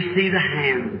Father, you see the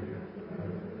hand,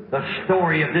 the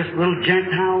story of this little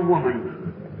Gentile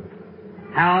woman,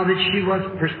 how that she was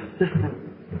persistent.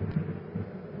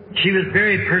 She was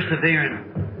very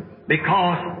perseverant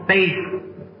because faith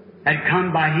had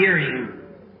come by hearing,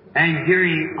 and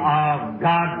hearing of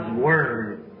God's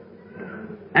Word.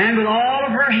 And with all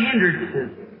of her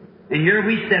hindrances, and here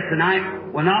we sit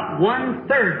tonight with not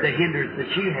 1/3 the hindrance that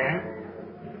she had.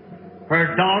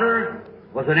 Her daughter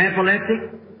was an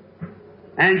epileptic.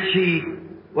 and she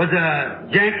was a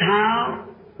Gentile,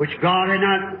 which God had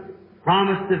not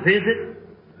promised to visit.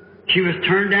 She was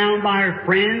turned down by her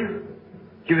friends.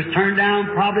 She was turned down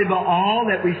probably by all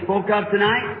that we spoke of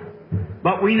tonight.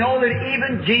 But we know that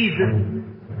even Jesus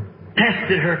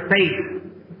tested her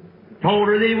faith, told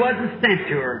her that He wasn't sent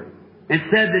to her, and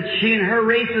said that she and her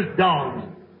race was dogs.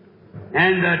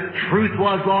 And the truth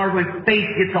was, Lord, when faith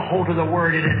gets a hold of the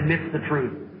Word, it admits the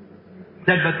truth.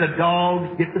 Said, but the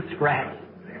dogs get the scratch.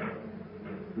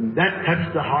 That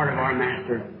touched the heart of our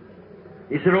Master.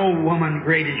 He said, "O woman,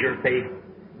 great is your faith.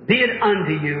 Be it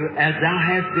unto you as thou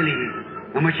hast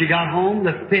believed." And when she got home,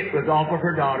 the fit was off of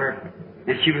her daughter,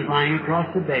 and she was lying across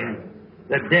the bed.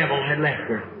 The devil had left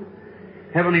her.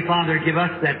 Heavenly Father, give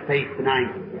us that faith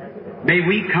tonight. May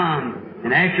we come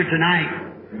and after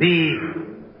tonight be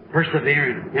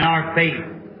perseverant in our faith.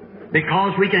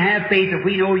 Because we can have faith if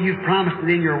we know You've promised it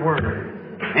in Your Word.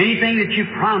 Anything that You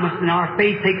promised and our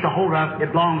faith takes a hold of,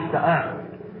 it belongs to us.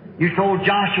 You told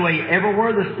Joshua,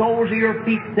 everywhere the soles of your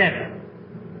feet step,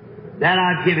 that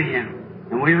I've given you.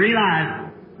 And we realize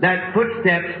that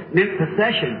footsteps meant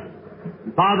possession.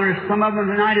 Father, if some of them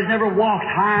tonight has never walked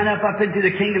high enough up into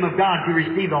the kingdom of God to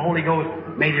receive the Holy Ghost,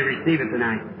 may they receive it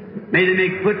tonight. May they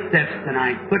make footsteps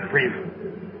tonight, footprints.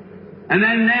 And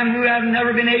then them who have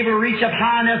never been able to reach up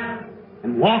high enough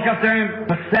and walk up there and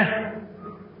possess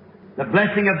the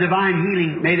blessing of divine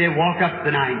healing, may they walk up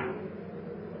tonight.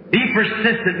 Be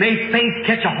persistent. May faith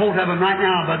catch a hold of them right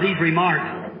now by these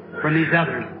remarks from these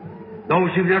others.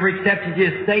 Those who've never accepted You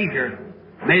as Savior,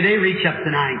 may they reach up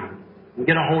tonight and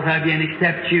get a hold of You and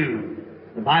accept You.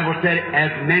 The Bible said,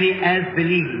 as many as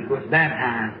believed was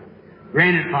baptized.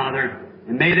 Granted, Father,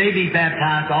 and may they be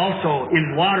baptized also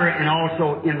in water and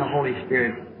also in the Holy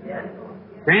Spirit.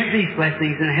 Grant these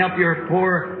blessings and help Your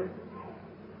poor,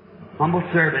 humble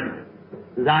servant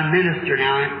as I minister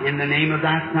now in the name of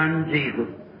Thy Son, Jesus.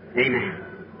 Amen.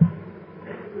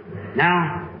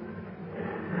 Now,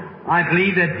 I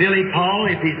believe that Billy Paul,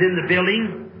 if he's in the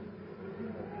building,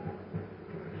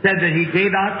 said that he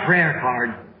gave out prayer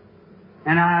cards.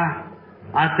 And I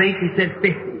think he said 50.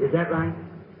 Is that right?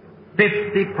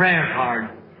 50 prayer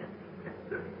cards.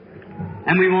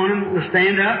 And we want them to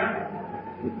stand up.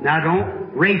 Now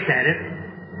don't race at it.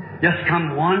 Just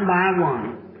come one by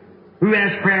one. Who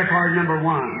has prayer card number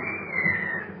 1?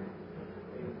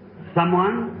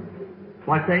 Someone?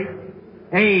 What's that?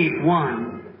 Abe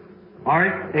 1. All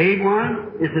right, Abe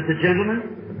 1. Is it the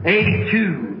gentleman? Abe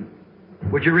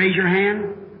 2. Would you raise your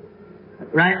hand?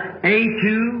 Right?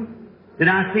 A2. Did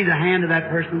I see the hand of that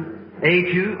person?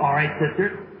 A2. All right,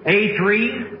 sister.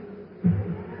 A3.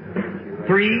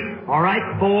 3. All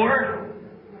right. 4.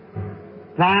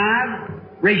 5.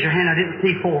 Raise your hand. I didn't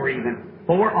see 4 even.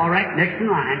 4. All right. Next in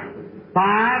line.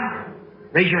 5.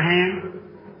 Raise your hand.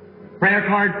 Prayer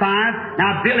card 5.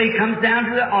 Now Billy comes down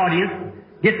to the audience,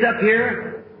 gets up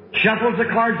here, shuffles the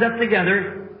cards up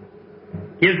together,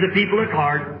 gives the people a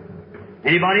card.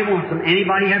 Anybody wants them.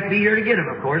 Anybody has to be here to get them,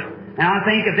 of course. And I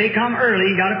think if they come early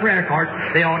and got a prayer card,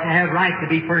 they ought to have right to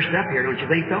be first up here. Don't you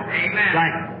think so? Amen.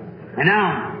 Right. And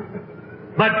now,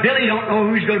 but Billy don't know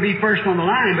who's going to be first on the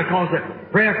line because the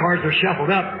prayer cards are shuffled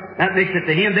up. That makes it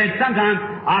to him. Then sometimes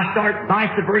I start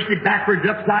vice versa, backwards,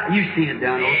 upside. You've seen it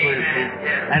done also.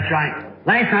 That's right.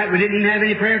 Last night we didn't even have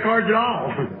any prayer cards at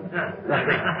all.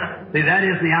 See, that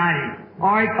is the idea.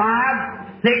 All right,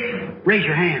 5, 6, raise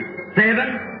your hand.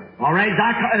 7. All right,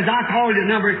 as I call you the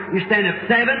number, you stand up.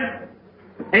 7,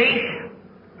 8,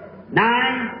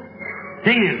 9,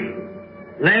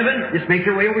 10, 11. Just make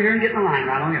your way over here and get in the line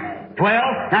right on here.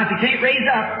 12. Now, if you can't raise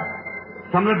up,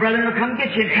 some of the brethren will come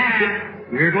get you and tap you.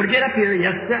 You're going to get up here.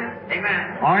 Yes, sir.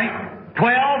 Amen. All right.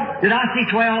 12. Did I see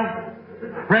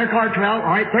 12? Prayer card 12. All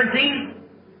right. 13.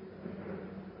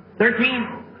 13.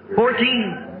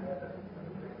 14.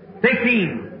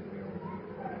 15.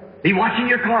 Be watching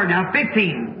your card now.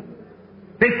 15.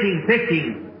 15.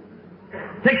 15.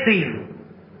 16.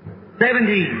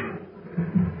 17.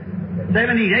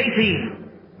 17. 18.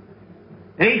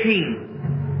 18.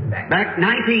 Back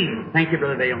 19. Thank you,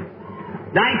 Brother Vale.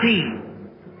 19.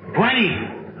 20.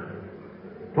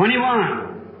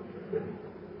 21.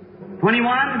 21.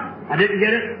 I didn't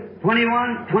get it.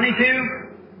 21. 22.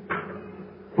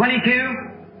 22.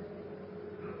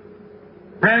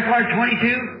 Prayer card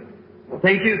 22. Well,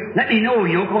 thank you. Let me know,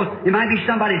 because there might be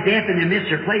somebody deaf and they miss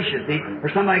their place, you see, or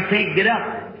somebody can't get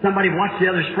up. Somebody watched the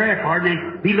other's prayer card and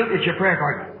then be looking at your prayer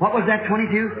card. What was that,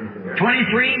 22?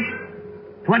 23?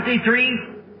 23?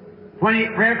 20,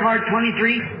 prayer card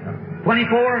 23?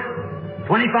 24?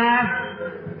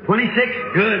 25? 26?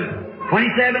 Good.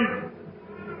 27?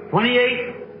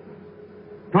 28?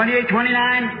 28,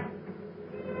 29?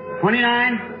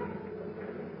 29,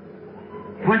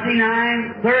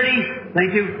 29, 30,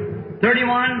 thank you,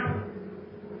 31,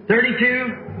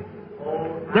 32,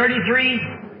 33,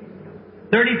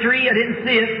 33, I didn't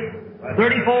see it,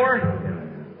 34,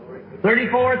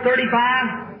 34,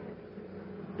 35,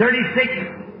 36,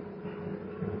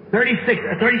 36,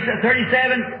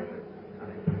 37,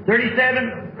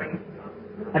 37,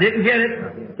 I didn't get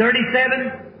it,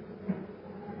 37,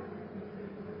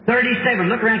 37,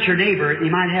 look around your neighbor, he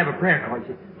might have a prayer card.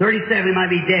 37, he might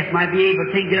be deaf, might be able,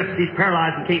 can't get up, he's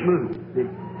paralyzed and can't move.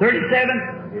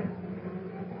 37,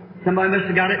 somebody must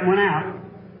have got it and went out.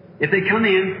 If they come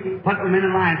in, put them in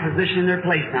a line, position in their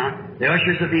place now. The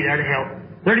ushers will be there to help.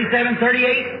 37,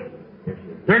 38,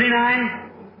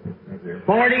 39,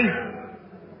 40,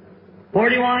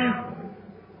 41,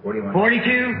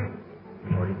 42,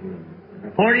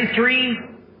 43,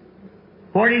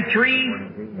 43,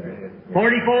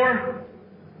 44,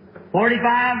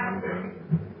 45,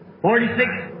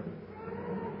 46,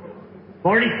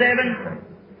 47,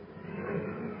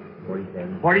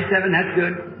 47, that's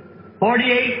good.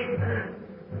 48,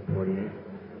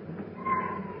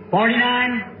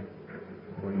 49,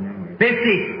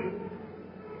 50,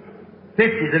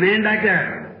 50, the man back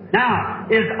there. Now,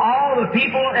 is all the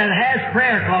people that has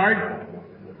prayer cards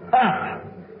up?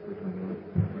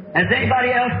 Has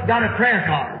anybody else got a prayer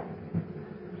card?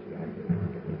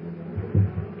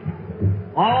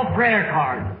 All prayer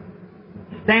cards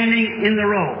standing in the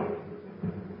row.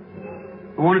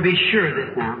 I want to be sure of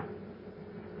this now.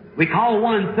 We call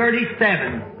one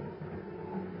 37.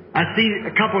 I've seen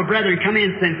a couple of brethren come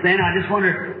in since then. I just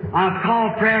wonder, I've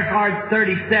called prayer card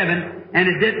 37 and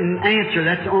it didn't answer.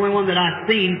 That's the only one that I've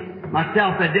seen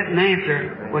myself that didn't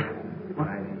answer. Was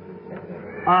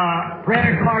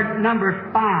prayer card number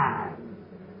 5.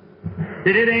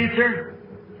 Did it answer?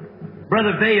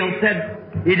 Brother Vale said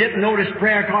he didn't notice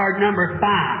prayer card number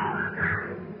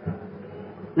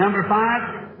 5. Number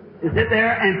 5, is it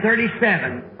there? And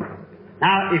 37.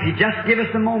 Now, if you just give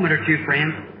us a moment or two,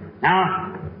 friends.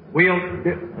 Now,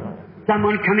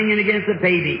 someone coming in against a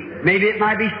baby. Maybe it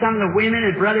might be some of the women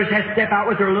and brothers have to step out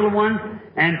with their little ones.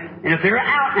 And if they're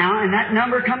out now and that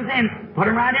number comes in, put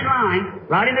them right in line,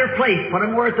 right in their place. Put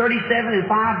them where 37 and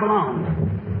 5 belongs.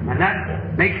 And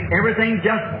that makes everything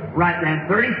just right then.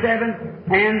 37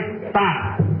 and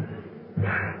 5.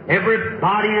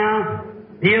 Everybody now,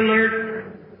 be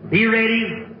alert, be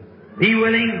ready, be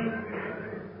willing.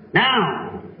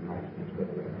 Now,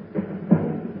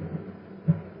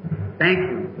 thank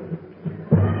you.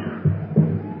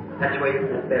 That's the way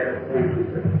it's better. Thank you,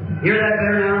 sir. Hear that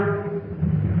better now?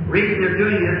 The reason they're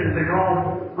doing this is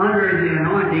because under the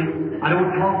anointing, I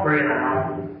don't talk very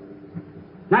loud.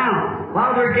 Now,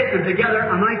 while they're getting them together,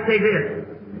 I might say this.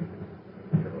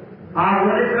 I'll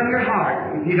let it from your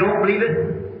heart. If you don't believe it,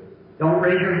 don't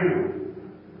raise your hand.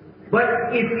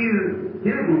 But if you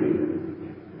do believe it,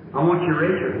 I want you to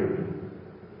raise your hand.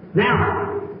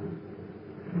 Now,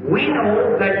 we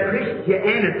know that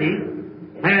Christianity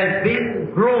has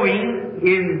been growing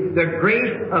in the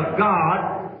grace of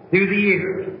God through the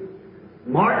years.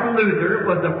 Martin Luther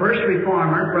was the first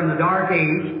reformer from the Dark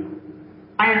Age,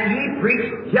 and he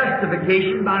preached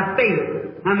justification by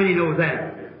faith. How many knows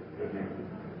that?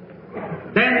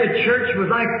 Then the church was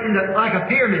like a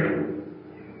pyramid.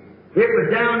 It was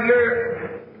down here.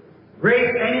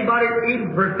 Great, anybody who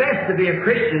even professed to be a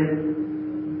Christian,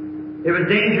 it was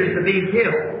dangerous to be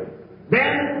killed.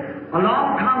 Then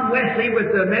along come Wesley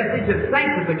with the message of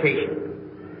sanctification.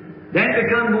 Then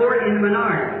become more in the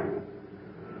minority.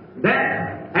 Then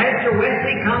after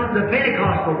Wesley comes the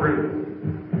Pentecostal group.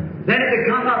 Then it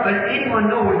becomes up, and anyone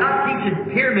knows, not teaching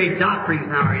pyramid doctrines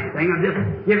now or anything, I'm just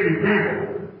giving an example.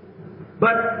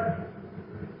 But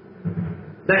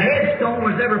the headstone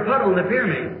was never put on the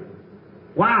pyramid.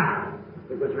 Why?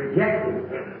 It was rejected.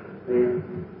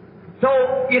 So,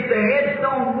 if the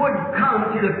headstone would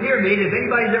come to the pyramid, if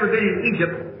anybody's ever been in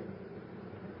Egypt,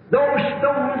 those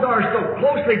stones are so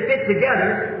closely fit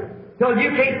together till you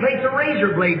can't place a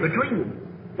razor blade between them.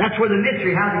 That's where the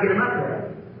mystery, how to get them up there.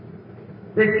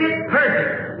 They fit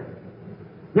perfect.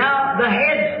 Now, the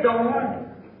headstone,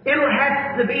 it'll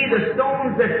have to be the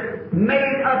stones that's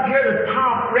made up here, the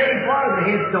top, ready for the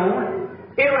headstone.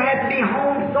 It'll have to be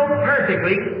honed so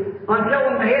perfectly until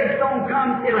when the headstone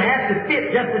comes, it'll have to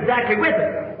fit just exactly with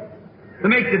it to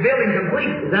make the building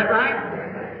complete. Is that right?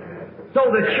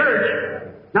 So the church,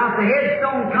 now if the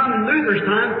headstone come in Luther's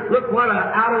time, look what an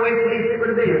out-of-way place it would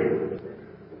have been.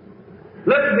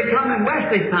 Look if it come in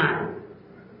Wesley's time.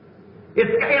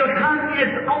 It'll come in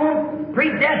its own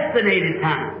predestinated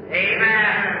time.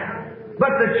 Amen.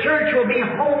 But the church will be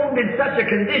honed in such a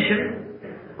condition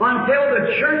until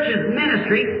the church's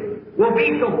ministry will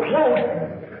be so close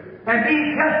and be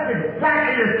just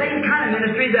exactly the same kind of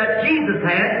ministry that Jesus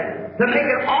had to make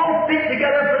it all fit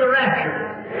together for the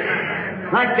rapture.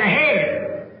 Like the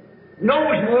head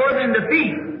knows more than the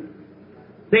feet.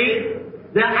 See?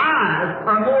 The eyes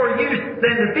are more used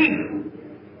than the feet.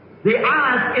 The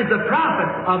eyes is the prophet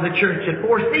of the church that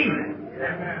foresees.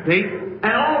 See?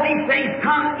 And all these things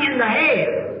come in the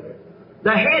head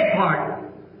part.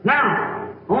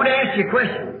 Now, I want to ask you a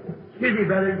question. Excuse me,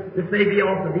 brother, this may be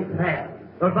off the deep path.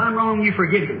 But if I'm wrong, you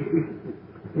forgive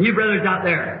me. You brothers out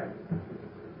there.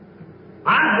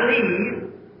 I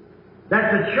believe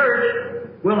that the church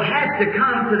will have to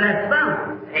come to that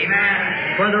sun.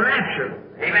 Amen. For the rapture.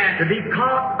 Amen. To be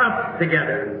caught up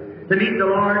together. To meet the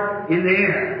Lord in the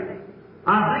air.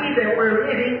 I believe that we're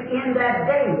living in that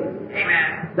day.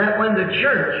 Amen. That when the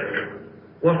church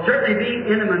will certainly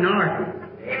be in a minority.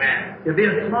 Amen. It'll be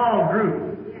a small group.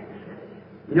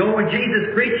 You know, when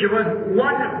Jesus preached, it was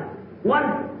 1%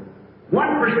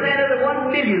 of the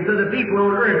 1 millionth of the people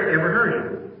on earth ever heard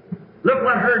him. Look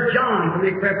what heard John to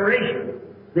make preparation.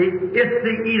 It's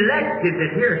the elected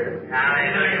that hears it.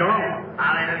 Hallelujah. So,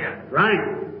 Hallelujah. right.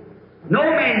 No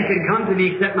man can come to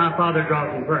me except my Father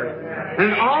draws him first.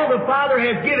 And all the Father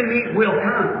has given me will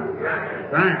come.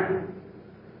 Right.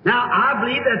 Now, I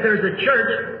believe that there's a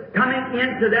church coming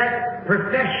into that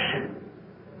perfection,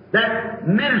 that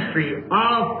ministry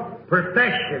of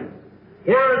perfection,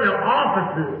 where the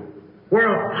offices,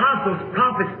 where apostles,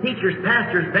 prophets, teachers,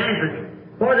 pastors, evangelists,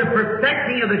 for the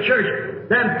perfecting of the church,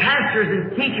 then pastors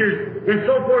and teachers and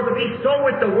so forth will be so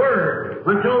with the Word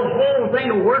until the whole thing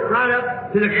will work right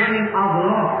up to the coming of the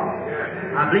Lord.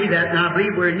 I believe that, and I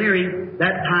believe we're nearing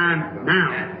that time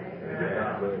now.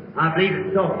 I believe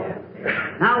it so.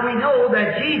 Now we know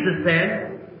that Jesus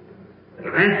said,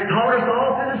 and taught us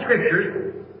all through the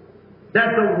Scriptures,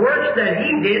 that the works that He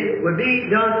did would be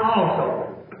done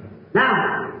also.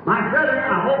 Now, my brethren,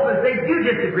 I hope that they do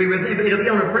disagree with me, but it'll be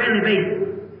on a friendly basis.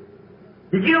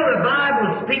 Did you know the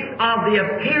Bible speaks of the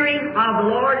appearing of the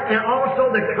Lord and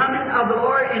also the coming of the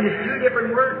Lord in the two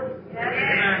different words?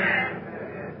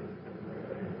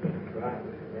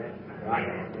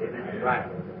 Right.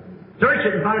 Search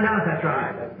it and find out if that's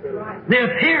right. The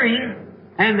appearing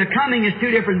and the coming is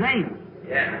two different things.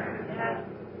 Yeah.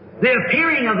 The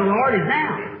appearing of the Lord is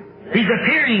now. He's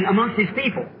appearing amongst His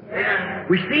people.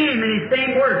 We see Him in His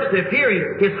same works, the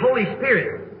appearing, His Holy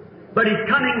Spirit. But His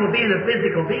coming will be in a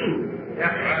physical being.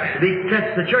 To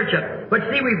catch the church up. But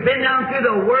see, we've been down through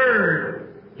the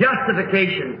Word,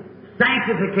 justification,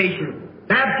 sanctification,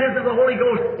 baptism of the Holy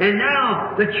Ghost, and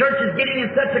now the church is getting in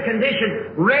such a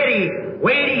condition, ready,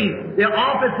 waiting, the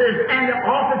offices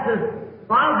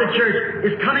of the church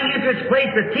is coming into its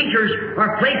place. The teachers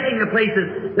are placing the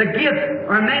places. The gifts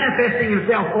are manifesting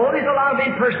themselves. Oh, there's a lot of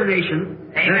impersonations.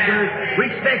 We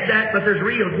expect that, but there's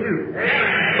real too.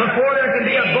 Before there can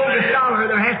be a bogus dollar,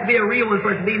 there has to be a real one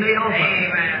for it to be made off of.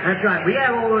 That's right. We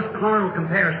have all those carnal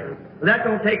comparisons, but that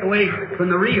don't take away from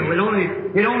the real. It only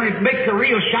makes the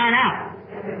real shine out.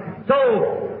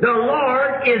 So the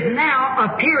Lord is now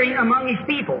appearing among His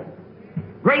people.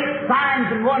 Great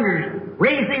signs and wonders,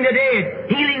 raising the dead,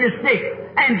 healing the sick,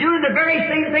 and doing the very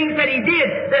same things that He did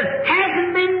that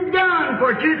hasn't been done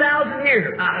for 2,000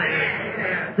 years.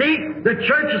 See, the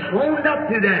church is honed up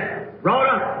to that, brought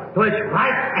up, so it's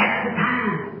right at the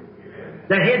time.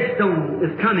 The headstone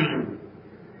is coming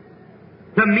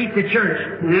to meet the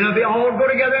church, and it'll be all go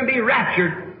together and be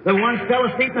raptured. The ones fell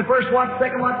asleep in the first watch,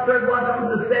 second watch, third watch, up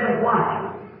to the seventh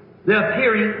watch. The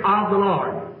appearing of the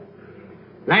Lord.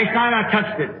 Last night I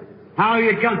touched it. How He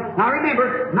had come. Now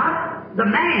remember, not the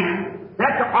man,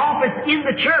 that's the office in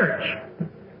the church.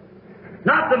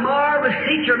 Not the marvelous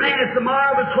teacher man, it's the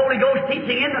marvelous Holy Ghost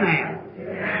teaching in the man.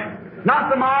 Not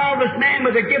the marvelous man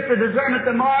with the gift of discernment,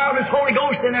 the marvelous Holy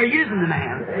Ghost in there using the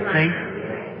man. See?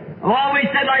 I've always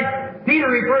said, like Peter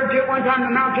referred to it one time, the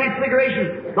Mount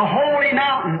Transfiguration, the holy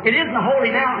mountain. It isn't the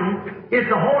holy mountain, it's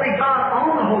the holy God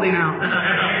on the holy mountain.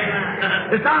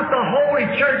 It's not the holy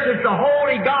church, it's the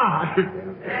holy God.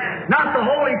 Not the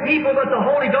holy people, but the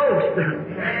Holy Ghost.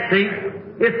 See?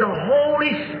 It's the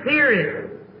Holy Spirit.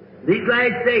 These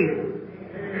last days.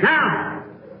 Now,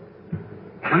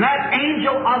 when that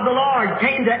angel of the Lord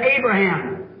came to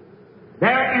Abraham,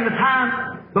 there in the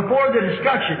time before the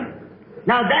destruction,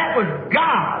 now that was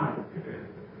God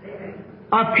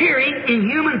appearing in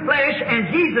human flesh,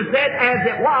 and Jesus said, as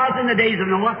it was in the days of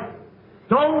Noah,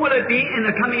 so will it be in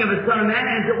the coming of the Son of Man.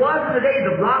 As it was in the days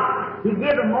of Lot, He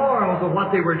gave the morals of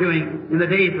what they were doing in the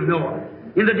days of Noah.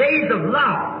 In the days of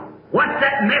Lot, what's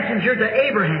that messenger to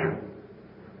Abraham?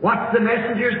 What's the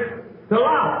messenger to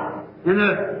Lot? in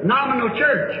the nominal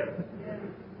church.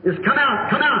 Is come out,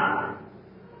 come out.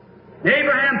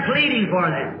 Abraham pleading for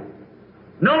them.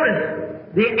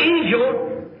 Notice, the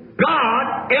angel,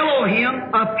 God,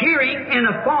 Elohim, appearing in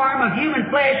the form of human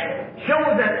flesh,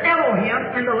 shows that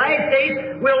Elohim in the last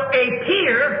days will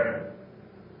appear,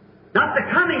 not the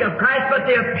coming of Christ, but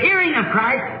the appearing of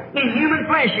Christ in human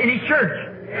flesh, in His church,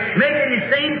 making the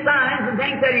same signs and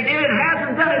things that He did and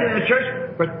hasn't done it in the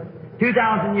church for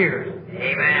 2,000 years.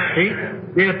 Amen. See?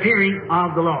 The appearing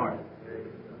of the Lord.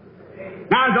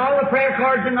 Now, there's all the prayer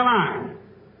cards in the line.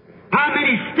 How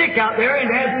many stick out there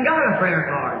and hasn't got a prayer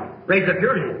card? Raise up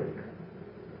your hand.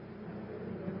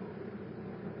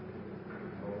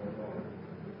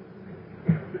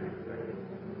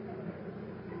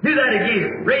 Do that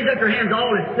again. Raise up your hands,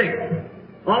 all is sick.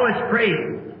 All is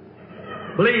praying.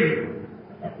 Believing.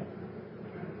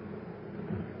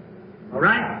 All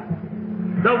right?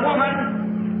 The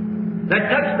woman that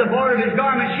touched the border of His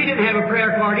garment, she didn't have a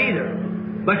prayer card either.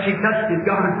 But she touched His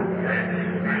garment.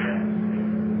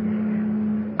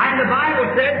 And the Bible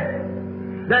said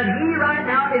that He right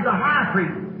now is a high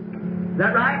priest. Is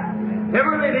that right?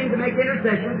 Ever living to make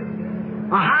intercession.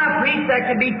 A high priest that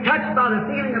can be touched by the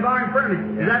feeling of our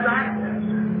infirmity. Is that right?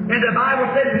 And the Bible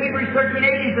said in Hebrews 13:8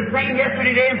 He's the same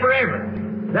yesterday, today, and forever.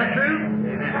 Is that true?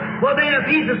 Well then, if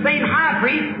He's the same high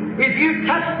priest, if you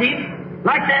touched Him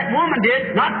like that woman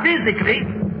did, not physically,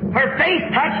 her faith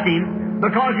touched Him,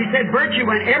 because He said virtue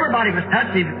when everybody was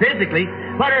touched Him physically,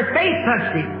 but her faith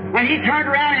touched Him. And He turned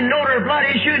around and noted her blood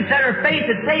issue and said her faith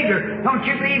had saved her. Don't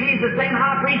you believe He's the same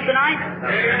high priest tonight?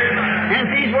 And if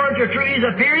these words are true, He's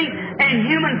appearing in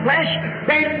human flesh,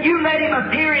 then you let Him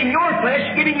appear in your flesh,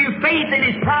 giving you faith in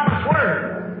His promised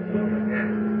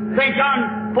word. St.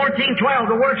 John 14:12,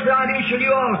 the works that I do shall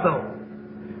you also.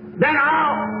 Then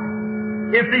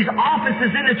if these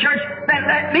offices in the church, then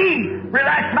let me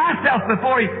relax myself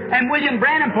before you, and William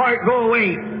Branham part go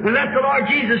away, and let the Lord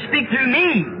Jesus speak through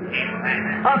me,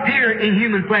 appear in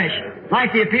human flesh,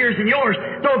 like He appears in yours.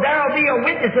 So there will be a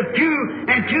witness of two,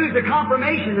 and two's a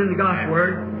confirmation in the God's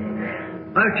Word.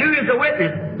 Two is a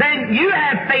witness. Then you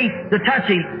have faith to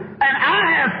touch Him, and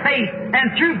I have faith,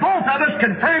 and through both of us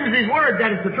confirms His Word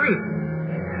that it's the truth.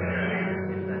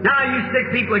 Now you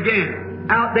sick people again.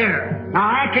 Out there. Now,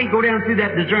 I can't go down through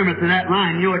that discernment to that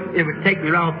line. You know, it would take me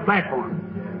right off the platform.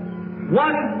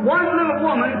 One little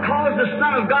woman caused the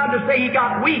Son of God to say He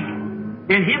got weak,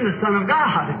 and Him the Son of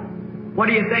God. What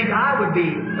do you think I would be?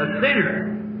 A sinner,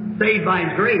 saved by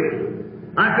His grace.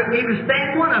 I couldn't even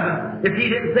stand one of them if He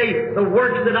didn't say, the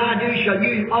works that I do shall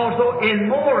you also, and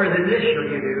more than this shall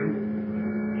you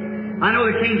do. I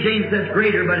know the King James says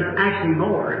greater, but it's actually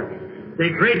more. The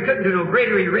great couldn't do no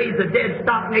greater. He raised the dead,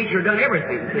 stopped nature, done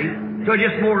everything, see? So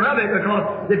just more of it,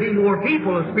 because there'd be more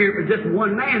people. The Spirit was just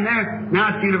one man there.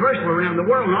 Now it's universal around the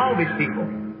world and all these people.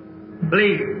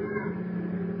 Believe.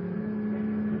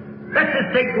 Let's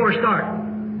just take for a start.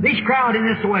 These crowd in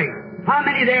this way. How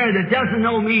many there that doesn't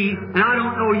know me, and I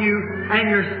don't know you, and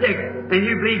you're sick, and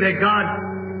you believe that God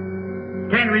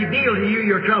can reveal to you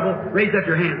your trouble? Raise up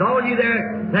your hands. All of you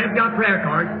there that have got prayer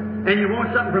cards, and you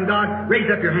want something from God,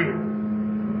 raise up your hands.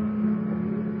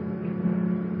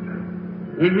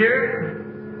 In here,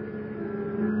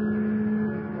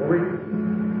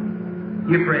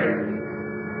 you pray.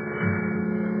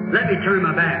 Let me turn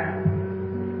my back.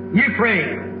 You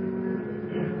pray.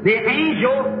 The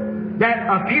angel that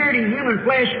appeared in human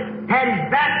flesh had his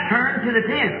back turned to the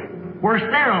tent where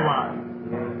Sarah was.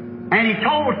 And he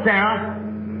told Sarah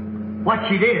what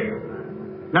she did.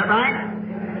 Is that right?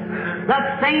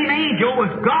 That same angel was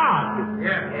God.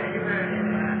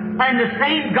 And the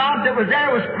same God that was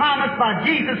there was promised by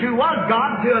Jesus, who was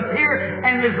God, to appear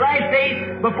in His last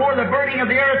days before the burning of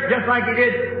the earth, just like He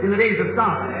did in the days of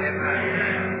Sodom.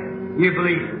 You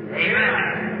believe?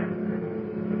 Amen.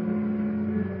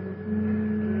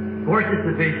 Of course, it's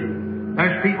a vision.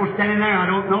 There's people standing there, I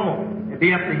don't know. It'd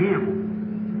be up to Him.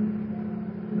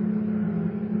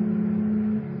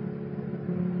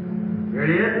 Here it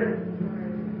is.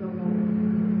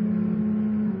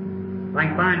 If I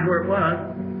can find where it was.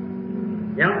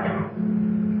 Yep.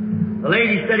 The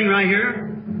lady sitting right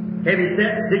here, heavy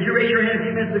set. Did you raise your hand a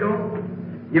few minutes ago?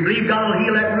 You believe God will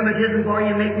heal that rheumatism for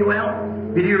you and make you well?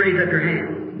 Did you raise up your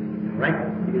hand? Right?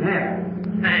 You can have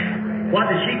it. What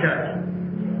did she touch?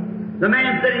 The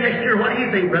man sitting next to her, what do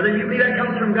you think, brother? You believe that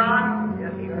comes from God?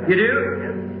 Yes, sir. You do?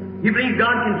 Yes. You believe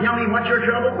God can tell me what's your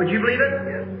trouble? Would you believe it?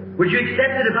 Yes. Would you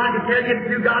accept it if I could tell you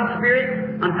through God's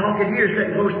Spirit? I'm talking here,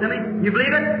 sitting close to me. You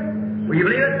believe it? Will you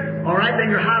believe it? All right, then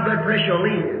your high blood pressure will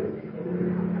leave you.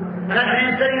 That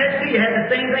man sitting next to you had the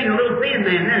same thing, a little thin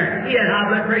man there. He had high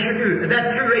blood pressure too. If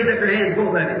that's true, raise up your hands,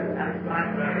 both of you.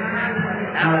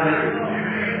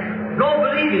 Hallelujah. Go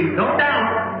believe Him. Don't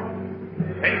doubt.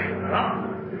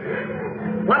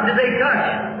 What did they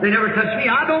touch? They never touched me.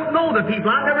 I don't know the people.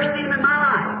 I've never seen them in my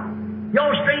life.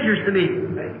 Y'all strangers to me.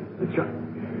 That's right.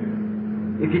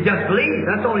 If you just believe,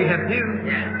 that's all you have to do.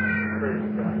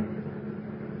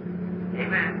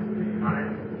 Amen.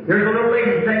 There's a little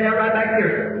lady sitting there right back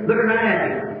here, looking right at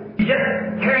me. She's just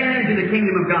carrying into the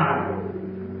kingdom of God.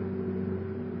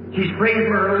 She's praying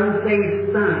for her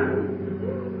unsaved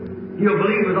son. If you'll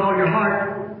believe with all your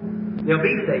heart, they'll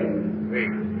be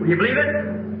saved. Will you believe it?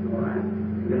 All right.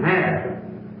 You can have it.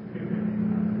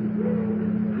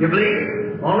 You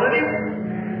believe? All of you?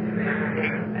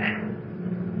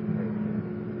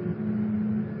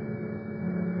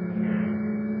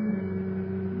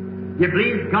 You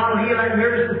believe God will heal that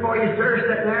nervousness for you, sir,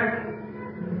 sitting there?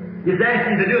 Just ask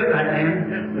Him to do it right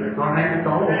then. All right, it's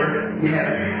all over. You have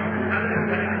it.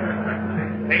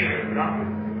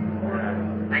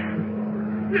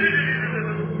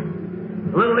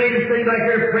 A little lady sitting back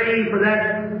here praying for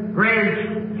that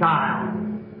grandchild.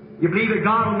 You believe that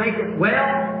God will make it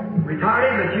well?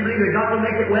 Retarded, but you believe that God will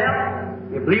make it well?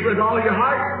 You believe with all your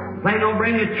heart? Plan on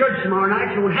bringing it to church tomorrow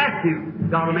night. You won't have to.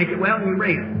 God will make it well and you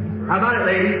bring it. How about it,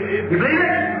 lady? You believe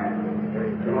it?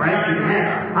 All right, you can have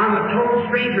it. I'm a total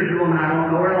stranger to you, woman. I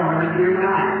don't know her long. I'm here in my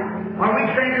eyes. Are we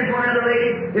strangers to one another,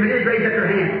 lady? If it is, raise up your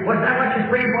hand. What's that what you're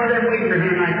praying for? Then wave your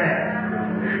hand like that.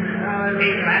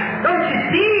 Don't you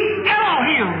see?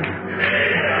 Elohim!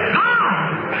 God!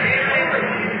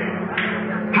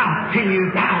 How can you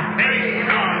doubt?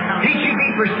 Can't you be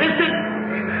persistent?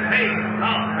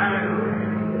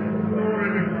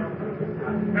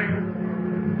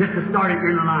 Just to start it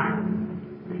in the line.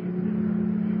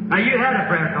 Now you had a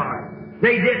prayer card.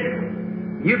 They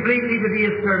didn't. You believe me to be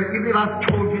His servant. You believe I've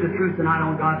told you the truth tonight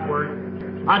on God's Word.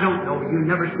 I don't know you.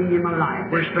 Never seen you in my life.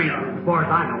 We're strangers as far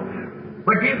as I know.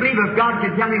 But do you believe if God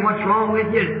can tell me what's wrong with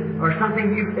you, or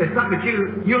something if something that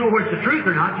you know whether it's the truth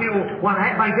or not, you know what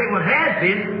I can tell you what has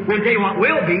been, and tell you what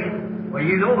will be, well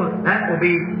you know that will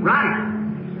be right.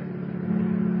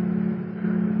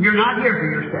 You're not here for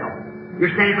yourself.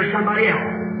 You're standing for somebody else.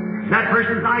 That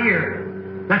person's not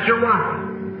here. That's your wife.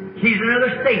 She's in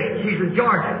another state. She's in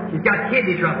Georgia. She's got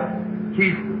kidney trouble.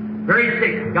 She's very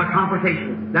sick. Got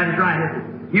complications. That is right, isn't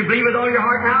it? You believe with all your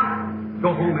heart now?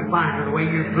 Go home and find her the way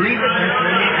you believe it. That's the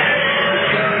way you have it.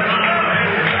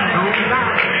 Don't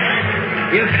doubt.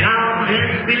 If thou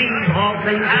didst believe, all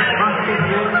things are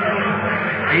possible.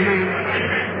 Amen.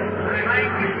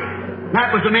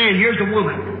 That was a man. Here's a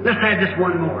woman. Let's have just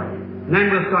one more. And then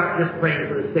we'll start just praying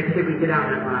for the sick. See if we can get down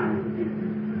that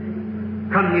line.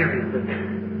 Come here, sister.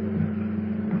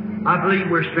 I believe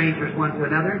we're strangers one to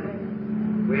another.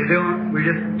 We're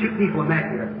just two people met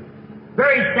here.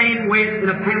 Very same way in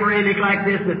a panoramic like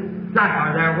this at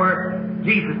Sychar there where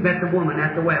Jesus met the woman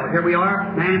at the well. Here we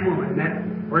are, man and woman, met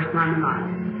first time in life.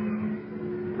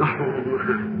 Oh,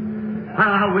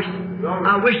 I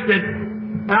wish that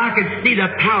I could see the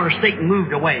power of Satan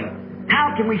moved away.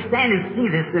 How can we stand and see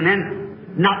this and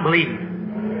then not believe?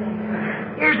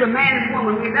 Here's a man and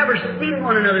woman. We've never seen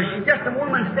one another. She's just a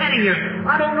woman standing here.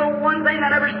 I don't know one thing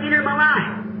I've ever seen her in my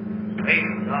life.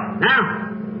 Now,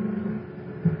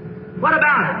 what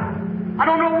about it? I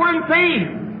don't know one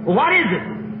thing. Well, what is it?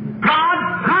 God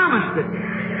promised it.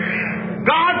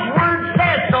 God's Word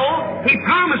says so. He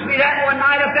promised me that one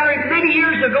night up there many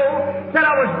years ago. Said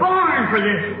I was born for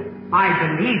this. I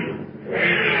believe it.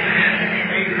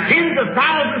 Tens of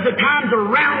thousands of times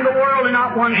around the world and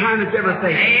not one time it's ever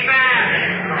failed.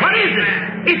 Amen. What is it?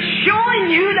 It's showing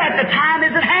you that the time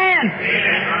is at hand.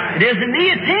 It isn't me,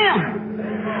 it's Him.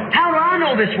 How do I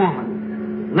know this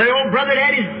woman? The old brother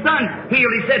that had his son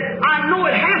healed. He said, I know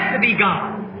it has to be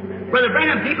God. Brother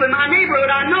Branham, people in my neighborhood,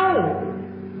 I know.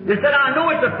 They said, I know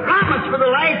it's a promise for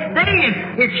the last day,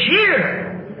 and it's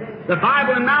here. The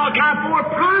Bible in Malachi 4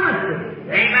 promised it.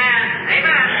 Amen.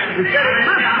 Amen. It said it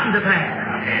must come to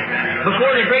pass.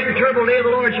 Before the great and terrible day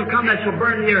of the Lord shall come, that shall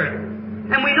burn the earth.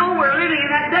 And we know we're living in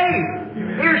that day.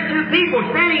 Here's two people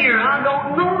standing here. I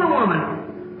don't know the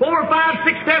woman. 4, 5,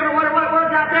 6, 7, or whatever it was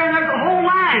out there, and there's a whole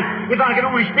line. If I could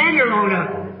only stand here long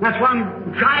enough. That's what I'm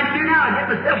trying to do now. I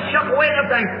get myself shuffled away and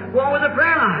everything. Go on with the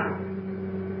prayer line.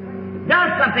 It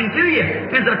does something to you.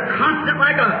 There's a constant,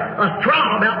 like a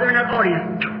throb out there in that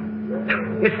audience.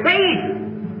 It stays.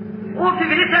 Oh, if you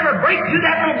could just ever break through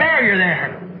that little barrier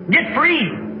there. Get free.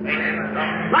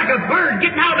 Like a bird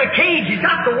getting out of a cage. He's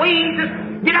got the wings. Just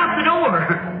get out the door.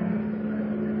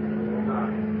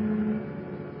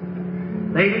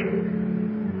 Lady,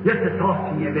 just to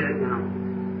talk to you a minute now.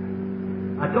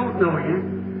 I don't know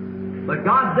you, but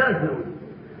God does know you.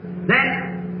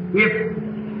 Then,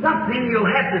 if something you'll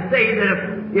have to say that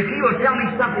if he will tell me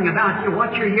something about you,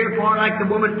 what you're here for, like the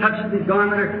woman touches his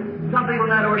garment or something on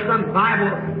that, or some Bible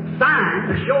sign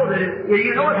to show that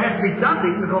you know it has to be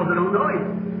something because I don't know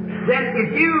him. Then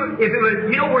if it was,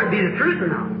 you know where it'd be the truth or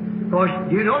not. Of course,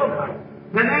 you know about it.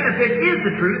 And then if it is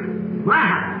the truth,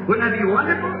 my, wouldn't that be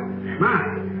wonderful? My,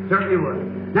 certainly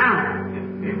would. Now,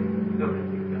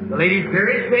 the lady's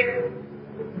very sick.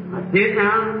 I see it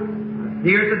now. I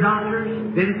see her at the doctor's.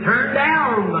 Been turned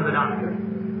down by the doctor.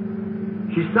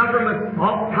 She's suffering with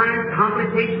all kinds of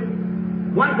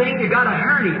complications. One thing, you got a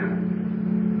hernia.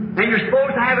 And you're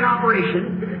supposed to have an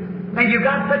operation. And you've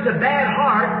got such a bad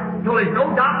heart, so there's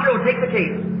no doctor will take the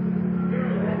case.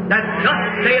 That's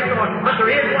just saith the Lord. But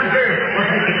there is one here will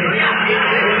take the case.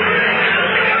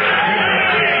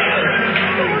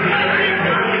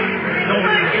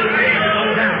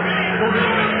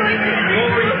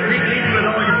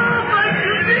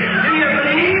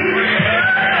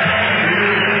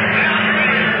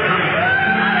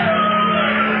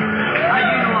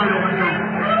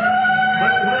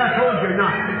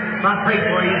 I pray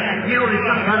for you. You know there's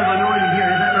some kind of anointing here,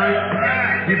 is that right?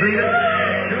 You believe it?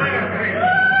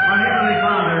 Our Heavenly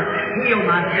Father, heal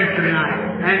my sister tonight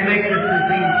and make this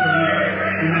disease to me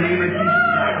in the name of Jesus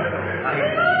Christ.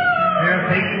 Their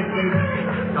patient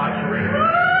faith, God surrender.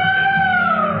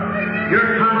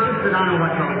 You're conscious that I know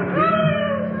what's wrong with you.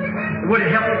 Would it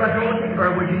help if I told you?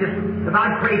 Or would you just, if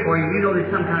I pray for you, you know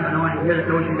there's some kind of anointing here that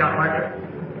knows you got heart trouble?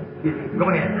 Go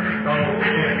ahead.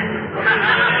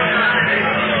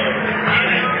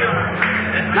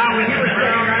 Now, when you were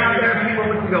standing out there a few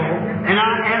moments ago, and I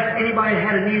asked anybody that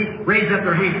had a need, raise up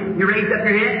their hand. You raised up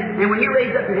your hand, and when you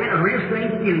raised up your hand, a real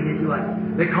strange feeling hit you like,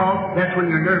 because that's when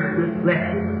your nervousness left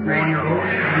you. You're on your own.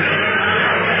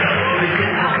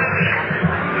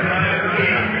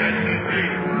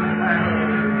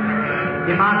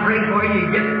 If I pray for you,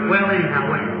 you get well anyhow,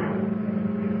 wouldn't you?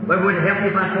 But would it help me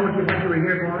if I told you what you were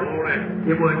here for?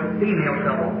 It would female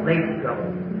trouble, lady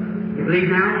trouble. You believe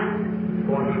now? It's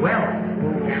going to be well.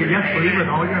 You can just believe with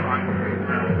all your heart.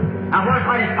 Now what if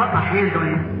I just put my hands on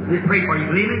you and just pray for you?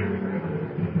 Believe it?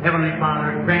 Heavenly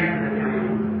Father, grant this to me.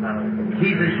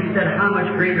 Jesus, you said how much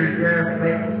greater is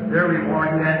their reward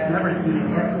who has never seen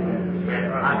heaven.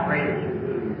 I pray that you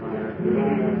do.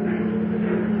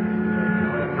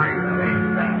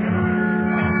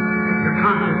 You're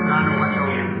conscious that I know what's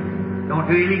wrong. Don't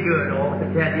do any good, all to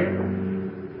tell you.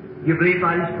 You believe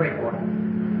I just pray for you.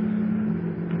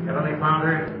 Heavenly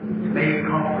Father, may you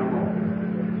come from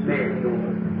home. May it be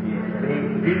over. May you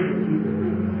believe in Jesus'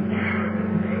 name.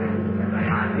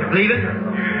 You believe it?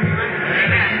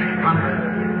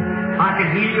 If I could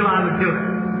heal you, I would do it.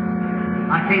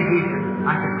 I can't heal you.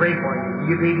 I can pray for you. Do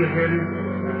you believe you'll hear me?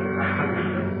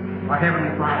 Our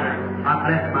Heavenly Father, I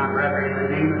bless my brother in the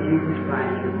name of Jesus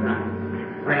Christ, your Son.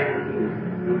 Grant him healing.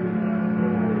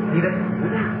 Believe it?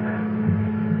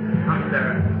 Come,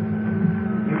 Sarah.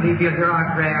 You believe you'll hear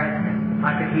our prayer? If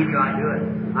I could heal you, I'd do it.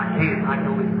 I can't. I can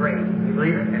only pray. You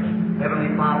believe it?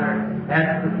 Heavenly Father,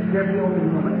 as the 70-year-old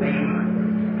woman may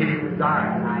get his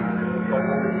desire tonight, go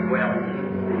home as well.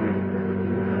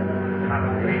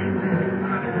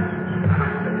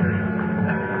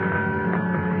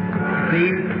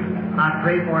 Please, I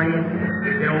pray for you.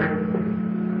 It'll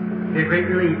be a great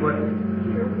relief, wouldn't it?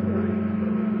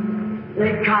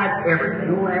 They've tried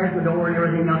everything. No ask the door and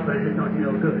everything else, but it just don't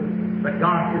do no good. But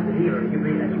God is the healer. You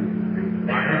believe that?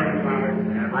 Our Heavenly Father,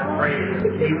 I pray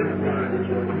that Jesus name that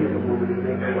you will heal the woman and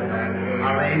make her well.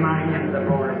 I lay my hands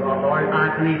upon her. Lord,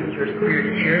 I believe that your Spirit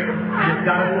is here and it's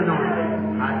got us anointed.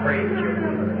 I pray that you're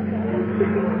healer.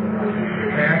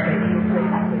 Prayer, thank you.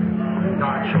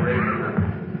 God shall raise him up.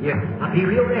 Yeah, be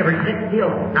real reverent, sit still.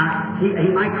 Now, see,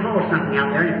 he might call something out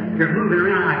there, and you're moving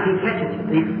around, I can't catch it, you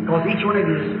see, because each one of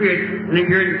you is a spirit, and then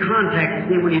you're in contact,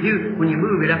 you see, when you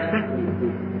move, it upsets you,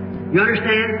 see. You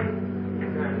understand?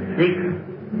 See?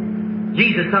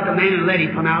 Jesus took a man and led him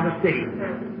from out of the city,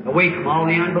 away from all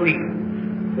the unbelievers.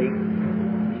 See?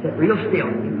 Sit real still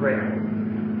in prayer.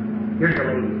 Here's a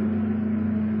lady.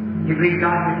 You believe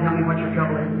God can tell me what your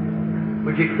trouble is?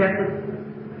 Would you accept it?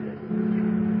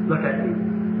 Look at me.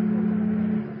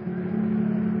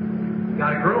 You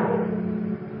got a growth.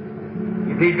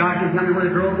 You believe God can tell me where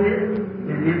the growth is? In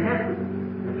the New Testament.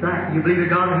 That's right. You believe that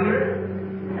God will heal it?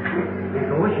 And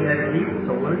go, she has a need,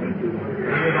 so what does he do?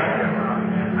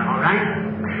 All right?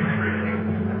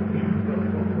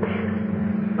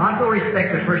 God will respect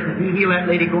the person. If he heal that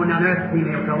lady going down there, that's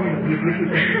female trouble. He'll give you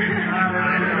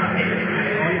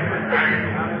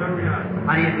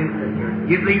How do you do, sister?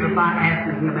 You believe if I ask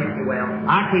him, he'll make you well.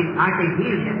 I can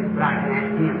heal him, but I can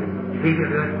ask him. You believe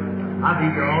you'll do it? I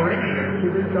believe you're already healed. You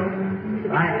believe so?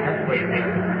 Right? That's the way.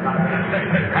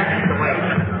 That's the way.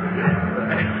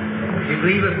 You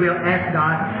believe it, we'll ask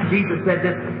God. Jesus said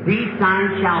that these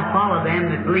signs shall follow them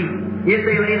that believe. If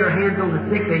they lay their hands on the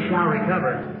sick, they shall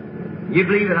recover. You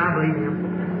believe it, I believe Him.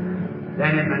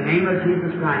 Then in the name of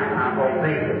Jesus Christ, I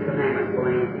obey His commandments,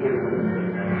 believe in Him.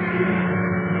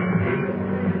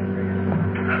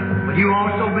 Would you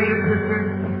also believe it,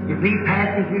 sister? If He's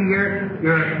passing through here,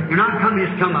 you're not coming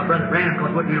just come up, Brother Branham,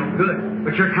 because what you know good,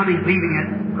 but you're coming believing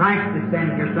that Christ is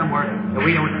standing here somewhere that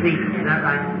we don't see. Is that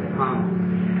right?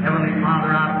 Heavenly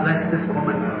Father, I bless this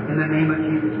woman in the name of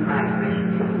Jesus Christ.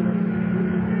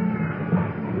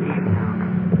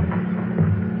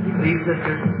 You believe,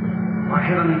 sister? Our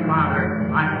Heavenly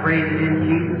Father, I pray that in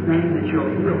Jesus' name that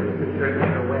you'll heal this sister and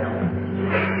make her well.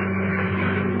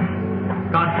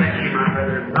 God bless you, my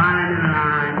brother. Line in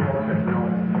line, all that know.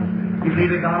 You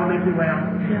believe that God will make you well?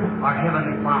 Our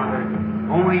Heavenly Father,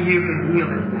 only you can heal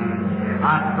this man.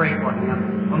 I pray for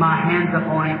him. With my hands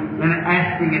upon him and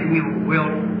asking that he will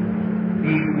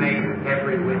be made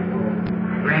every whistle.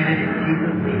 Granted in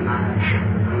Jesus' name, I pray.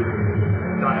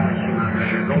 God bless you, my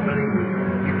brother. Go believe me.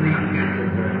 You believe you,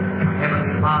 sister.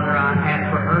 Heavenly Father, I ask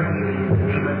for her healing in the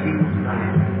name of Jesus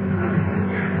Christ.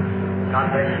 God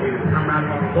bless you. Come right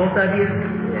along. Both of you.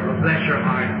 Bless your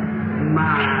heart.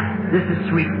 This is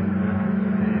sweet.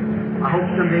 I hope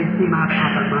someday to see my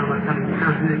papa and mama coming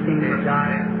down to the kingdom of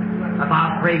God. If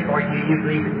I pray for you, you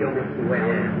believe that you'll make you well.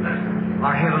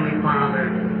 Our Heavenly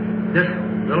Father, this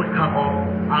little couple,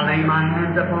 I lay my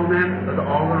hands upon them with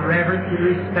all the reverence and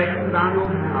respect that I know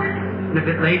how. And if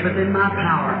it lay within my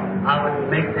power, I would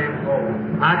make them whole.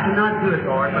 I cannot do it,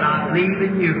 Lord, but I believe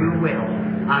in you who will.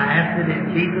 I ask it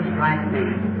in Jesus Christ's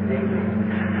name.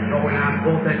 Amen. Lord, I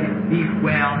both of you be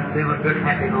well and live a good,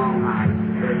 happy, long life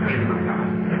for the kingdom of God.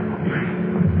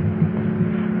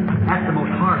 That's the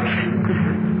most hardest thing.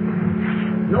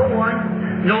 No one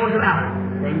knows about it.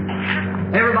 See?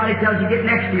 Everybody tells you get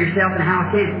next to yourself and how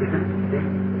it is.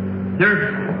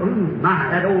 There's,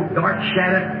 that old dark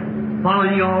shadow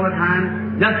following you all the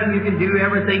time. Nothing you can do.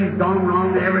 Everything's gone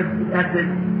wrong. That's it.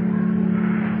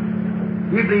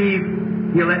 You believe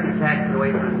He'll let me cast it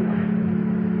away from you.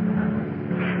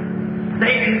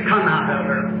 Satan, come out of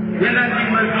her. In the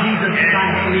name of Jesus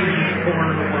Christ, leave this poor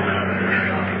little woman.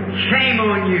 Shame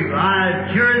on you.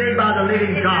 I adjure thee by the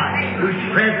living God, whose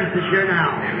presence is here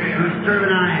now, whose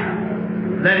servant I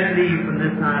am. Let it leave from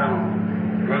this night on.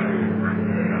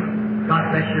 God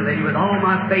bless you, lady. With all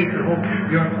my faith and hope,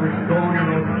 you're go on your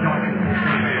road to joy.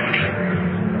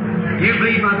 You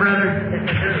believe, my brother?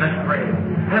 Let's pray.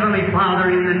 Heavenly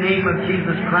Father, in the name of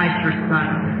Jesus Christ, your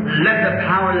Son, let the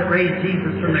power that raised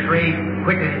Jesus from the grave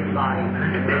quicken his body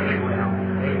and make him well.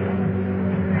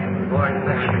 Amen. Lord,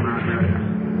 bless you, my brother.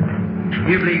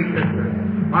 You believe, sister.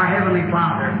 Our Heavenly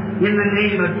Father, in the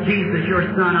name of Jesus, your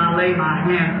Son, I lay my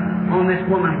hand on this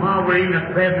woman while we're in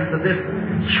the presence of this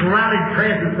shrouded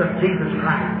presence of Jesus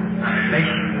Christ. May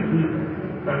she be healed.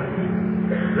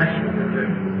 Bless you, sister.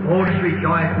 Oh, just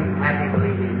rejoicing, happy,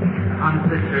 believing. Come,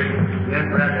 sister, good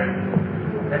brother.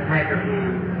 Let's have your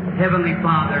hand. Heavenly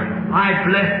Father, I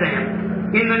bless them.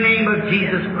 In the name of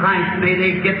Jesus Christ, may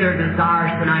they get their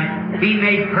desires tonight, be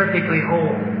made perfectly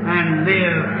whole, and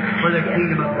live for the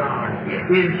kingdom of God.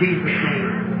 In Jesus' name.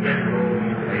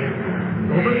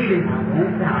 Don't believe Him.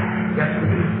 Won't doubt. Just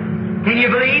believe. Can you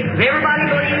believe? Does everybody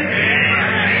believe?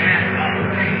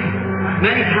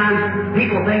 Many times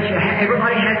people think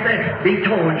everybody has to be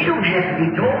told. You don't have to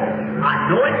be told. I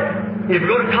know it. If we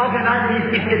go to talking about it,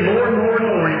 it's getting more and more and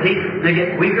more. And they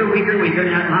get weaker, weaker, weaker,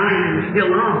 and that line is still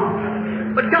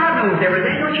long. But God knows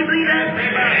everything. Don't you believe that?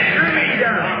 Surely He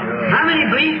does. How many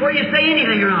believe before you say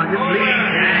anything or not? Just believe.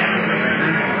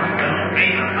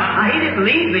 He didn't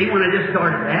leave me when I just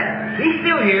started that. He's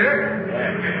still here.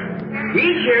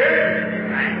 He's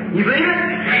here. You believe it?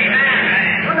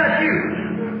 What about you?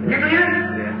 You believe it?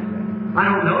 I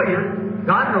don't know you.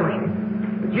 God knows you.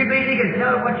 But you believe He can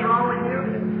tell what's wrong with you?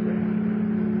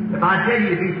 If I tell you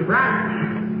to be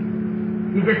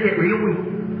surprised, you just get real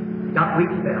weak. Got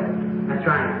weak spells. That's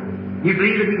right. You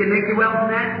believe that He can make you well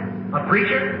from that? A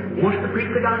preacher wants to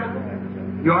preach the gospel.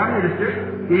 You are a minister.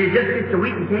 And you just get so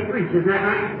weak you can't preach. Isn't that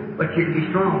right? But you can be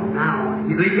strong now.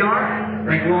 You believe you are?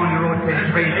 Then go on your road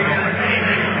and praise the Lord.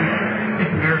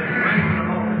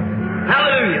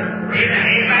 Hallelujah.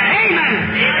 Amen.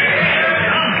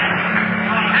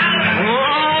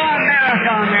 Oh,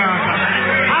 America, America.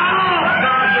 Oh,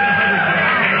 God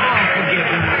forgive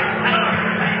me.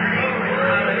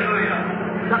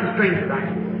 Something strange about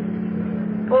you.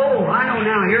 Oh, I know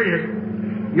now. Here it is.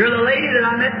 You're the lady that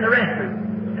I met in the restaurant.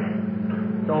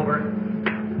 It's over.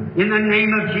 In the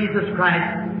name of Jesus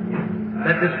Christ,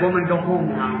 Let this woman go home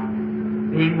now,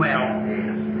 being well.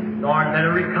 Lord, let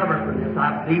her recover from this.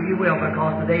 I believe you will,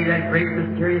 because today that great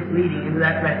mysterious leading into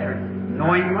that restaurant,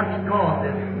 knowing what's caused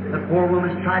this, the poor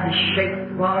woman's tried to shake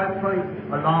for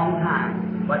a long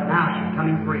time, but now she's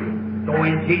coming free. So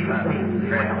in Jesus' name,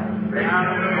 well. Thank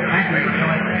you.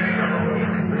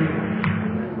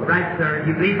 All right, sir.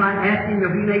 You believe I'm asking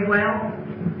you'll be made well?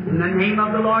 In the name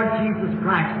of the Lord Jesus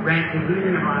Christ, grant the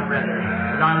healing of my brother.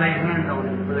 As I lay hands on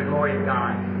him for the glory of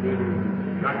God.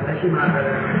 Amen. God bless you, my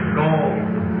brother. Go.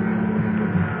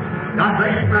 God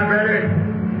bless you, my brother.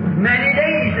 Many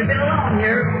days have been alone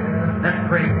here. Let's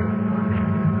pray.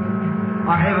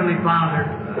 Our Heavenly Father,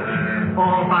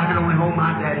 oh, if I could only hold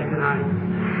my daddy tonight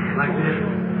like this.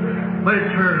 But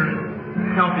it's her.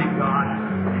 Help him, God.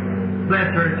 Bless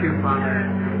her too, Father.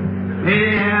 May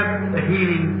they have the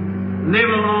healing. Live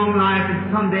a long life, and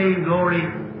someday in glory,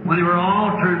 when they were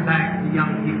all turned back to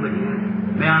young people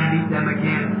again, may I meet them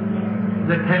again.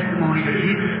 The testimony of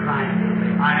Jesus Christ.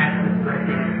 I ask this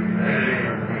blessing.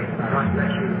 Amen. God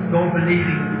bless you. Go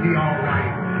believing to be all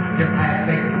right. Just have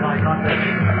faith in God. God bless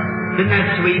you. Isn't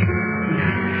that sweet?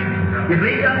 You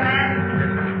believe, young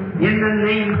man? In the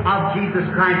name of Jesus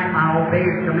Christ, I obey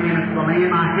His commandments. So lay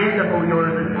my hands upon yours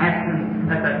and ask Him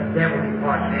that the devil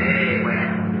depart.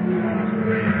 Amen.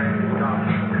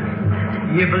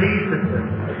 You believe, sister?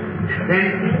 Then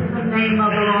in the name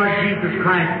of the Lord Jesus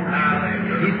Christ,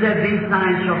 you said these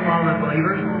signs shall follow the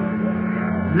believers.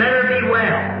 Let her be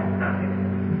well.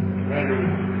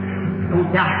 Amen.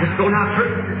 Don't doubt. Just go now.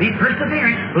 Be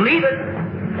persevering. Believe it.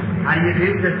 How do you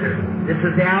do, sister? This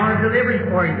is the hour of deliverance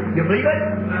for you. You believe it?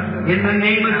 In the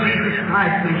name of Jesus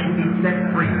Christ, may she be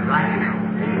set free right now.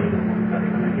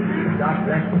 God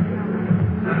bless you.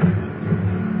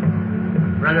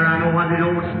 Brother, I know what an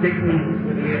old stick means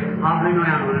to be hobbling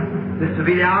around on it. This will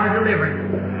be the hour of deliverance.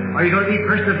 Are you going to be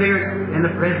perseverant in the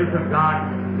presence of God?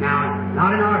 Now,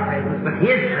 not in our presence, but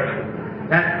His presence.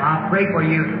 I'll pray for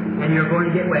you, and you're going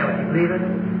to get well. Do you believe it?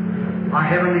 Our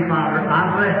Heavenly Father,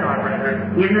 I bless our brother.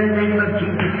 In the name of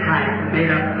Jesus Christ, may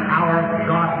the power of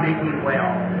God make him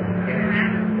well.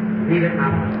 Believe it now.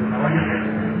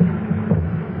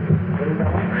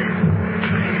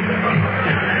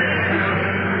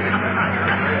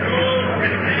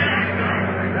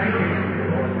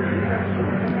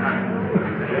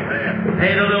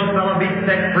 May the little fellow be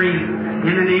set free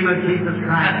in the name of Jesus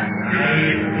Christ. May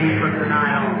it be from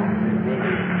tonight on.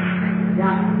 Amen.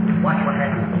 Yeah. Watch what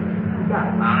happens.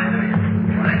 Yeah.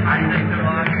 I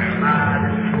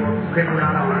this poor crippled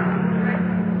out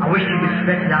arm. I wish you could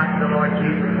stretch it out to the Lord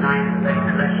Jesus tonight and let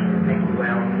Him bless you and make you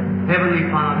well. Heavenly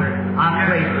Father, I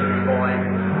pray for this boy.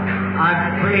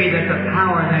 I pray that the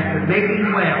power that could make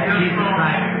him well, Jesus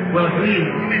Christ, will heal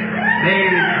him. May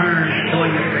He return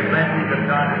showing us the blessings of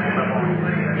God upon him.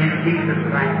 In Jesus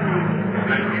Christ's name.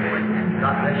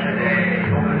 God bless you, Lord.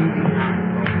 Don't believe me now.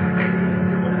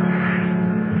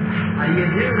 How do you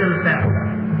do, little fellow?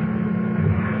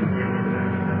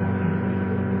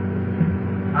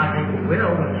 I think you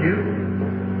will, don't you?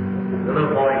 The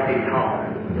little boy can't talk.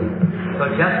 So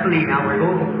just believe. Now we're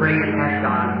going to pray and ask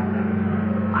God.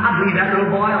 I believe that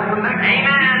little boy will come back.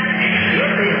 Amen.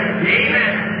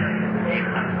 Amen.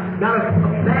 Got a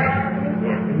bad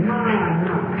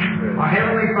Our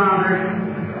Heavenly Father,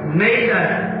 may the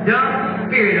dumb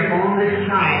spirit upon this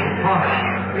child depart,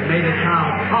 and may the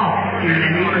child talk in the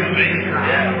name of Jesus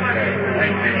Christ.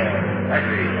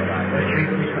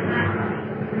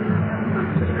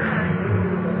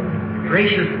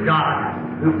 Gracious God,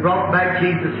 who brought back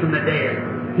Jesus from the dead,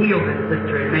 heal this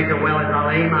sister and make her well as I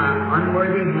lay my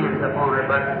unworthy hands upon her,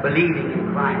 but believing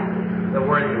in Christ, the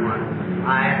worthy one.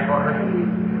 I ask for her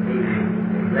healing.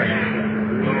 Amen.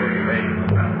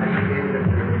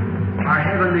 Our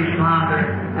Heavenly Father,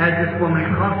 as this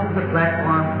woman crosses the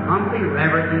platform, humbly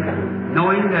reverent,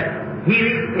 knowing that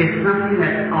healing is something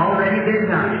that's already been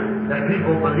done, the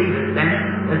people believe it. Then,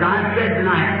 as I said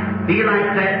tonight, be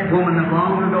like that woman of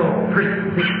long ago,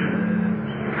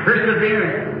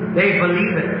 perseverance. They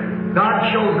believe it.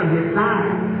 God shows them His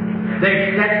sign.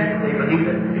 They accept it. They believe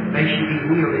it. May she be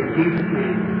healed in Jesus'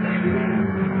 name. Amen.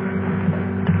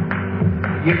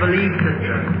 You believe,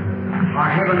 sister.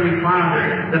 Our Heavenly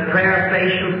Father, the prayer of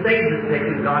faith shall save the sick,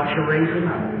 and God shall raise them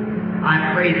up.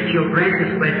 I pray that you'll grant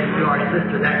this blessing to our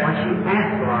sister, that what she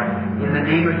asked for, in the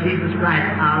name of Jesus Christ,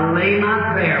 I'll lay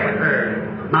my prayer with her,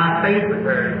 my faith with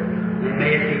her, and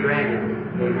may it be granted.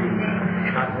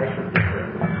 Amen. God bless you, sister.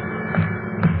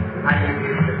 How do you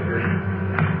do, sister?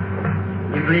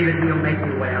 You believe that He'll make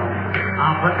you well.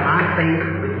 I'll put my faith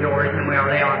with yours, and we'll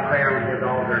lay our prayer on His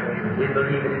altar and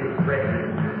believe it in His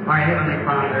presence. Our Heavenly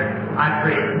Father, I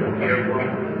pray for this dear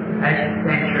woman. As you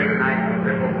stand here tonight,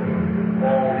 crippled,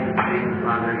 all these things,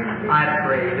 Father, I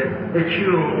pray that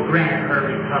you'll grant her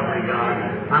recovery, God.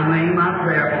 I'm laying my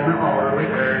prayer on the altar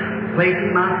with her,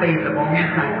 placing my faith upon your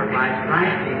sacrifice,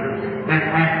 Christ Jesus, and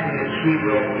asking that she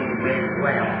will be made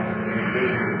well.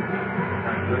 Amen.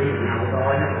 Believe now with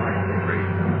all your heart.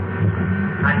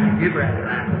 I do you, brother.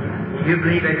 You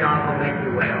believe that God will make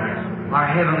you well. Our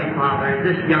Heavenly Father,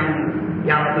 this young,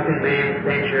 gallant-looking man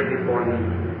stands here before me.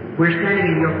 We're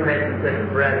standing in your presence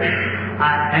as brethren.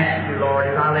 I ask you, Lord,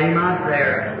 as I lay my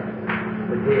prayer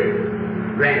with his,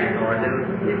 grant it, Lord, that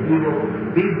he will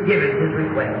be given his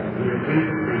request in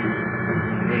Jesus' name.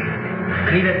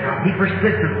 Be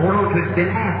persistent. Hold on to it. It's been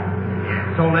asked.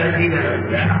 So let it be done.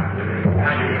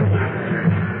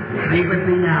 Leave with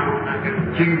me now.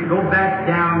 To go back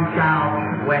down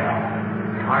south well.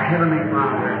 Our Heavenly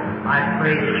Father, I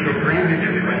pray that you'll grant his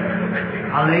request.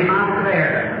 I'll lay my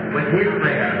prayer with his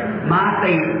prayer, my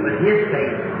faith with his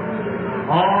faith,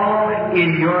 all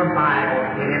in your Bible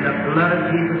and in the blood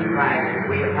of Jesus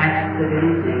Christ. We ask it in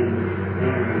his name.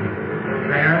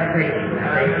 Prayer of faith.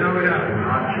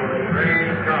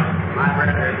 My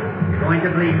brother, you're going to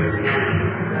believe with me.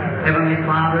 Heavenly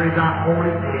Father, as I hold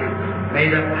his hand, may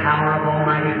the power of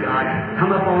Almighty God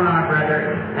come upon our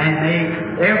brother, and may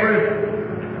every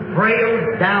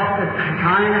frail doubt that's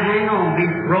trying to hang on be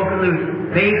broken loose.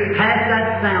 May pass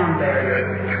that sound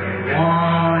barrier,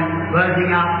 and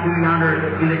buzzing out through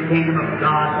yonder in the kingdom of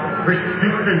God,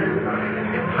 persistent,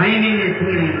 claiming his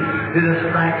healing through the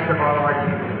stripes of our Lord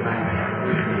Jesus Christ.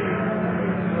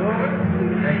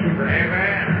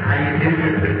 Amen. How do you do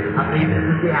this? I believe this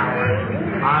is the hour.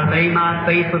 I lay my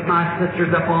faith with my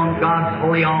sisters upon God's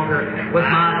holy altar, with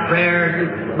my prayers,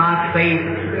 my faith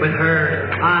with her.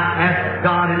 I ask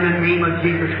God in the name of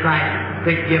Jesus Christ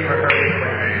to give her request.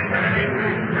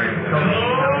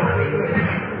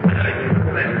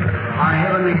 Our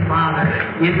Heavenly Father,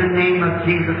 in the name of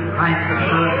Jesus Christ, the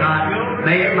Son of God,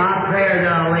 may it my prayer that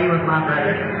I lay with my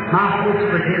brother, my hopes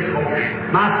with his hope,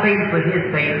 my faith with his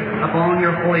faith upon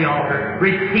your holy altar.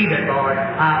 Receive it, Lord.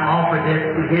 I offer this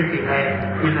in his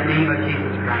behalf in the name of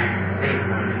Jesus Christ.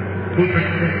 Amen. Be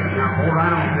persistent now. Hold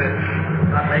right on to it.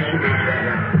 God bless you, my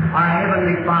brother. Our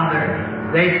Heavenly Father,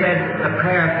 they said a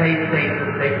prayer of faith saves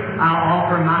the faith. I'll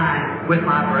offer mine with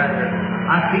my brother.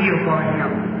 I feel for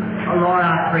him. Oh, Lord,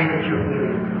 I pray that you'll heal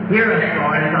him. Hear us,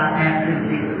 Lord, as I ask in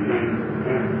Jesus' name.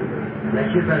 Amen.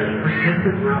 Let your brothers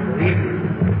persistent and I believe you.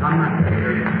 I'm not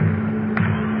scared.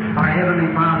 Our Heavenly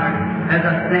Father, as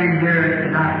I stand here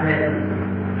in thy presence,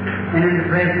 and in the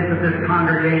presence of this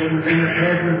congregation, in the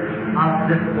presence of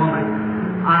this woman,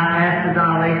 I ask as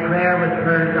I lay prayer with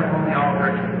hers upon the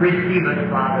altar, receive us,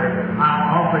 Father.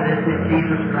 I offer this in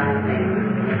Jesus Christ's name.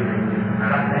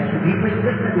 God bless you. Be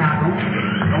persistent now.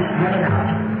 Don't have it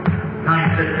out.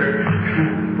 Kind sister,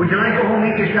 would you like to go home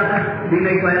and eat your supper? Be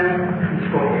made well?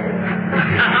 Let's go.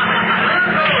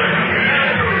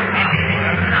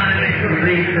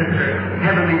 Please, sister,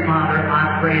 Heavenly Father,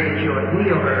 I pray that you'll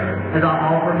heal her as I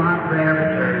offer my prayer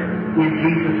with her in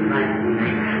Jesus Christ's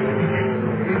name.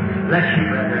 Bless you,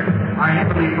 brother. Our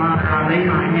Heavenly Father, I lay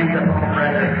my hands upon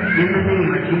brother in the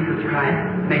name of Jesus Christ.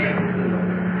 Make him heal.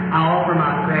 I offer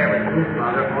my prayer with his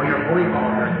Father on your holy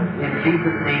altar in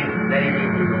Jesus' name that he be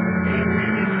healed.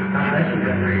 God bless you,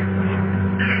 brother.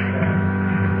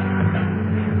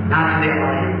 Now to the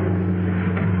audience.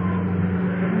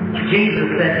 Jesus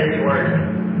said his words.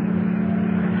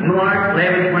 Mark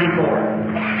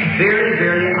 11:24. Verily,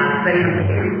 verily, I say unto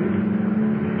you,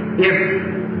 if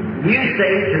you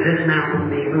say to this mountain,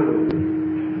 be moved,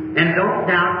 and don't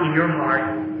doubt in your heart,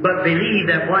 but believe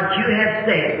that what you have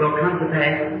said will come to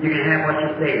pass, you can have what you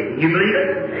say. You believe it?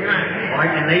 Amen. All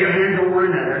right, and lay your hands on one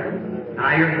another.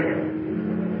 Bow your head.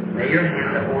 Lay your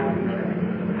hands upon each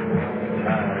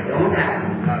other. Don't doubt.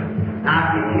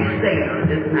 Now, if you say to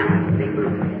this mountain, be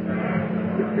moved.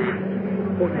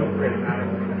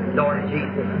 Lord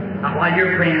Jesus. Now, while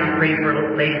you're praying, I'm praying for a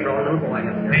little lady, for a little boy.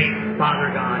 Father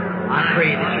God, I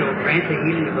pray that you'll grant the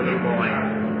healing of the little boy.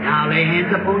 Now lay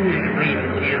hands upon him and believe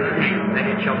in Jesus' name that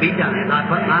it shall be done. As I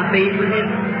put my faith with his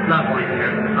loved one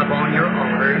here upon your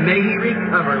altar, may he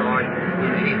recover, Lord,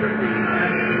 in Jesus' name.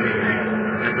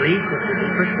 I believe this is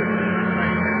persistent.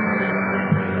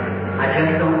 I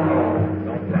just don't know.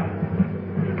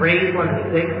 Praying for the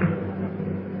sick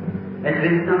has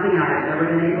been something I have never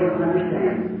been able to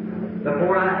understand.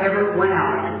 Before I ever went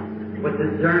out with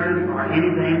discernment or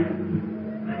anything,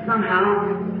 somehow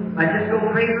I just go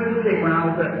pray for the sick when I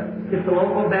was just a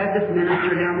local Baptist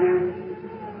minister down there.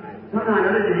 Somehow or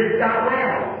another, they just got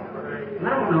well. I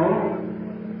don't know.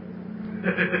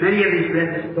 Many of these read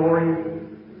the stories.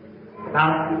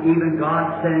 about even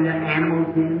God sending the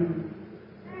animals in.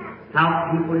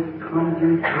 How people has come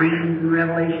through dreams and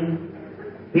revelations.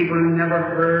 People who never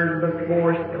heard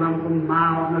before has come from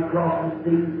miles and across the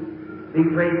sea. Be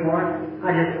prayed for.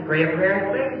 I just pray a prayer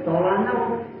of faith. That's all I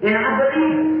know. And I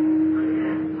believe it.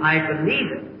 I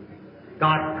believe it.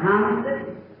 God promised it.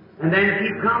 And then if He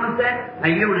promised that, now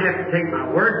you don't have to take my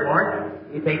word for it.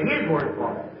 You take His word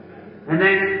for it. And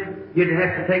then you'd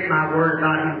have to take my word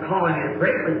about Him calling you to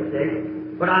pray for the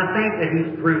sick. But I think that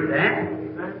He's proved that.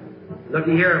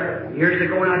 Looky here, years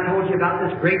ago when I told you about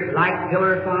this great light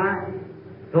pillar of fire,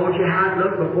 told you how it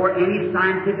looked before any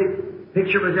scientific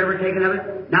picture was ever taken of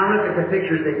it. Now look at the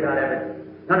pictures they've got of it.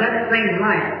 Now that same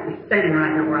light is standing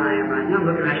right here where I am right now. I'm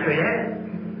looking right straight at it.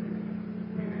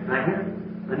 Right here.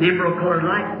 An emerald colored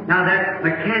light. Now that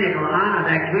mechanical eye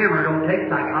of that camera don't take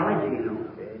psychology, you know.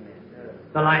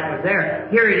 The light was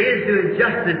there. Here it is doing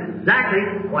just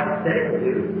exactly what it said it would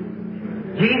do.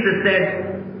 Jesus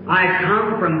said, I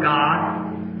come from God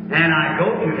and I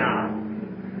go to God.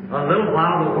 A little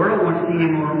while the world won't see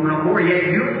Him no more, yet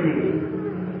you'll see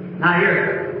Him. Now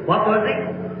here, what was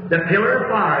it? The pillar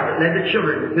of fire that led the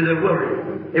children to the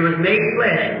wilderness. It was made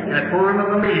flesh in the form of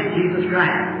a man, Jesus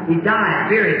Christ. He died,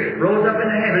 buried, rose up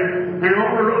into heaven, and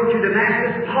on the road to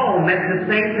Damascus, Paul met the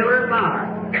same pillar of fire.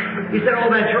 He said, oh,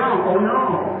 that's wrong. Oh,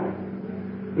 no.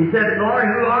 He said, Lord,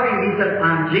 who are you? He said,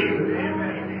 I'm Jesus.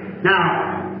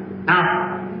 Now,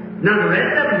 none of the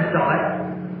rest of them saw it.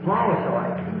 Paul saw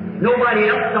it.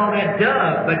 Nobody else saw that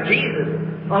dove but Jesus,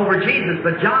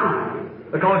 but John,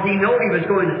 because he knew he was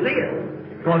going to see it,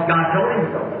 because God told him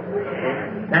so.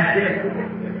 That's it.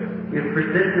 His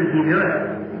persistence, he knew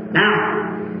it.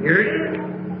 Now, here it is.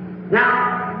 Now,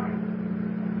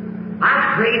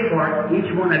 I pray for each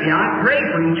one of you. I pray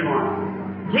for each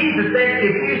one. Jesus said,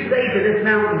 if you say to this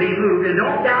mountain, be moved, and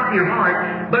don't doubt in your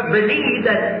heart, but believe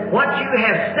that what you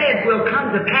have said will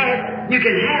come to pass, you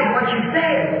can have what you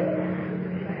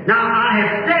said. Now, I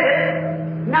have said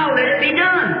it, now let it be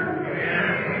done.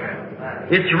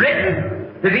 It's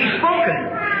written to be spoken.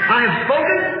 I have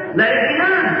spoken, let it be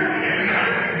done.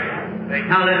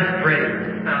 Now let us pray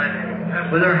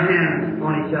with our hands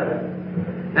on each other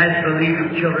as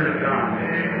believing children of God.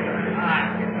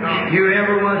 You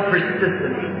ever was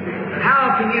persistent.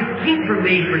 How can you keep from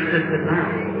being persistent now?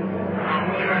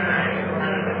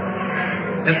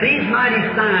 If these mighty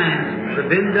signs have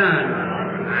been done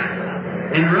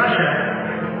in Russia,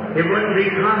 it wouldn't be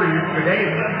communist today.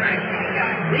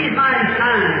 These mighty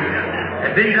signs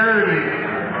have been done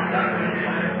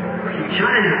in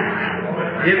China.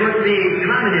 It wouldn't be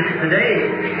communist today.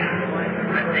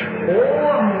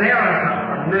 Oh,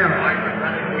 America, America.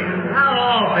 How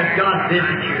often has God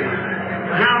visit you?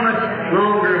 How much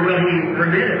longer will He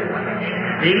permit it?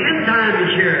 The evening time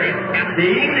is here. The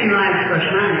evening lights are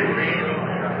shining.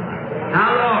 Now,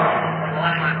 Lord,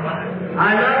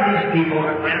 I love these people.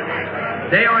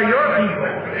 They are your people.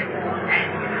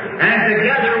 And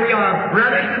together we are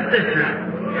brothers and sisters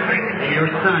in your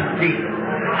Son, Jesus.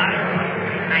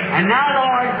 And now,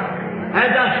 Lord,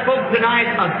 as I spoke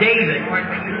tonight of David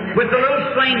with the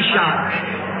little slingshot,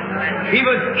 he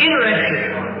was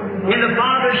interested in the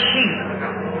Father's sheep.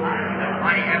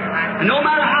 And no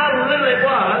matter how little it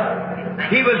was,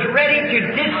 he was ready to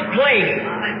display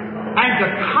and to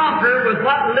conquer with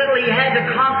what little he had to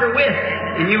conquer with.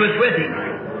 And you was with him.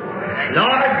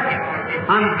 Lord,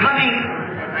 I'm coming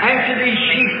after these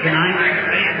sheep tonight.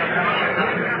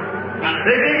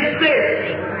 They've been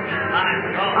sick.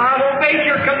 I've obeyed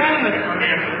your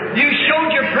commandments. You showed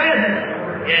your presence,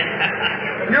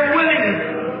 your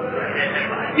willingness.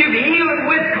 You've healed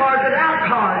with cards, without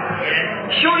cards,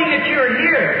 showing that you're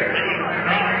here.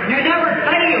 You never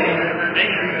fail.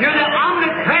 You're the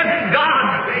omnipresent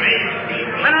God.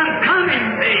 And I'm coming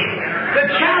to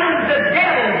challenge the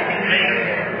devil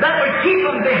that would keep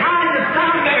them behind the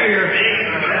sound barrier